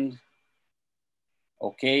 second.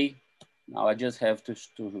 Okay, now I just have to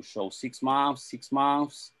show 6 months, 6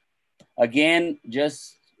 months. Again,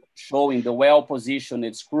 just showing the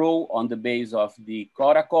well-positioned screw on the base of the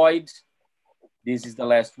coracoid. This is the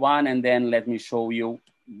last one, and then let me show you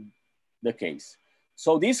the case.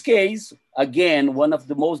 So this case, again, one of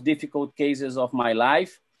the most difficult cases of my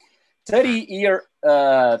life.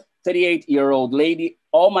 38-year-old lady.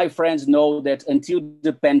 All my friends know that until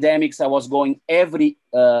the pandemics, I was going every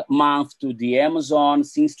month to the Amazon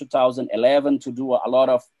since 2011 to do a lot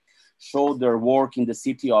of shoulder work in the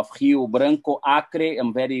city of Rio Branco, Acre.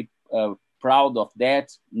 I'm very proud of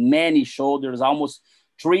that. Many shoulders, almost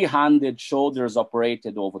 300 shoulders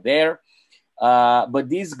operated over there. But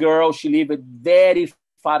this girl, she lived very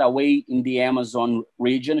far away in the Amazon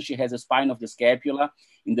region. She has a spine of the scapula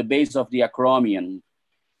in the base of the acromion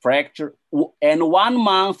fracture. And 1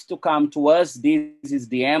 month to come to us. This is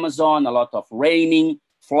the Amazon, a lot of raining,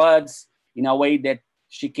 floods, in a way that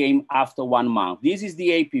she came after 1 month. This is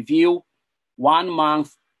the AP view, 1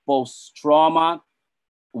 month post-trauma.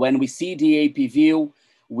 When we see the AP view,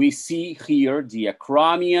 we see here the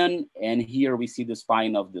acromion, and here we see the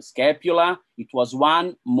spine of the scapula. It was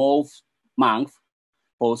 1 month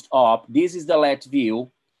post-op. This is the lat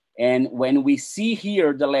view. And when we see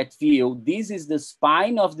here the lat view, this is the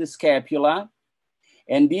spine of the scapula,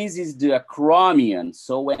 and this is the acromion.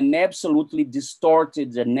 So an absolutely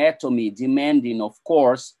distorted anatomy demanding, of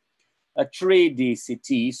course, a 3D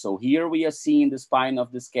CT. So here we are seeing the spine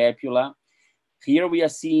of the scapula. Here we are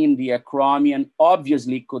seeing the acromion,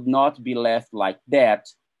 obviously could not be left like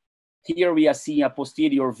that. Here we are seeing a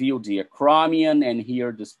posterior view, the acromion, and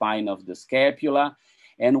here the spine of the scapula.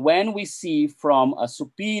 And when we see from a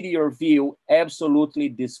superior view, absolutely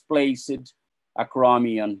displaced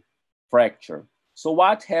acromion fracture. So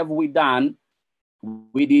what have we done?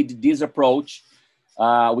 We did this approach,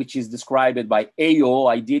 which is described by AO.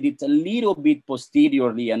 I did it a little bit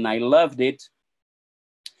posteriorly and I loved it.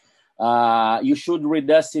 You should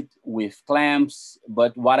reduce it with clamps,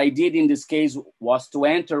 but what I did in this case was to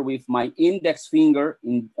enter with my index finger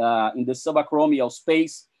in the subacromial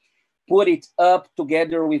space, put it up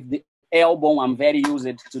together with the elbow. I'm very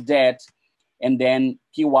used to that. And then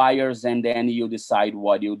key wires, and then you decide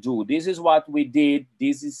what you do. This is what we did.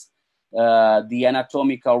 This is the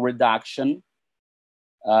anatomical reduction.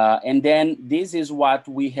 And then this is what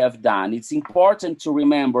we have done. It's important to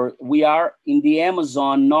remember we are in the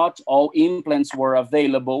Amazon, not all implants were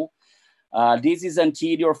available. This is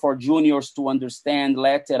anterior for juniors to understand,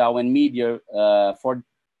 lateral and medial for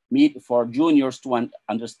juniors to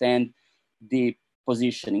understand the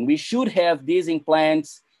positioning. We should have these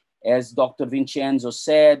implants, as Dr. Vincenzo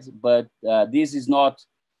said, but this is not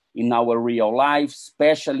in our real life,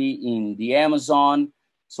 especially in the Amazon.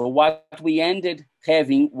 So what we ended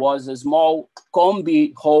having was a small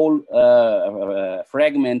combi hole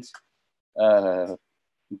fragment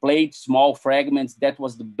plate, small fragments. That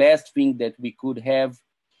was the best thing that we could have.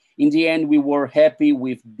 In the end, we were happy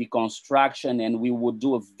with the construction, and we would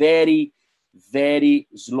do a very, very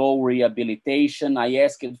slow rehabilitation. I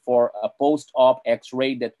asked for a post-op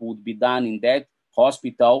x-ray that would be done in that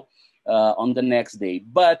hospital on the next day.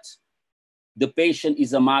 But the patient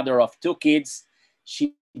is a mother of 2 kids.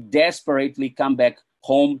 She desperately come back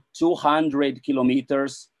home, 200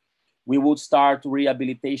 kilometers. We would start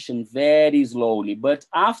rehabilitation very slowly. But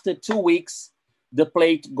after 2 weeks, the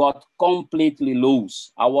plate got completely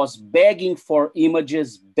loose. I was begging for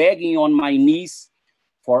images, begging on my knees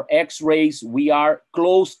for x-rays. We are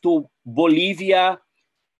close to Bolivia.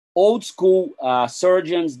 Old school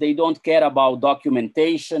surgeons, they don't care about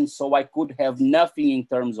documentation, so I could have nothing in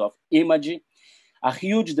terms of imaging. A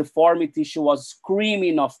huge deformity. She was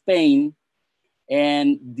screaming of pain,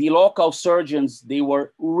 and the local surgeons, they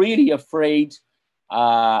were really afraid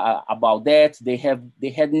about that. They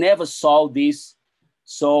had never solved this,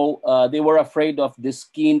 so they were afraid of the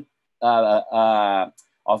skin,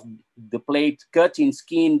 of the plate cutting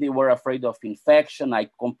skin. They were afraid of infection. I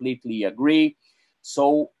completely agree.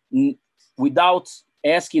 So without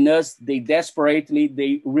asking us, they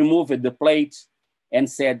removed the plate and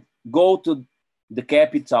said, go to the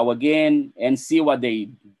capital again and see what they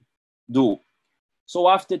do. So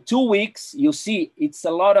after 2 weeks, you see, it's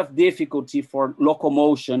a lot of difficulty for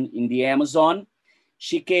locomotion in the Amazon.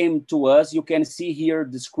 She came to us. You can see here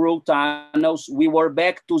the screw tunnels. We were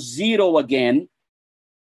back to 0 again.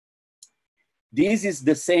 This is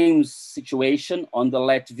the same situation on the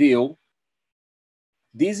left view.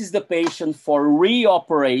 This is the patient for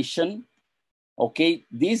reoperation. Okay,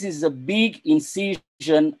 this is a big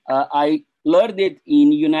incision. I learned it in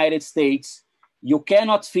the United States. You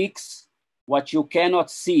cannot fix what you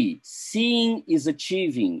cannot see. Seeing is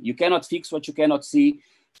achieving. You cannot fix what you cannot see.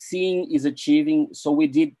 Seeing is achieving. So we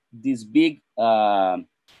did this big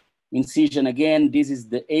incision again. This is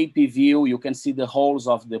the AP view. You can see the holes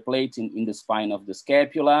of the plate in the spine of the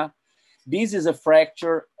scapula. This is a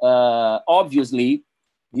fracture. Obviously,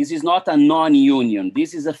 this is not a non-union.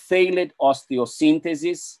 This is a failed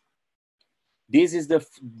osteosynthesis. This is the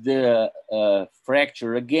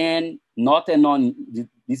fracture again, not a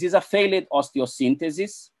this is a failed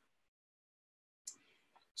osteosynthesis.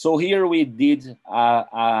 So here we did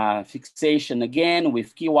a fixation again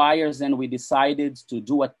with key wires, and we decided to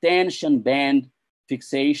do a tension band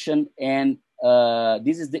fixation. And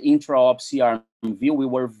this is the intra-op C-arm view. We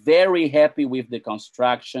were very happy with the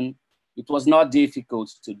construction. It was not difficult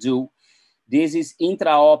to do. This is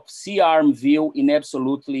intra-op C-arm view in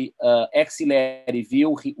absolutely axillary view.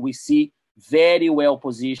 We see very well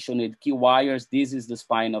positioned key wires. This is the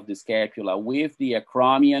spine of the scapula with the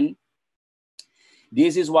acromion.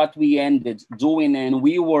 This is what we ended doing, and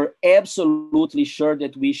we were absolutely sure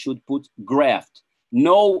that we should put graft.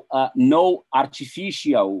 No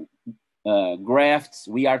artificial grafts.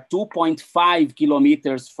 We are 2.5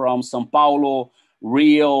 kilometers from São Paulo,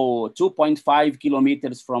 Rio, 2.5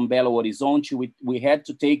 kilometers from Belo Horizonte. We had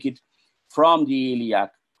to take it from the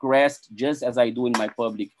iliac crest, just as I do in my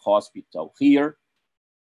public hospital here.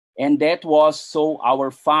 And that was so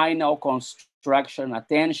our final construction, a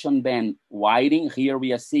tension band wiring. Here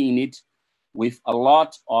we are seeing it with a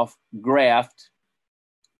lot of graft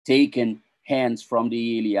taken hands from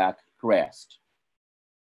the iliac crest.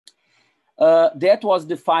 That was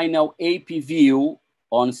the final AP view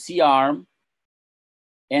on C-arm.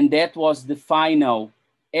 And that was the final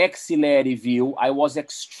axillary view. I was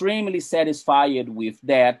extremely satisfied with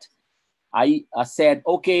that. I said,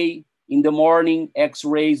 okay, in the morning,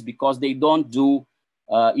 x-rays, because they don't do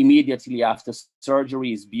immediately after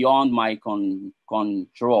surgery, is beyond my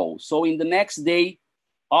control. So in the next day,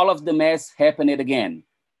 all of the mess happened again.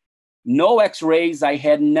 No x-rays, I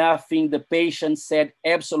had nothing. The patient said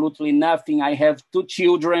absolutely nothing. I have 2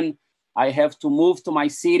 children. I have to move to my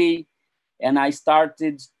city. And I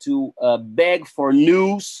started to beg for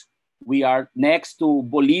news. We are next to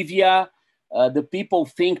Bolivia. The people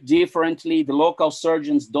think differently. The local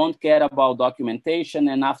surgeons don't care about documentation.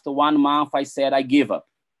 And after 1 month, I said, I give up.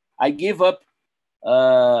 I give up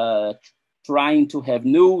trying to have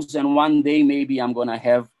news. And one day, maybe I'm gonna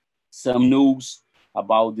have some news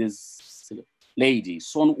about this lady.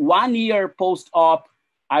 So 1 year post-op,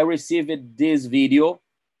 I received this video.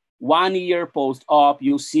 1 year post-op,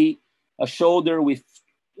 you see a shoulder with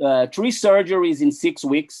 3 surgeries in 6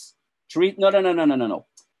 weeks. 3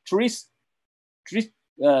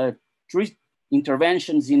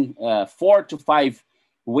 interventions in 4 to 5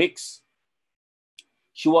 weeks.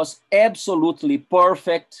 She was absolutely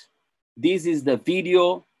perfect. This is the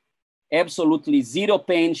video, absolutely zero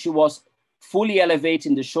pain. She was fully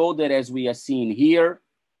elevating the shoulder as we are seeing here,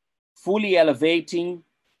 fully elevating.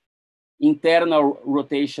 Internal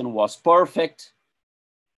rotation was perfect.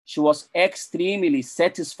 She was extremely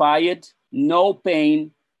satisfied, no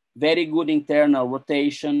pain, very good internal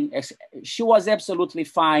rotation. She was absolutely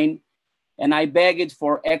fine. And I begged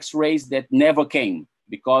for x-rays that never came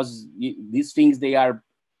because these things, they are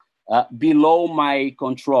below my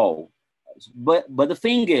control. But the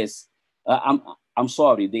thing is, I'm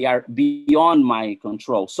sorry, they are beyond my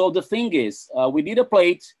control. So the thing is, we did a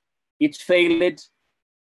plate, it failed.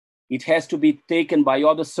 It has to be taken by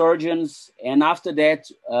other surgeons. And after that,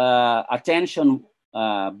 a tension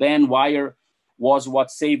band wire was what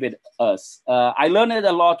saved us. I learned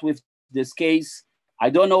a lot with this case. I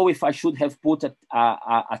don't know if I should have put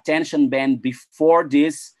a tension band before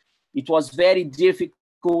this. It was very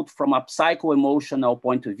difficult from a psycho-emotional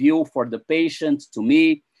point of view for the patient, to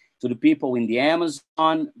me, to the people in the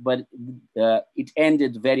Amazon, but it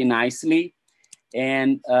ended very nicely.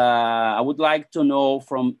 And I would like to know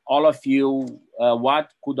from all of you,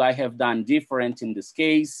 what could I have done different in this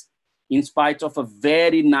case, in spite of a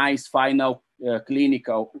very nice final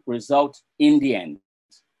clinical result in the end.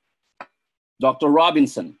 Dr.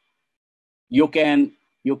 Robinson, you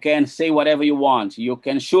can say whatever you want. You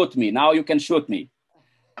can shoot me. Now you can shoot me.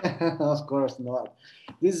 Of course not.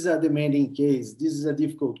 This is a demanding case. This is a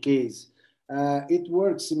difficult case. It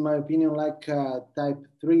works, in my opinion, like type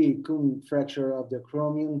 3 Kuhn fracture of the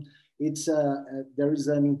acromion. It's there is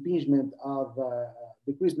an impingement of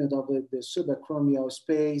decreasement of the subacromial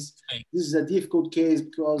space. This is a difficult case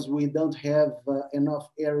because we don't have enough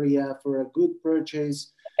area for a good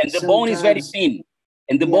purchase. And the bone is very thin.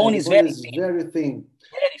 And the bone is very thin. Very thin.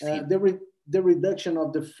 Very thin. the reduction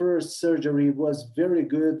of the first surgery was very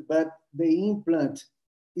good, but the implant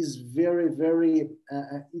is very, very,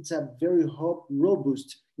 it's a very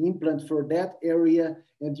robust implant for that area.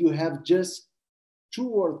 And you have just 2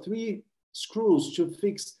 or 3 screws to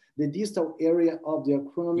fix the distal area of the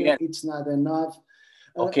acromion. Yeah. It's not enough.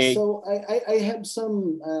 Okay. So I have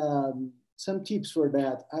some tips for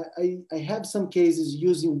that. I have some cases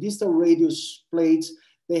using distal radius plates.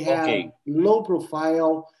 They have low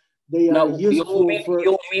profile. They are useful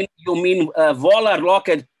you mean volar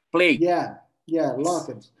locked plate? Yeah,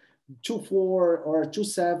 locked. 2.4 or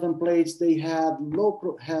 2.7 plates. They have low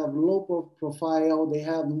profile. They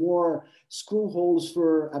have more screw holes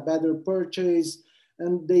for a better purchase,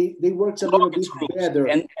 and they work a little bit better.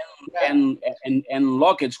 And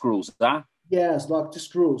locked screws, huh? Yes, locked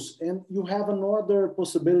screws. And you have another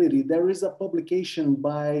possibility. There is a publication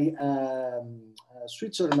by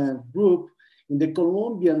Switzerland group in the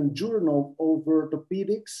Colombian Journal of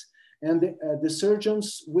Orthopedics, and the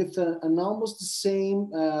surgeons with an almost the same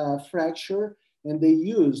fracture, and they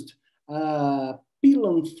used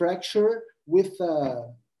pilon fracture with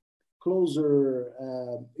closer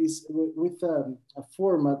with a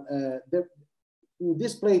format.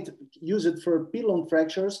 This plate used for pilon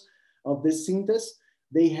fractures of the synthes.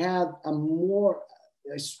 They had a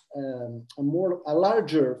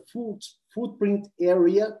larger footprint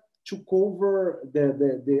area to cover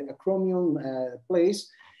the acromion place,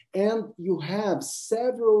 and you have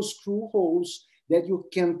several screw holes that you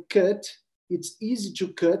can cut. It's easy to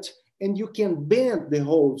cut, and you can bend the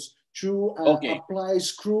holes to apply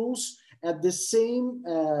screws at the same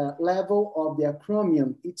level of the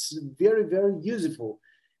acromion. It's very, very useful.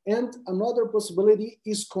 And another possibility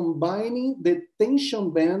is combining the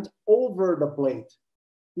tension band over the plate.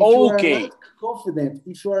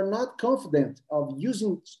 If you are not confident of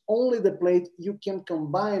using only the plate, you can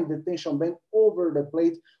combine the tension band over the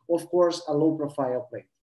plate, of course, a low profile plate.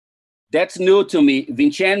 That's new to me,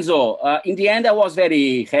 Vincenzo. In the end, I was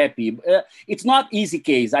very happy. It's not easy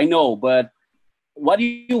case, I know, but what do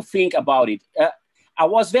you think about it? I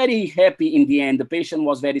was very happy in the end. The patient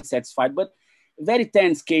was very satisfied, but very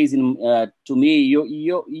tense case to me.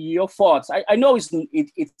 Your thoughts. I know it's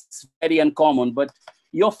very uncommon, but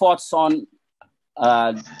your thoughts on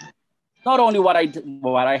not only what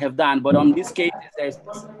I have done, but on this case as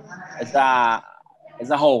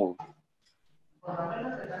a whole.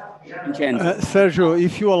 Sergio,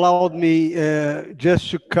 if you allowed me just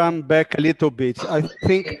to come back a little bit, I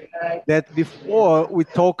think that before we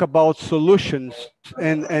talk about solutions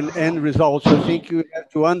and results, I think you have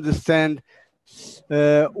to understand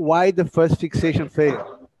why the first fixation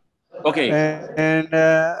failed. Okay. And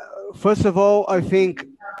first of all, I think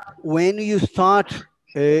when you start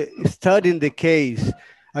studying the case,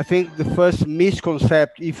 I think the first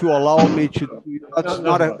misconcept, if you allow me to, it's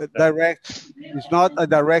not a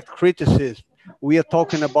direct criticism. We are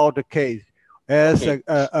talking about the case as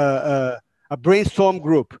a brainstorm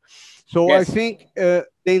group. So yes. I think the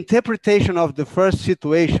interpretation of the first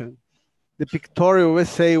situation, the pictorial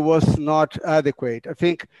essay was not adequate. I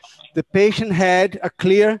think the patient had a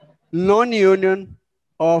clear non-union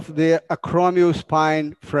of the acromial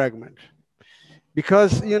spine fragment.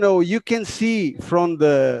 Because you can see from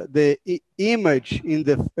the image in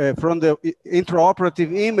from the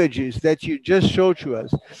intraoperative images that you just showed to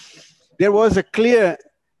us, there was a clear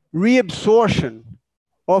reabsorption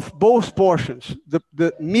of both portions,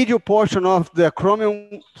 the medial portion of the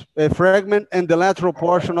acromion fragment and the lateral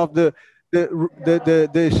portion of the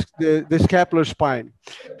scapular spine.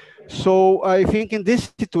 So I think in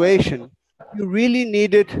this situation, you really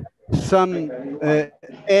needed some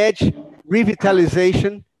edge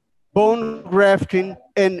revitalization, bone grafting,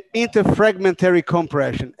 and interfragmentary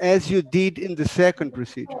compression, as you did in the second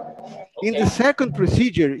procedure. In the second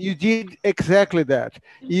procedure, you did exactly that.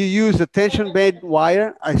 You used a tension band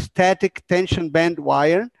wire, a static tension band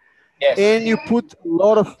wire, yes. And you put a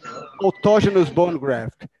lot of autogenous bone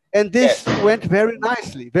graft. And this went very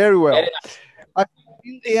nicely, very well. Very nice.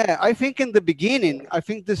 I think in the beginning, I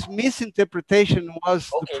think this misinterpretation was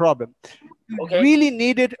the problem. You really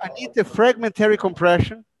needed an interfragmentary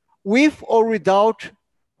compression with or without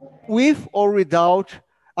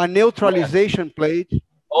a neutralization plate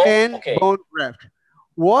and bone graft.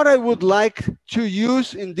 What I would like to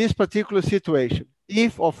use in this particular situation,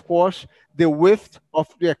 if of course the width of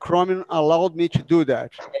the acromion allowed me to do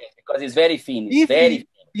that. Because it's very thin. It's very thin.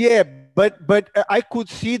 Yeah, but I could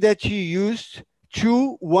see that you used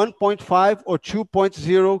two 1.5 or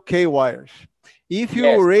 2.0 K wires. If you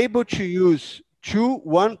were able to use two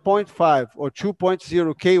 1.5 or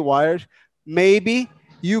 2.0 K wires, maybe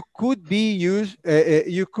you could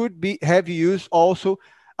have used also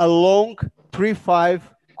a long 3-5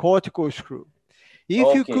 cortical screw.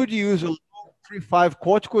 If you could use a long 3-5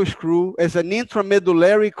 cortical screw as an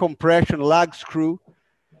intramedullary compression lag screw,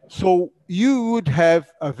 so you would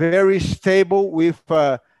have a very stable with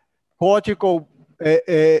a cortical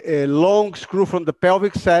a long screw from the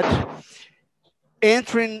pelvic set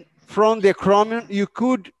entering from the acromion. You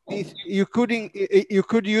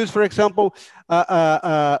could use, for example,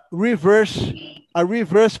 a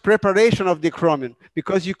reverse preparation of the acromion,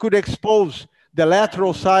 because you could expose the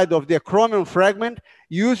lateral side of the acromion fragment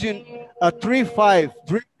using a 3-5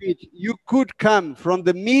 drip pitch. You could come from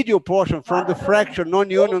the medial portion, from the fracture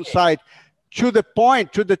non-union side, to the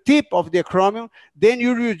point, to the tip of the acromion. Then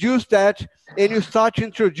you reduce that and you start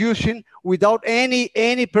introducing without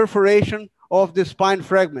any perforation of the spine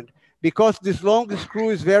fragment, because this long screw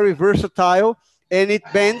is very versatile and it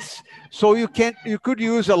bends. So you could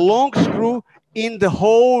use a long screw in the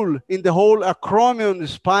whole acromion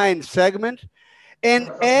spine segment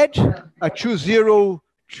and add a 2-0,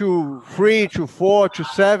 2-3, 2-4,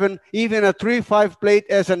 2-7, even a 3-5 plate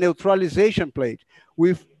as a neutralization plate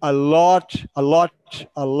with a lot of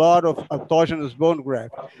autogenous bone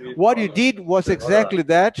graft. What you did was exactly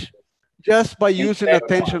that, just by using a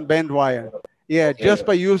tension band wire. Yeah, just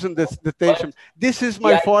by using the tension. This is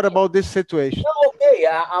my thought about this situation. Okay,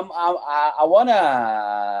 I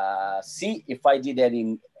wanna see if I did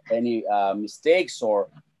any mistakes or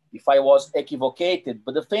if I was equivocated.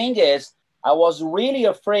 But the thing is, I was really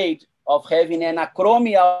afraid of having an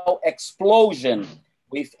acromial explosion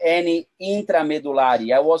with any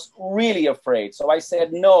intramedullary. I was really afraid. So I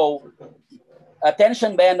said, no, a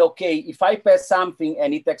tension band, okay, if I pass something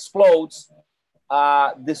and it explodes,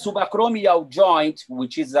 the subacromial joint,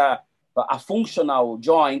 which is a functional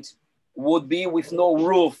joint, would be with no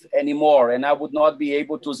roof anymore, and I would not be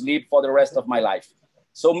able to sleep for the rest of my life.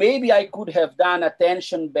 So maybe I could have done a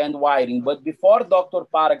tension band wiring. But before Dr.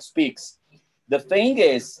 Parag speaks, the thing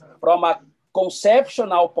is, from a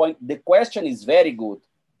conceptual point, the question is very good.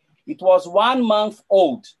 It was 1 month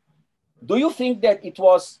old. Do you think that it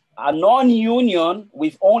was a non-union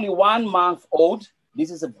with only 1 month old?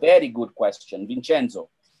 This is a very good question. Vincenzo.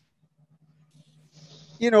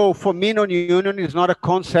 For me, non-union is not a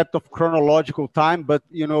concept of chronological time, but,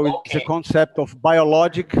 it's a concept of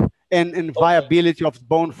biologic and viability of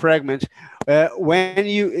bone fragments.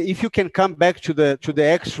 If you can come back to the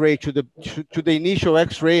X-ray, to the initial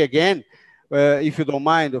X-ray again, if you don't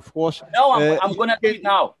mind, of course. No, I'm going to do it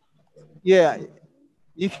now. Yeah.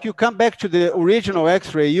 If you come back to the original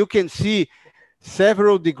X-ray, you can see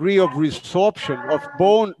several degrees of resorption of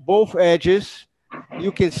both edges.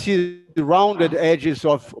 You can see the rounded edges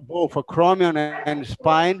of both acromion and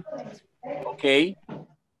spine. Okay.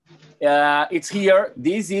 It's here.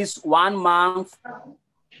 This is 1 month.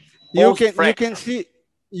 You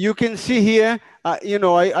can see here.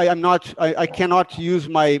 I cannot use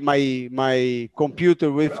my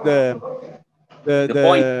computer with the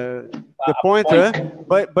pointer,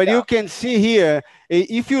 but you can see here.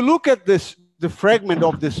 If you look at the fragment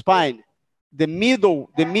of the spine, the medial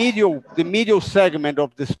segment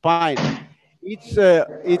of the spine,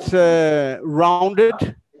 it's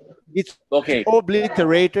rounded, it's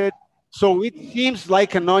obliterated, so it seems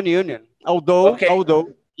like a non-union. Although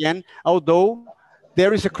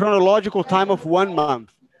there is a chronological time of 1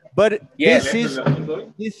 month, but this is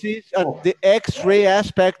the X-ray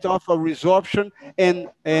aspect of a resorption and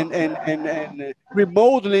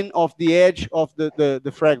remodeling of the edge of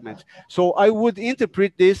the fragments. So I would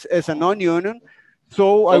interpret this as a non-union.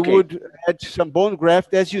 So I would add some bone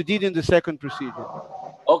graft as you did in the second procedure.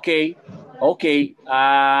 Okay.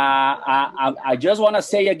 I just want to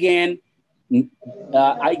say again,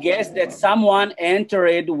 I guess that someone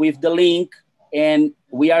entered with the link and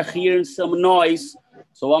we are hearing some noise.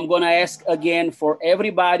 So I'm going to ask again for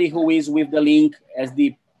everybody who is with the link as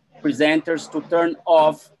the presenters to turn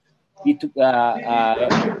off it,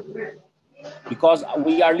 because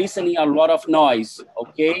we are listening a lot of noise,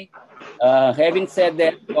 okay? Having said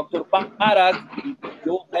that, Dr. Parag,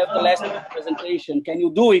 you have the last presentation. Can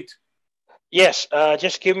you do it? Yes,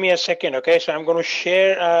 just give me a second, okay? So I'm going to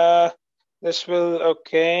share, this will,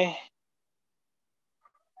 okay.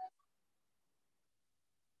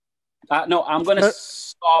 No, I'm going to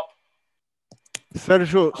stop.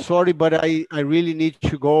 Sergio, sorry, but I really need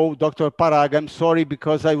to go. Dr. Parag, I'm sorry,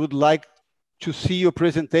 because I would like to see your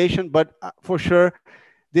presentation, but for sure,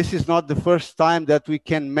 this is not the first time that we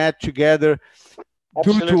can meet together.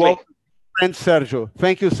 Absolutely. Due to our friend Sergio.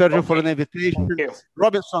 Thank you, Sergio, for the invitation.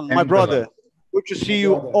 Robinson, my brother, good to see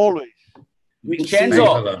you always.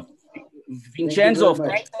 Vincenzo, Vincenzo,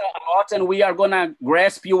 thanks a lot, and we are gonna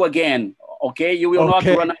grasp you again. Okay, you will not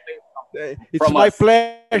run away it's my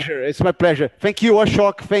pleasure. It's my pleasure. Thank you,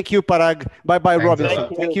 Ashok. Thank you, Parag. Bye bye,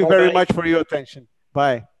 Robinson. Thank you very much for your attention.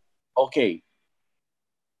 Bye. Okay.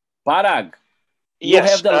 Parag, you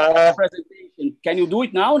have the last presentation. Can you do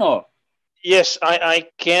it now or no? Yes, I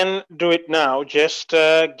can do it now. Just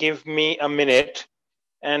give me a minute,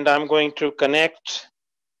 and I'm going to connect.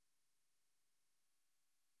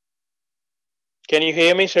 Can you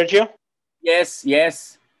hear me, Sergio? Yes,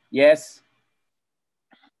 yes, yes.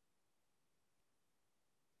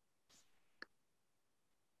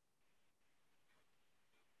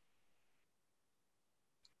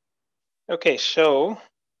 Okay, so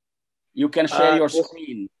you can share your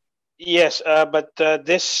screen. Yes, but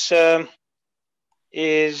this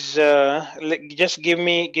is just give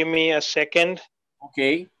me a second.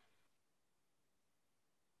 Okay.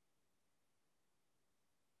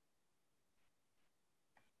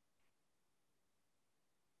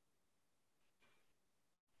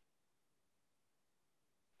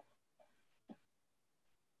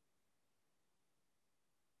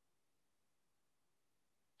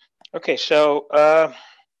 Okay, so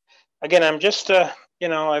again, I'm just you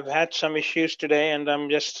know, I've had some issues today, and I'm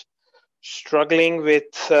just struggling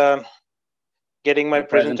with getting my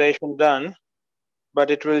presentation done. But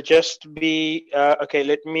it will just be okay.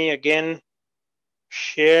 Let me again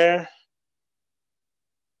share.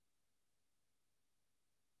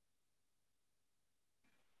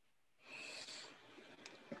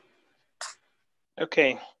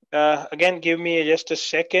 Okay, again, give me just a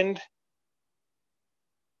second.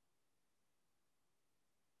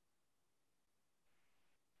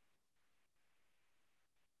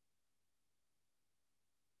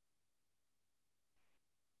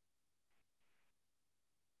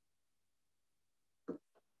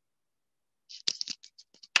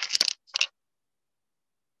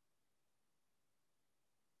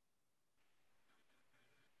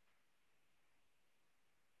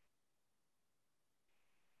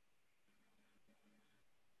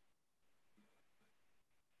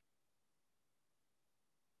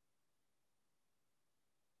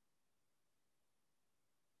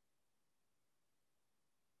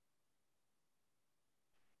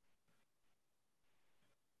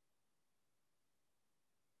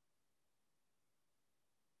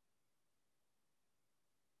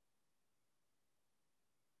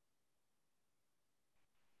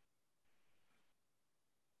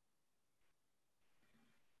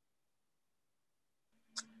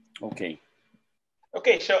 Okay.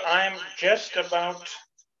 Okay, so I'm just about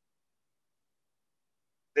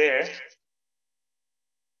there.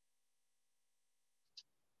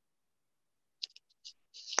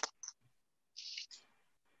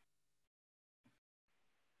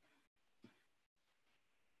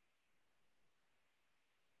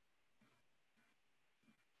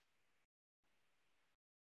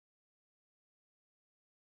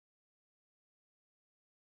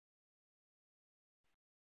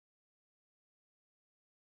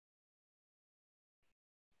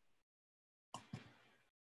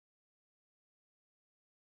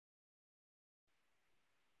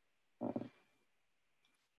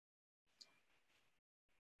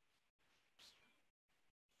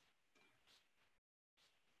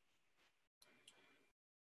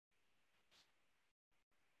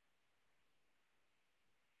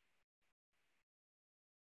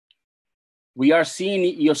 We are seeing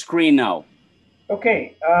your screen now.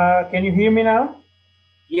 Okay, can you hear me now?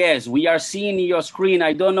 Yes, we are seeing your screen.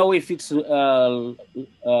 I don't know if it's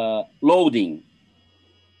loading.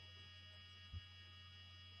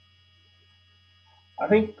 I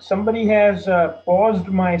think somebody has paused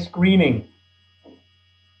my screening.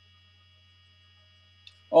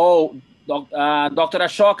 Oh, Dr.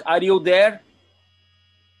 Ashok, are you there?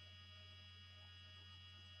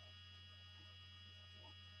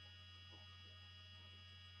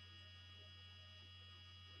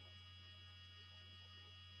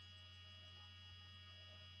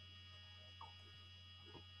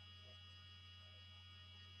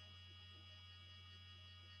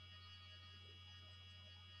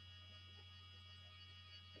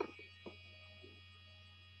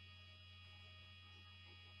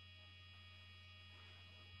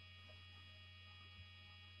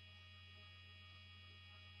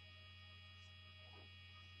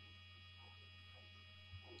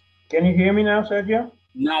 Can you hear me now, Sergio?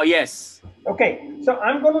 Now, yes. Okay, so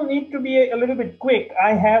I'm going to need to be a little bit quick.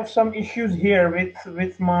 I have some issues here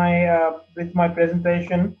with my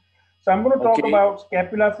presentation. So I'm going to talk about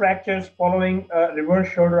scapular fractures following reverse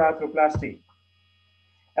shoulder arthroplasty.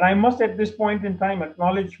 And I must at this point in time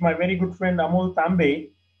acknowledge my very good friend Amol Tambe,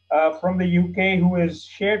 from the UK who has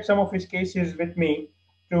shared some of his cases with me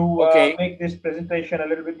to make this presentation a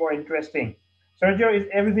little bit more interesting. Sergio, is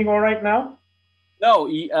everything all right now? No,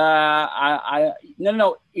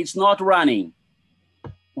 no, it's not running.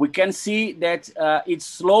 We can see that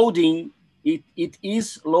it's loading. It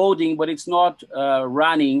is loading, but it's not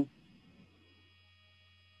running.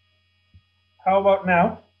 How about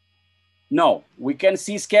now? No, we can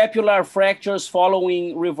see scapular fractures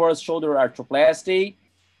following reverse shoulder arthroplasty.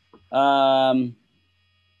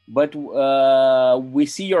 But we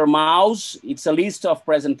see your mouse. It's a list of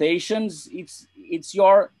presentations. It's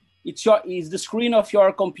the screen of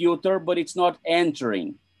your computer, but it's not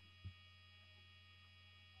entering.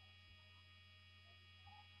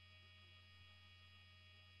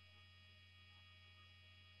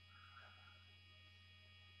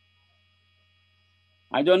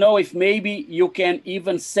 I don't know if maybe you can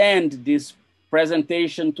even send this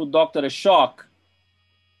presentation to Dr. Ashok,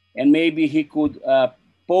 and maybe he could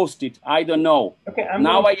post it. I don't know. Okay, I'm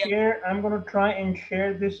going to try and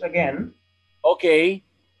share this again. Okay.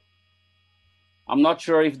 I'm not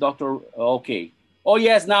sure if Dr. Okay. Oh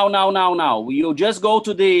yes, now. You just go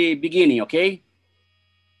to the beginning, okay?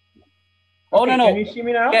 Oh, okay, no. Can you see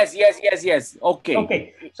me now? Yes. Okay.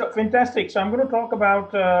 Okay, so fantastic. So I'm going to talk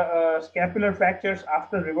about scapular fractures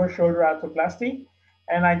after reverse shoulder arthroplasty.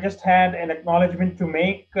 And I just had an acknowledgement to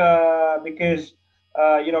make because,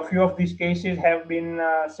 a few of these cases have been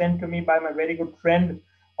sent to me by my very good friend,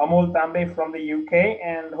 Amol Tambe from the UK.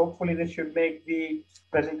 And hopefully this should make the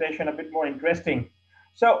presentation a bit more interesting.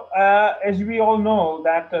 So as we all know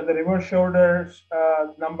that the reverse shoulders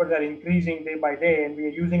numbers are increasing day by day, and we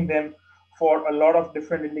are using them for a lot of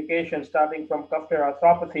different indications, starting from cuff tear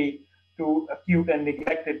arthropathy to acute and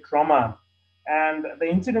neglected trauma. And the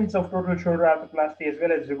incidence of total shoulder arthroplasty as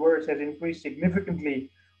well as reverse has increased significantly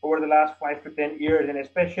over the last 5 to 10 years. And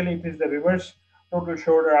especially it is the reverse total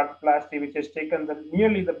shoulder arthroplasty which has taken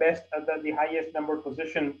nearly the best, the highest number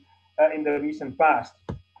position in the recent past.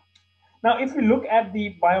 Now, if we look at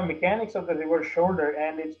the biomechanics of the reverse shoulder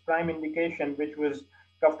and its prime indication, which was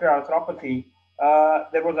cuff tear arthropathy,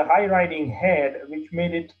 there was a high riding head which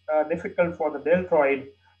made it difficult for the deltoid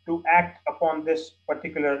to act upon this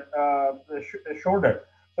particular shoulder.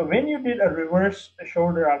 So when you did a reverse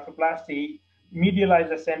shoulder arthroplasty, medialized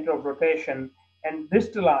the center of rotation and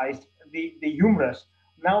distalized the humerus,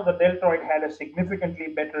 now the deltoid had a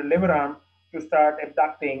significantly better lever arm to start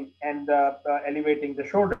abducting and elevating the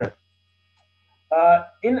shoulder.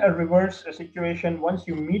 In a reverse situation, once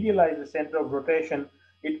you medialize the center of rotation,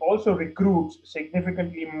 it also recruits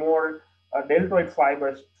significantly more deltoid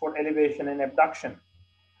fibers for elevation and abduction.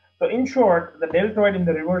 So in short, the deltoid in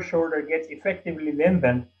the reverse shoulder gets effectively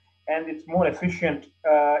lengthened, and it's more efficient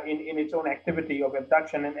in its own activity of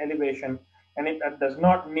abduction and elevation, and it does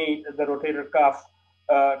not need the rotator cuff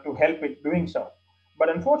to help it doing so. But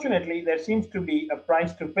unfortunately, there seems to be a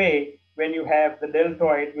price to pay when you have the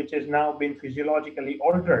deltoid, which has now been physiologically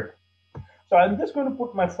altered. So I'm just going to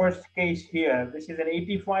put my first case here. This is an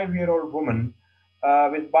 85-year-old woman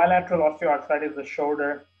with bilateral osteoarthritis of the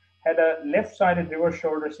shoulder, had a left-sided reverse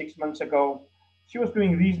shoulder 6 months ago. She was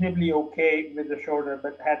doing reasonably okay with the shoulder,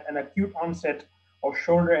 but had an acute onset of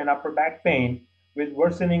shoulder and upper back pain with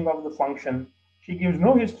worsening of the function. She gives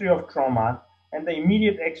no history of trauma, and the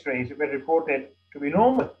immediate x-rays were reported to be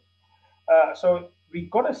normal. So we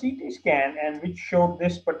got a CT scan and which showed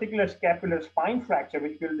this particular scapular spine fracture,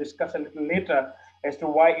 which we'll discuss a little later as to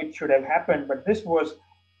why it should have happened. But this was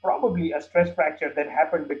probably a stress fracture that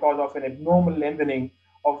happened because of an abnormal lengthening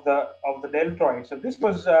of the deltoid. So this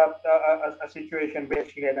was a situation where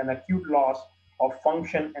she had an acute loss of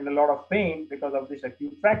function and a lot of pain because of this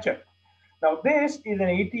acute fracture. Now, this is an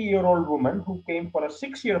 80-year-old woman who came for a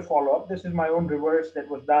 6-year follow-up. This is my own reverse that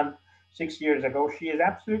was done 6 years ago. She has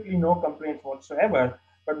absolutely no complaints whatsoever.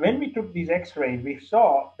 But when we took these x-rays, we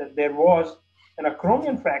saw that there was an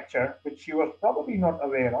acromion fracture, which she was probably not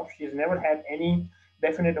aware of. She's never had any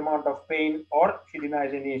definite amount of pain, or she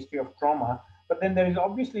denies any history of trauma. But then there is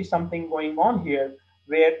obviously something going on here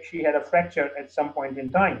where she had a fracture at some point in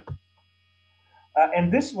time.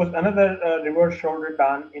 And this was another reverse shoulder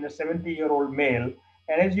done in a 70-year-old male.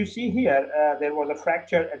 And as you see here, there was a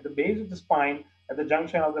fracture at the base of the spine, at the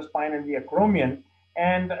junction of the spine and the acromion.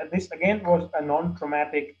 And this again was a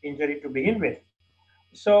non-traumatic injury to begin with.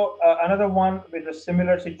 So another one with a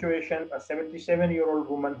similar situation, a 77-year-old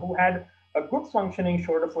woman who had a good functioning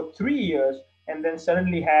shoulder for 3 years and then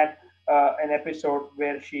suddenly had an episode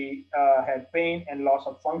where she had pain and loss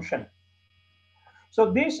of function. So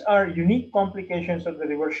these are unique complications of the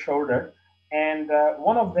reverse shoulder. And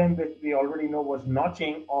one of them, which we already know, was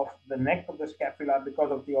notching of the neck of the scapula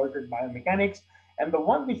because of the altered biomechanics. And the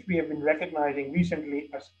one which we have been recognizing recently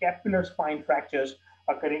are scapular spine fractures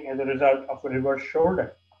occurring as a result of a reverse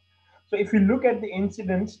shoulder. So if you look at the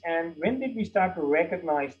incidence and when did we start to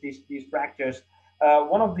recognize these fractures,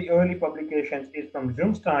 one of the early publications is from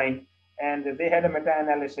Zumstein, and they had a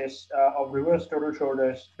meta-analysis of reverse total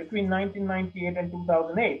shoulders between 1998 and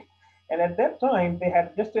 2008. And at that time, they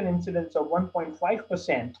had just an incidence of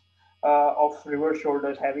 1.5% of reverse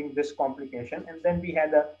shoulders having this complication. And then we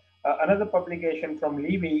had another publication from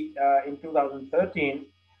Levy in 2013,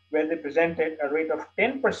 where they presented a rate of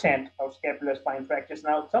 10% of scapular spine fractures.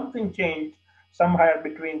 Now, something changed somewhere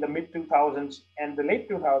between the mid 2000s and the late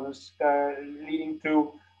 2000s, leading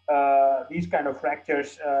to these kind of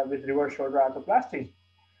fractures with reverse shoulder arthroplasties.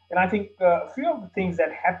 And I think a few of the things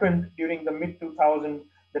that happened during the mid 2000s,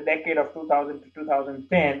 the decade of 2000 to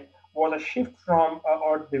 2010, was a shift from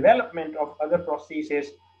or development of other prostheses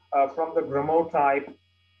from the Gromot type,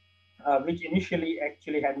 which initially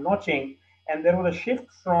actually had notching, and there was a shift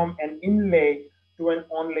from an inlay to an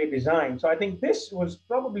onlay design. So I think this was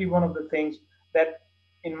probably one of the things that,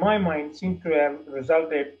 in my mind, seems to have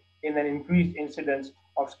resulted in an increased incidence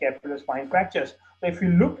of scapular spine fractures. So if you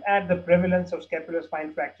look at the prevalence of scapular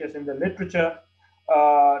spine fractures in the literature,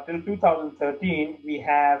 till 2013, we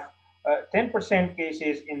have 10%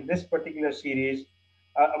 cases in this particular series,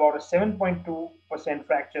 about a 7.2%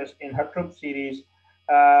 fractures in Hartrup series,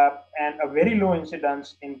 and a very low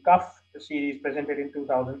incidence in cuff series presented in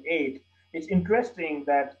 2008. It's interesting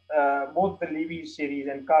that both the Levy series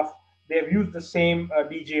and cuff, they've used the same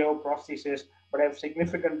DJO prosthesis, but have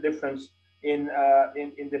significant difference in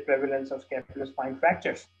the prevalence of scapular spine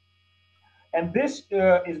fractures. And this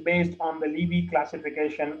is based on the Levy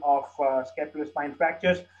classification of scapular spine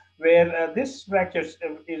fractures, where this fracture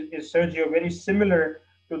is, Sergio, very similar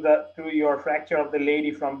to your fracture of the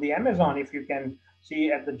lady from the Amazon, if you can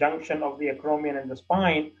see at the junction of the acromion and the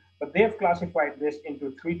spine. But they have classified this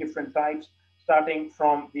into 3 different types, starting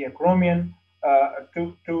from the acromion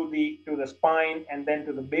to the spine, and then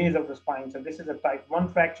to the base of the spine. So this is a type 1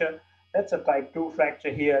 fracture. That's a type 2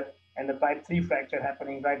 fracture here, and the type 3 fracture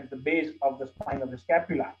happening right at the base of the spine of the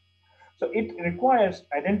scapula. So it requires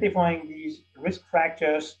identifying these risk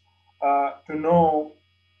fractures to know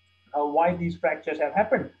why these fractures have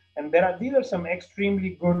happened. And these are some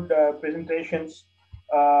extremely good presentations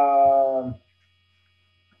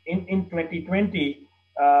in 2020,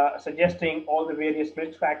 suggesting all the various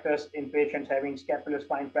risk factors in patients having scapular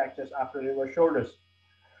spine fractures after reverse shoulders.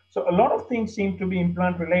 So a lot of things seem to be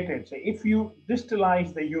implant related. So if you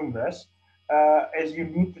distalize the humerus, as you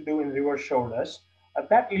need to do in reverse shoulders,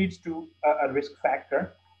 that leads to a risk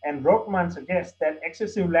factor. And Rothman suggests that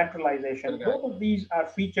excessive lateralization, both of these are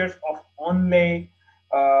features of onlay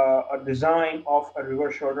design of a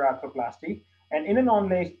reverse shoulder arthroplasty. And in an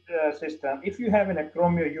onlay system, if you have an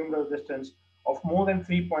acromio-humeral distance of more than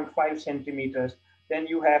 3.5 centimeters, then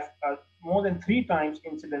you have more than 3 times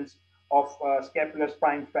incidence of scapular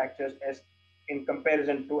spine fractures as in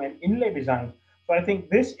comparison to an inlay design. So I think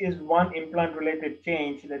this is one implant-related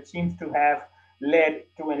change that seems to have led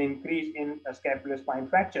to an increase in scapular spine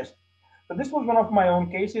fractures. So this was one of my own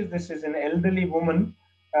cases. This is an elderly woman,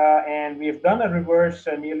 and we have done a reverse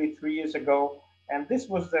nearly 3 years ago. And this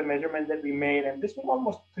was the measurement that we made, and this was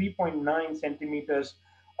almost 3.9 centimeters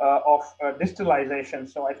of distalization.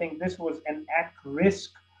 So I think this was an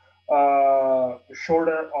at-risk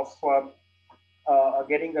shoulder of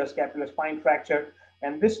getting a scapular spine fracture.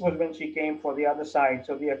 And this was when she came for the other side.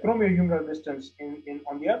 So the acromio-humeral distance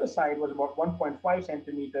on the other side was about 1.5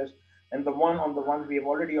 centimeters, and the one on the ones we have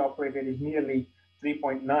already operated is nearly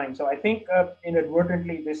 3.9. So I think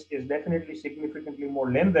inadvertently, this is definitely significantly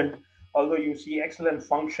more lengthened, although you see excellent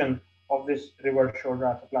function of this reverse shoulder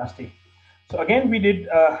arthroplasty. So again, we did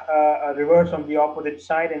a reverse on the opposite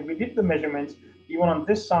side, and we did the measurements. Even on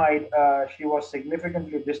this side, she was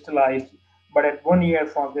significantly distalized, but at 1 year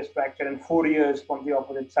from this fracture and 4 years from the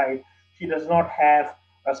opposite side, she does not have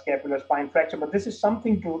a scapular spine fracture. But this is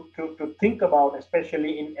something to think about,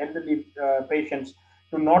 especially in elderly patients,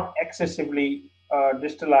 to not excessively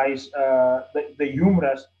distalize the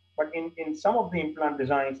humerus. But in some of the implant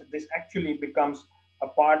designs, this actually becomes a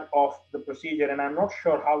part of the procedure. And I'm not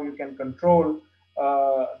sure how you can control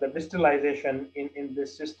the distalization in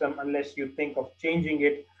this system unless you think of changing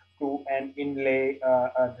it to an inlay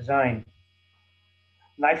design.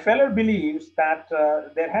 Neifeller believes that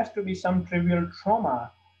there has to be some trivial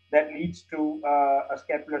trauma that leads to a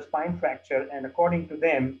scapular spine fracture, and according to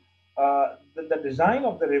them, the design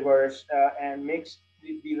of the reverse and makes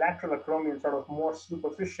the lateral acromion sort of more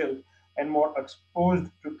superficial and more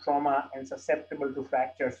exposed to trauma and susceptible to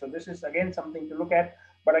fractures. So this is again something to look at.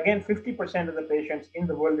 But again, 50% of the patients in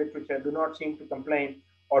the world literature do not seem to complain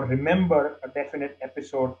or remember a definite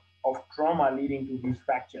episode of trauma leading to these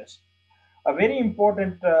fractures. A very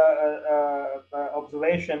important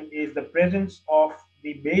observation is the presence of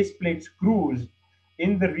the base plate screws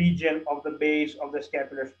in the region of the base of the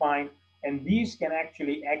scapular spine, and these can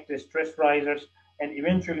actually act as stress risers and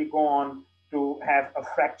eventually go on to have a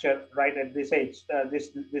fracture right at this age,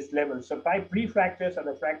 this level. So type 3 fractures are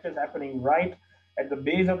the fractures happening right at the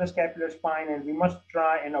base of the scapular spine, and we must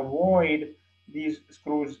try and avoid these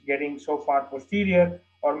screws getting so far posterior,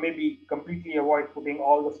 or maybe completely avoid putting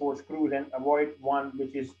all the 4 screws and avoid one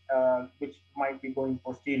which might be going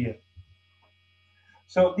posterior.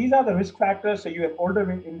 So these are the risk factors. So you have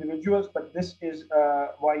older individuals, but this is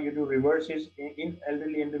why you do reverses in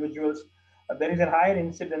elderly individuals. There is a higher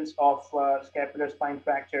incidence of scapular spine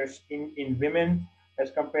fractures in women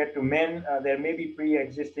as compared to men. There may be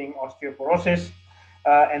pre-existing osteoporosis.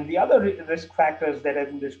 And the other risk factors that have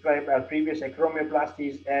been described are previous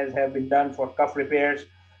acromioplasties, as have been done for cuff repairs.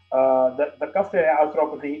 The cuff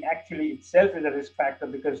arthropathy actually itself is a risk factor,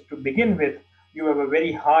 because to begin with, you have a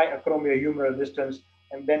very high acromiohumeral distance,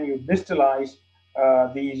 and then you distalize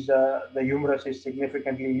the humerus is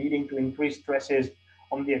significantly, leading to increased stresses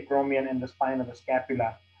on the acromion and the spine of the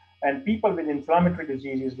scapula. And people with inflammatory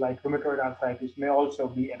diseases like rheumatoid arthritis may also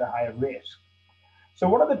be at a higher risk. So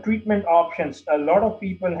what are the treatment options? A lot of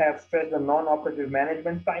people have stressed the non-operative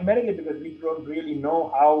management, primarily because we don't really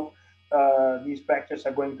know how these fractures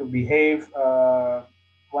are going to behave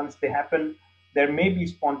once they happen. There may be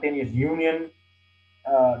spontaneous union.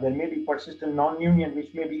 There may be persistent non-union,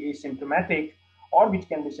 which may be asymptomatic or which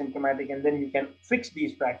can be symptomatic, and then you can fix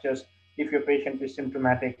these fractures if your patient is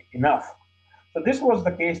symptomatic enough. So this was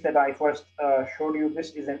the case that I first showed you.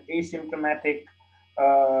 This is an asymptomatic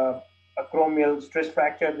acromial stress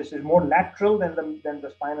fracture. This is more lateral than the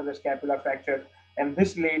spine of the scapula fracture. And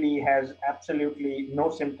this lady has absolutely no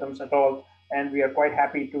symptoms at all. And we are quite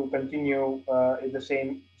happy to continue in the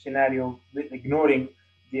same scenario with ignoring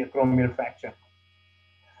the acromial fracture.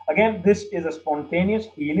 Again, this is a spontaneous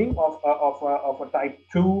healing of a type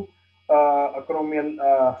 2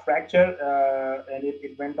 acromial fracture, and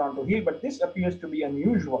it went on to heal. But this appears to be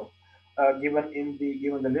unusual, given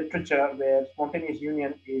the literature, where spontaneous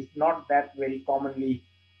union is not that very commonly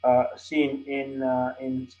seen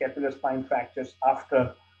in scapular spine fractures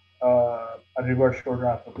after a reverse shoulder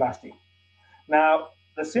arthroplasty. Now,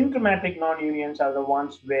 the symptomatic non-unions are the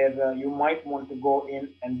ones where you might want to go in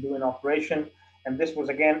and do an operation. And this was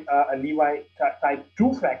again a Levi type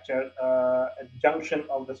 2 fracture at the junction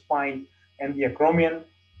of the spine and the acromion.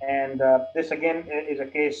 And this again is a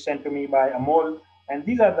case sent to me by Amol. And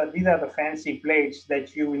these are the fancy plates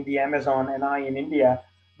that you in the Amazon and I in India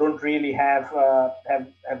don't really have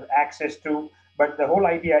access to. But the whole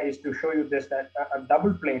idea is to show you this, that a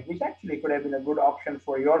double plate, which actually could have been a good option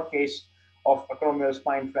for your case of acromial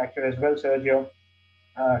spine fracture as well, Sergio,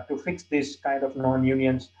 to fix this kind of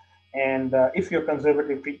non-unions. And if your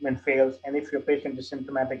conservative treatment fails, and if your patient is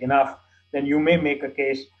symptomatic enough, then you may make a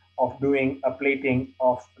case of doing a plating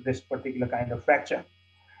of this particular kind of fracture.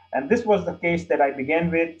 And this was the case that I began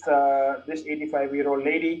with, this 85-year-old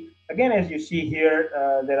lady. Again, as you see here,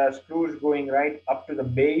 there are screws going right up to the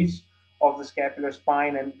base of the scapular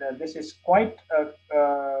spine. And this is quite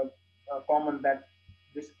common that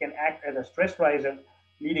this can act as a stress riser,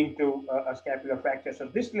 leading to a scapular fracture. So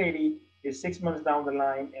this lady is 6 months down the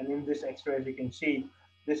line, and in this X-ray, as you can see,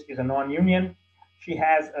 this is a non-union. She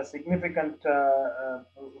has a significant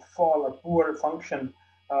fall or poor function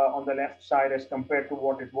on the left side as compared to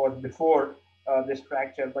what it was before this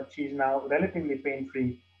fracture, but she's now relatively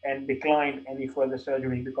pain-free and declined any further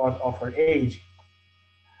surgery because of her age.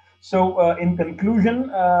 So in conclusion,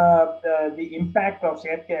 the impact of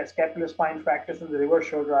scapular spine fractures in the reverse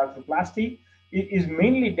shoulder arthroplasty is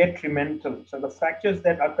mainly detrimental. So the fractures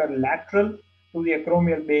that occur lateral to the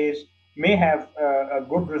acromial base may have a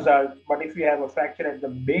good result, but if you have a fracture at the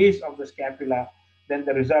base of the scapula, then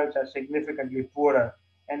the results are significantly poorer.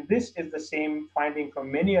 And this is the same finding from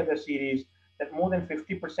many other series, that more than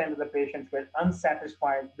 50% of the patients were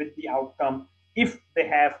unsatisfied with the outcome if they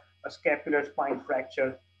have a scapular spine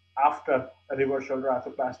fracture after a reverse shoulder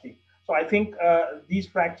arthroplasty. So I think these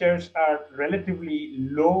fractures are relatively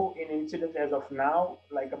low in incidence as of now,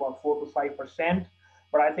 like about 4 to 5%.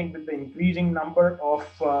 But I think with the increasing number of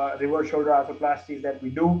reverse shoulder arthroplasties that we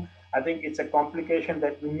do, I think it's a complication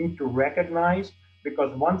that we need to recognize,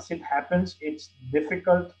 because once it happens, it's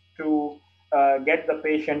difficult to get the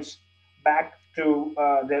patients back to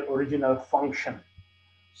their original function.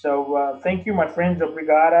 So thank you, my friends.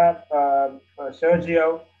 Obrigada,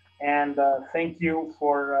 Sergio, and thank you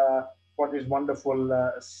for this wonderful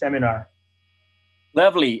seminar.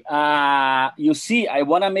 Lovely. You see, I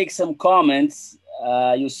want to make some comments.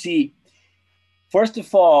 You see, first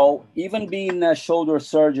of all, even being a shoulder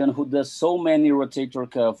surgeon who does so many rotator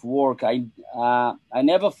cuff work, I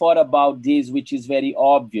never thought about this, which is very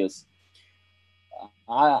obvious.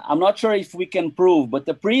 I'm not sure if we can prove, but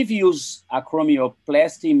the previous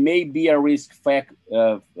acromioplasty may be a risk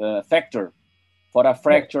factor for a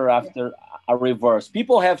fracture after a reverse.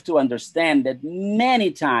 People have to understand that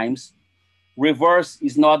many times reverse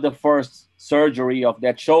is not the first surgery of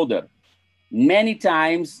that shoulder. Many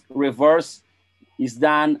times reverse is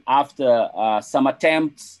done after some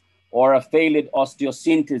attempts or a failed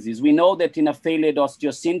osteosynthesis. We know that in a failed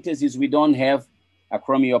osteosynthesis, we don't have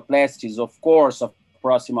acromioplasties, of course, of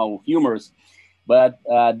proximal humors, but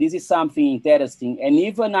this is something interesting. And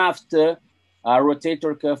even after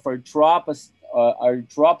rotator cuff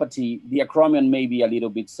arthropathy, the acromion may be a little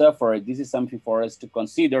bit suffered. This is something for us to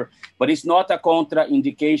consider, but it's not a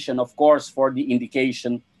contraindication, of course, for the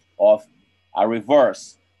indication of a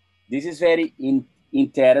reverse. This is very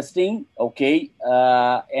interesting, okay?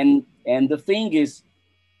 And the thing is,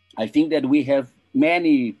 I think that we have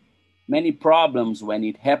many problems when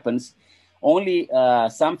it happens. Only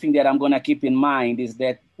something that I'm gonna keep in mind is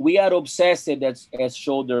that we are obsessed as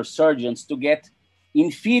shoulder surgeons to get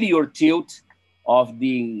inferior tilt of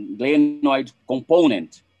the glenoid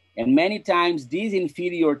component. And many times this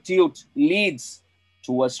inferior tilt leads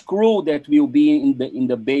to a screw that will be in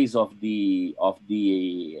the base of the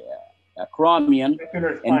acromion.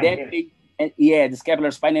 And that the scapular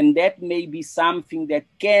spine, and that may be something that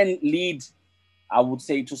can lead, I would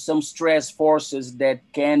say, to some stress forces that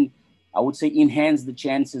can, I would say, enhance the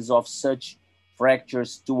chances of such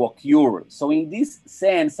fractures to occur. So in this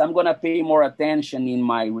sense, I'm gonna pay more attention in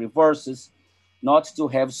my reverses, not to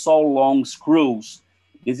have so long screws.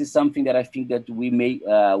 This is something that I think that we may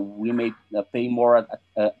pay more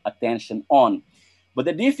attention on. But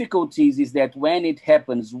the difficulties is that when it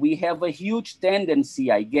happens, we have a huge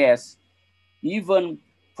tendency, I guess, even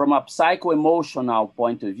from a psycho-emotional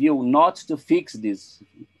point of view, not to fix these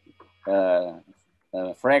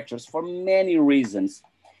fractures for many reasons.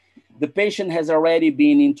 The patient has already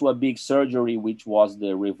been into a big surgery, which was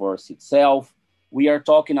the reverse itself. We are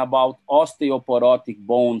talking about osteoporotic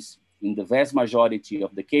bones in the vast majority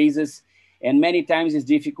of the cases. And many times it's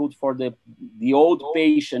difficult for the old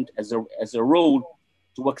patient as a rule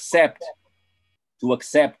to accept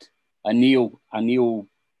a new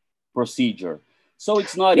procedure. So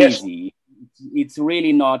it's not easy. It's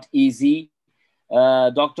really not easy.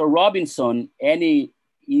 Dr. Robinson,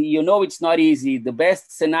 you know it's not easy. The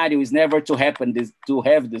best scenario is never to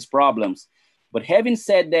have these problems. But having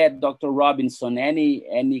said that, Dr. Robinson,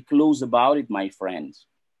 any clues about it, my friend?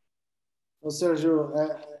 Well, Sergio,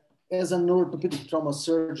 as an orthopedic trauma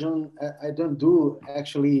surgeon, I don't do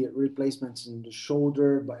actually replacements in the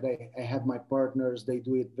shoulder, but I have my partners, they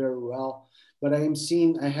do it very well. But I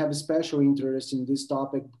have a special interest in this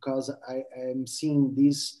topic because I am seeing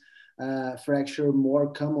this fracture more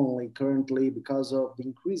commonly currently because of the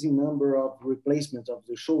increasing number of replacement of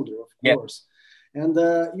the shoulder, of course. And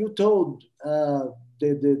you told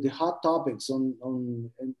the hot topics and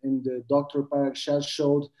the Dr. Parag Shah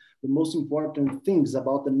showed the most important things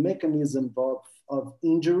about the mechanism of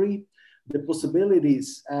injury, the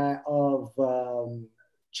possibilities of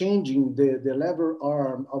changing the lever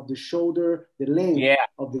arm of the shoulder, the length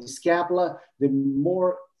of the scapula,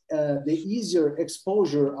 the easier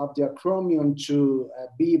exposure of the acromion to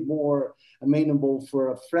be more amenable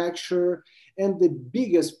for a fracture. And the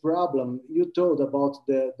biggest problem you told about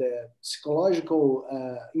the psychological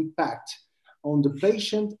impact on the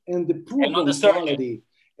patient and the poor quality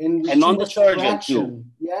and on the surgeon too.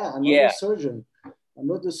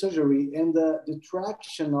 Another surgery and the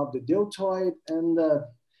traction of the deltoid, and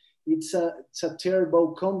it's a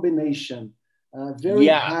terrible combination. Very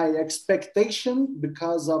high expectation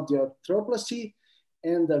because of the arthroplasty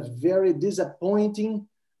and a very disappointing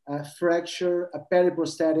fracture, a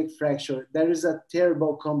periprosthetic fracture. There is a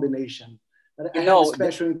terrible combination. But I have a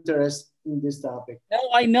special interest in this topic. No,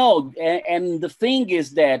 I know. And the thing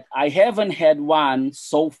is that I haven't had one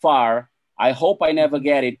so far. I hope I never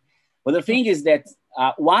get it. But the thing is that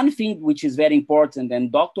one thing which is very important,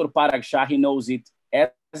 and Dr. Parag Shah, he knows it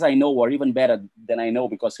as I know, or even better than I know,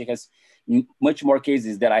 because he has much more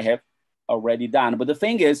cases that I have already done. But the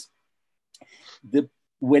thing is,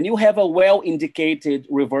 when you have a well-indicated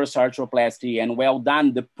reverse arthroplasty and well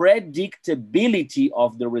done, the predictability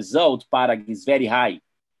of the result, Parag, is very high.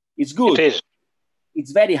 It's good. It is.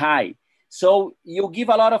 it's very high. So you give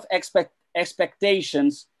a lot of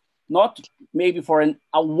expectations, not maybe for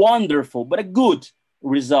a wonderful, but a good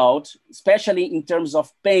result, especially in terms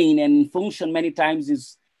of pain and function. Many times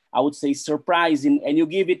is, I would say, surprising, and you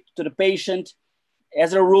give it to the patient.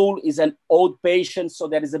 As a rule, is an old patient, so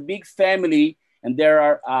there is a big family, and there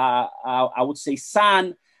are, I would say, a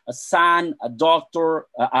son, a daughter,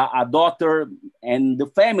 and the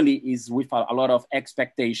family is with a lot of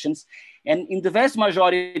expectations. And in the vast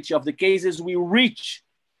majority of the cases, we reach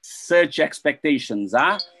such expectations.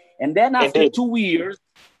 And then after 2 years,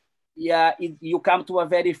 you come to a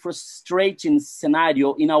very frustrating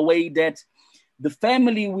scenario in a way that the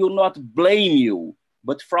family will not blame you.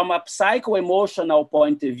 But from a psycho-emotional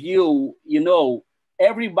point of view,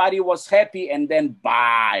 everybody was happy, and then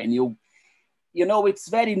and it's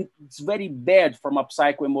very bad from a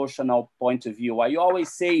psycho-emotional point of view. I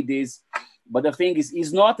always say this, but the thing is,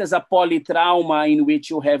 it's not as a polytrauma in which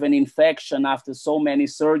you have an infection after so many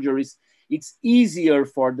surgeries. It's easier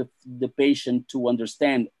for the patient to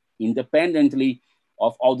understand independently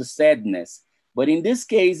of all the sadness. But in these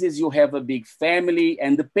cases, you have a big family,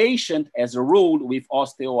 and the patient, as a rule, with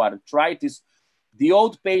osteoarthritis, the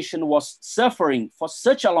old patient was suffering for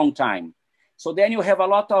such a long time. So then you have a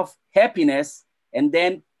lot of happiness, and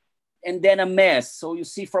then a mess. So you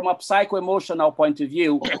see, from a psycho-emotional point of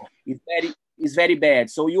view, it's very bad.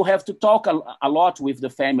 So you have to talk a lot with the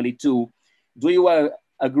family too. Do you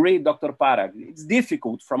agree, Dr. Parag? It's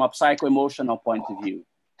difficult from a psycho-emotional point of view.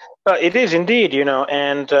 It is indeed,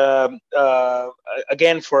 and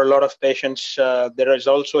again, for a lot of patients, there is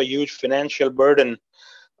also a huge financial burden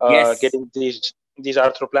getting these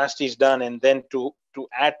arthroplasties done, and then to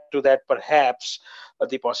add to that, perhaps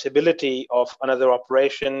the possibility of another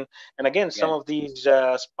operation. And again, some of these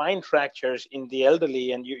spine fractures in the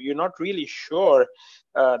elderly, and you're not really sure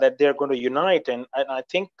that they're going to unite. And I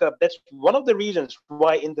think that's one of the reasons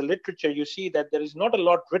why in the literature you see that there is not a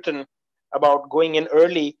lot written about going in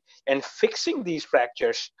early and fixing these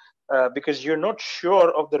fractures, because you're not sure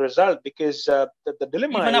of the result, because the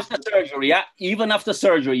dilemma even after surgery, even after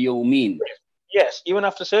surgery, you mean? Yes, even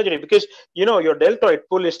after surgery, because your deltoid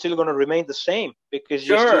pull is still going to remain the same, because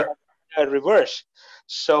you still have a reverse.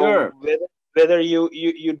 So whether you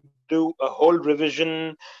do a whole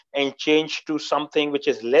revision and change to something which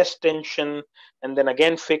is less tension, and then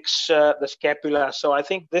again fix the scapula. So I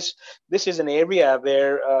think this is an area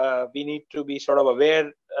where we need to be sort of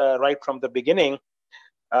aware right from the beginning,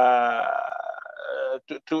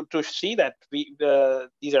 to see that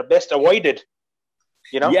these are best avoided.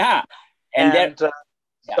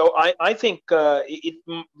 So I think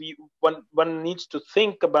one needs to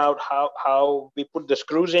think about how we put the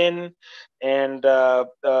screws in, and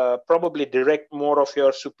probably direct more of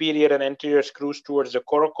your superior and anterior screws towards the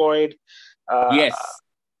coracoid.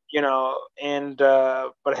 And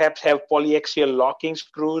perhaps have polyaxial locking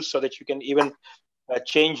screws so that you can even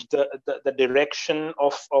change the direction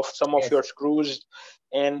of some of your screws,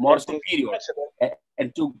 and more superior.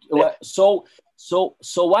 So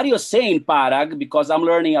what you're saying, Parag, because I'm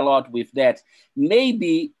learning a lot with that,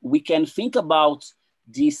 maybe we can think about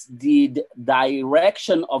the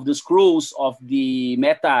direction of the screws of the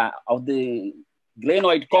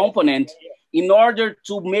glenoid component in order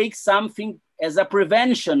to make something as a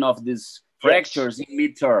prevention of these fractures in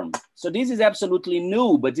midterm. So this is absolutely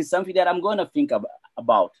new, but it's something that I'm going to think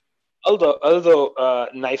about. Although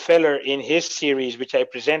Neifeller in his series, which I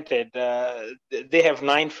presented, they have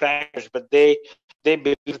 9 fractures, but they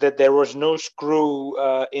believe that there was no screw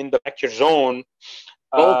in the fracture zone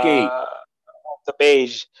of the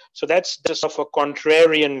base. So that's just of a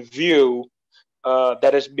contrarian view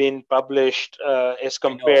that has been published as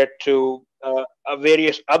compared to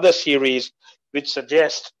various other series which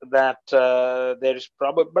suggest that there is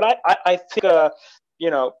probably. But I think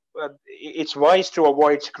it's wise to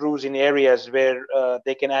avoid screws in areas where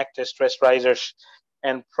they can act as stress risers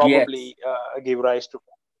and probably give rise to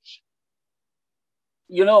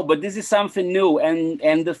fractures. But this is something new,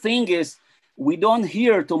 and the thing is, we don't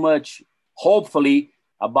hear too much, hopefully,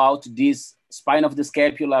 about this spine of the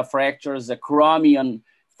scapula fractures, the acromion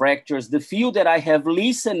fractures. The few that I have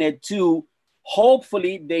listened to,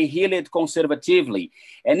 hopefully they heal it conservatively.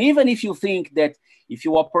 And even if you think that if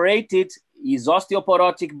you operate it, is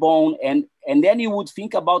osteoporotic bone, and then you would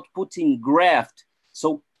think about putting graft.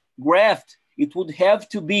 So graft, it would have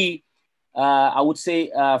to be, I would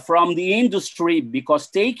say, from the industry, because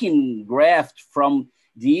taking graft from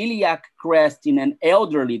the iliac crest in an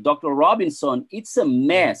elderly, Dr. Robinson, it's a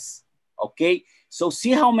mess, okay? So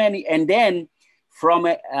see how many, and then from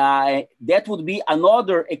that would be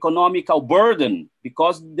another economical burden,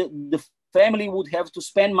 because the family would have to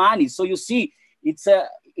spend money. So you see, it's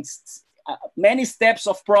many steps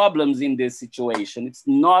of problems in this situation. It's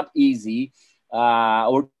not easy,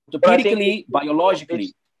 orthopedically,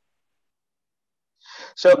 biologically.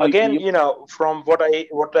 So again, you know, from what I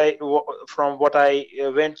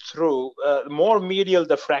went through, more medial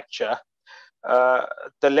the fracture,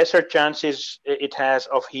 the lesser chances it has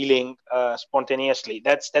of healing spontaneously.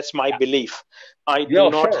 That's my belief. I do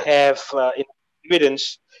not have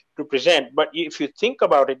evidence to present, but if you think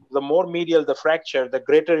about it, the more medial the fracture, the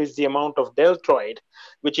greater is the amount of deltoid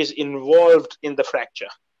which is involved in the fracture.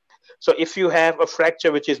 So if you have a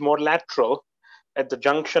fracture which is more lateral at the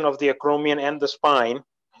junction of the acromion and the spine,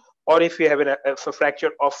 or if you have a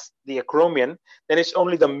fracture of the acromion, then it's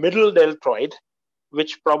only the middle deltoid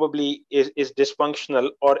which probably is dysfunctional,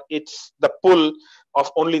 or it's the pull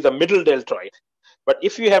of only the middle deltoid. But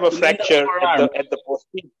if you have a fracture at the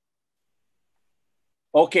posterior,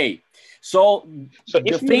 okay, so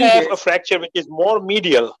if you have a fracture which is more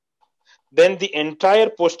medial, then the entire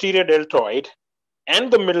posterior deltoid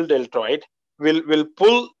and the middle deltoid will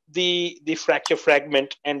pull the fracture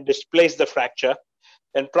fragment and displace the fracture,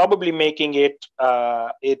 and probably making it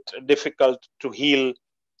difficult to heal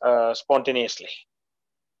spontaneously.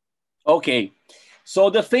 Okay, so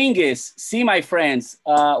the thing is, see, my friends,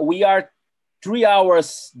 we are 3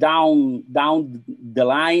 hours down the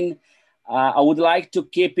line. I would like to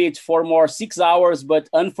keep it for more 6 hours, but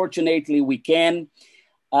unfortunately we can.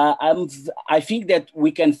 I think that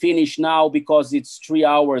we can finish now because it's 3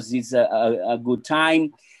 hours is a good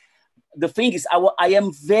time. The thing is, I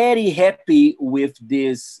am very happy with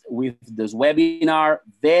this webinar,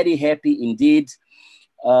 very happy indeed.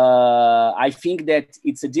 I think that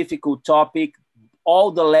it's a difficult topic.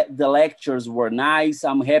 All the lectures were nice.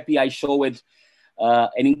 I'm happy I showed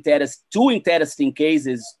two interesting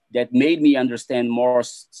cases that made me understand more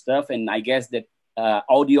stuff, and I guess that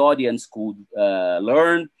all the audience could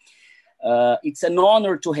learn. It's an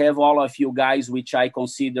honor to have all of you guys, which I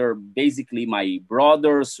consider basically my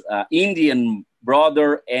brothers, Indian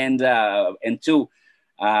brother and two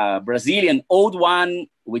Brazilian, old one,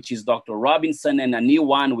 which is Dr. Robinson, and a new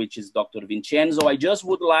one, which is Dr. Vincenzo. I just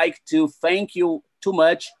would like to thank you too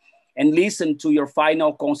much and listen to your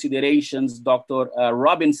final considerations, Dr.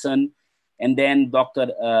 Robinson, and then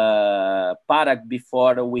Dr. Parag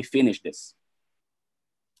before we finish this.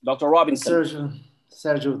 Dr. Robinson.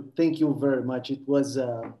 Sergio, thank you very much. It was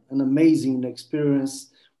an amazing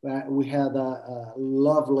experience. We had a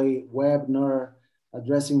lovely webinar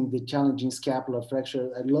addressing the challenging scapular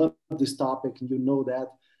fracture. I love this topic, you know that.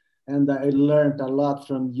 And I learned a lot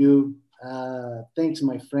from you. Thanks,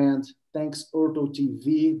 my friend. Thanks, Ortho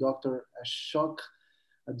TV, Dr. Ashok.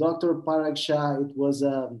 Dr. Parag Shah, it was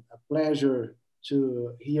a pleasure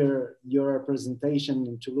to hear your presentation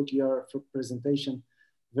and to look at your presentation.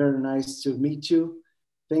 Very nice to meet you.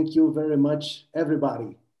 Thank you very much,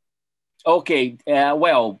 everybody. Okay,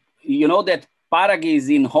 well, you know that Parag is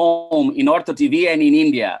in home in Ortho TV and in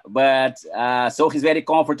India, but so he's very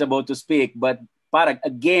comfortable to speak. But Parag,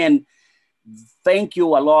 again, thank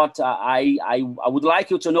you a lot. I would like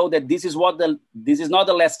you to know that this is not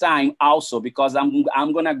the last time also, because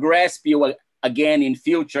I'm gonna grasp you again in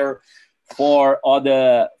future for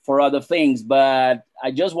other things. But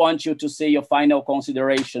I just want you to say your final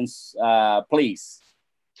considerations, please.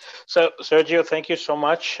 So, Sergio, thank you so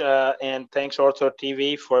much. And thanks Ortho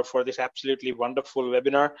TV for this absolutely wonderful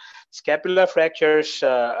webinar. Scapular fractures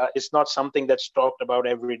is not something that's talked about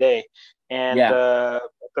every day. And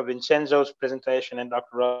Dr. Vincenzo's presentation and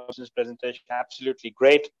Dr. Robinson's presentation, absolutely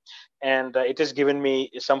great. And it has given me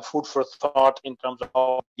some food for thought in terms of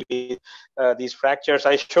how these fractures.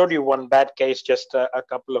 I showed you one bad case just a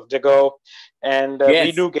couple of days ago. And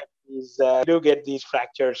we do get these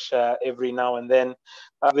fractures every now and then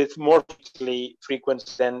with more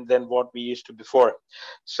frequency than what we used to before.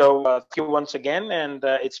 So thank you once again, and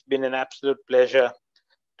it's been an absolute pleasure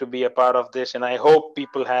to be a part of this. And I hope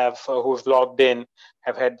people who've logged in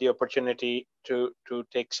have had the opportunity to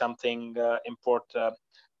take something important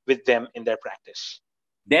with them in their practice.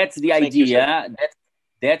 That's the idea.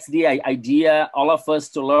 That's the idea. All of us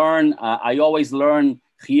to learn. I always learn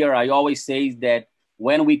here. I always say that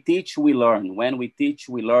when we teach, we learn. When we teach,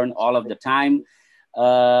 we learn all of the time.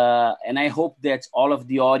 And I hope that all of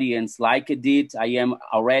the audience like it. I am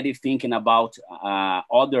already thinking about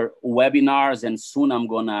other webinars, and soon I'm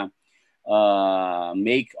gonna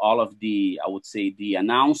make all of the, I would say, the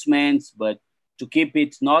announcements, but to keep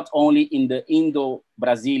it not only in the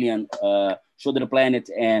Indo-Brazilian Shoulderplanet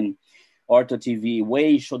and Ortho TV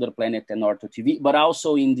way, Shoulderplanet and Ortho TV, but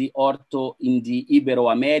also in the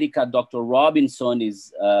Ibero-America. Dr. Robinson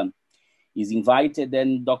is invited.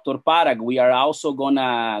 And Dr. Parag, we are also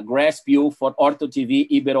gonna grasp you for Ortho TV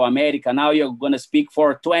Ibero-America. Now you're gonna speak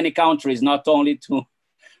for 20 countries, not only to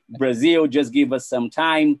Brazil. Just give us some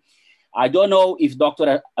time. I don't know if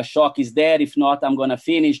Dr. Ashok is there. If not, I'm gonna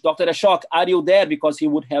finish. Dr. Ashok, are you there? Because he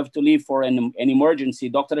would have to leave for an emergency.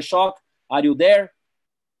 Dr. Ashok, are you there?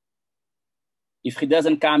 If he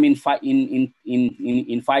doesn't come in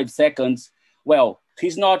 5 seconds, well,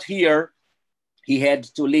 he's not here. He had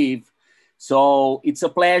to leave. So it's a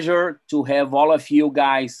pleasure to have all of you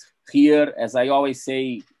guys here. As I always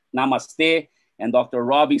say, namaste. And Dr.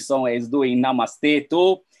 Robinson is doing namaste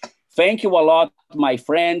too. Thank you a lot, my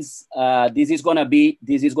friends. This is gonna be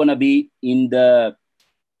in the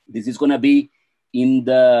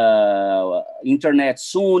internet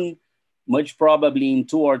soon. Much probably in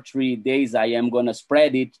 2 or 3 days, I am gonna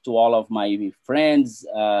spread it to all of my friends.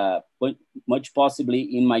 But much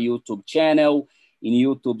possibly in my YouTube channel, in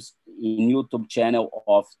YouTube channel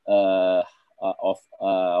of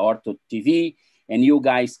Ortho TV, and you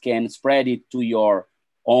guys can spread it to your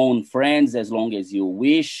own friends as long as you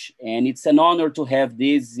wish. And it's an honor to have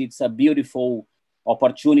this. It's a beautiful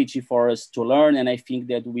opportunity for us to learn, and I think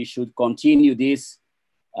that we should continue this,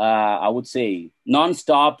 I would say,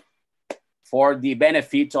 non-stop for the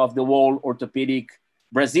benefit of the whole orthopedic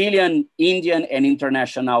Brazilian, Indian, and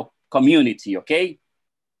international community, okay?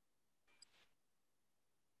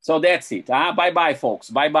 So that's it. Bye-bye, folks.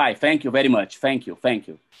 Bye-bye. Thank you very much. Thank you. Thank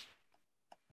you.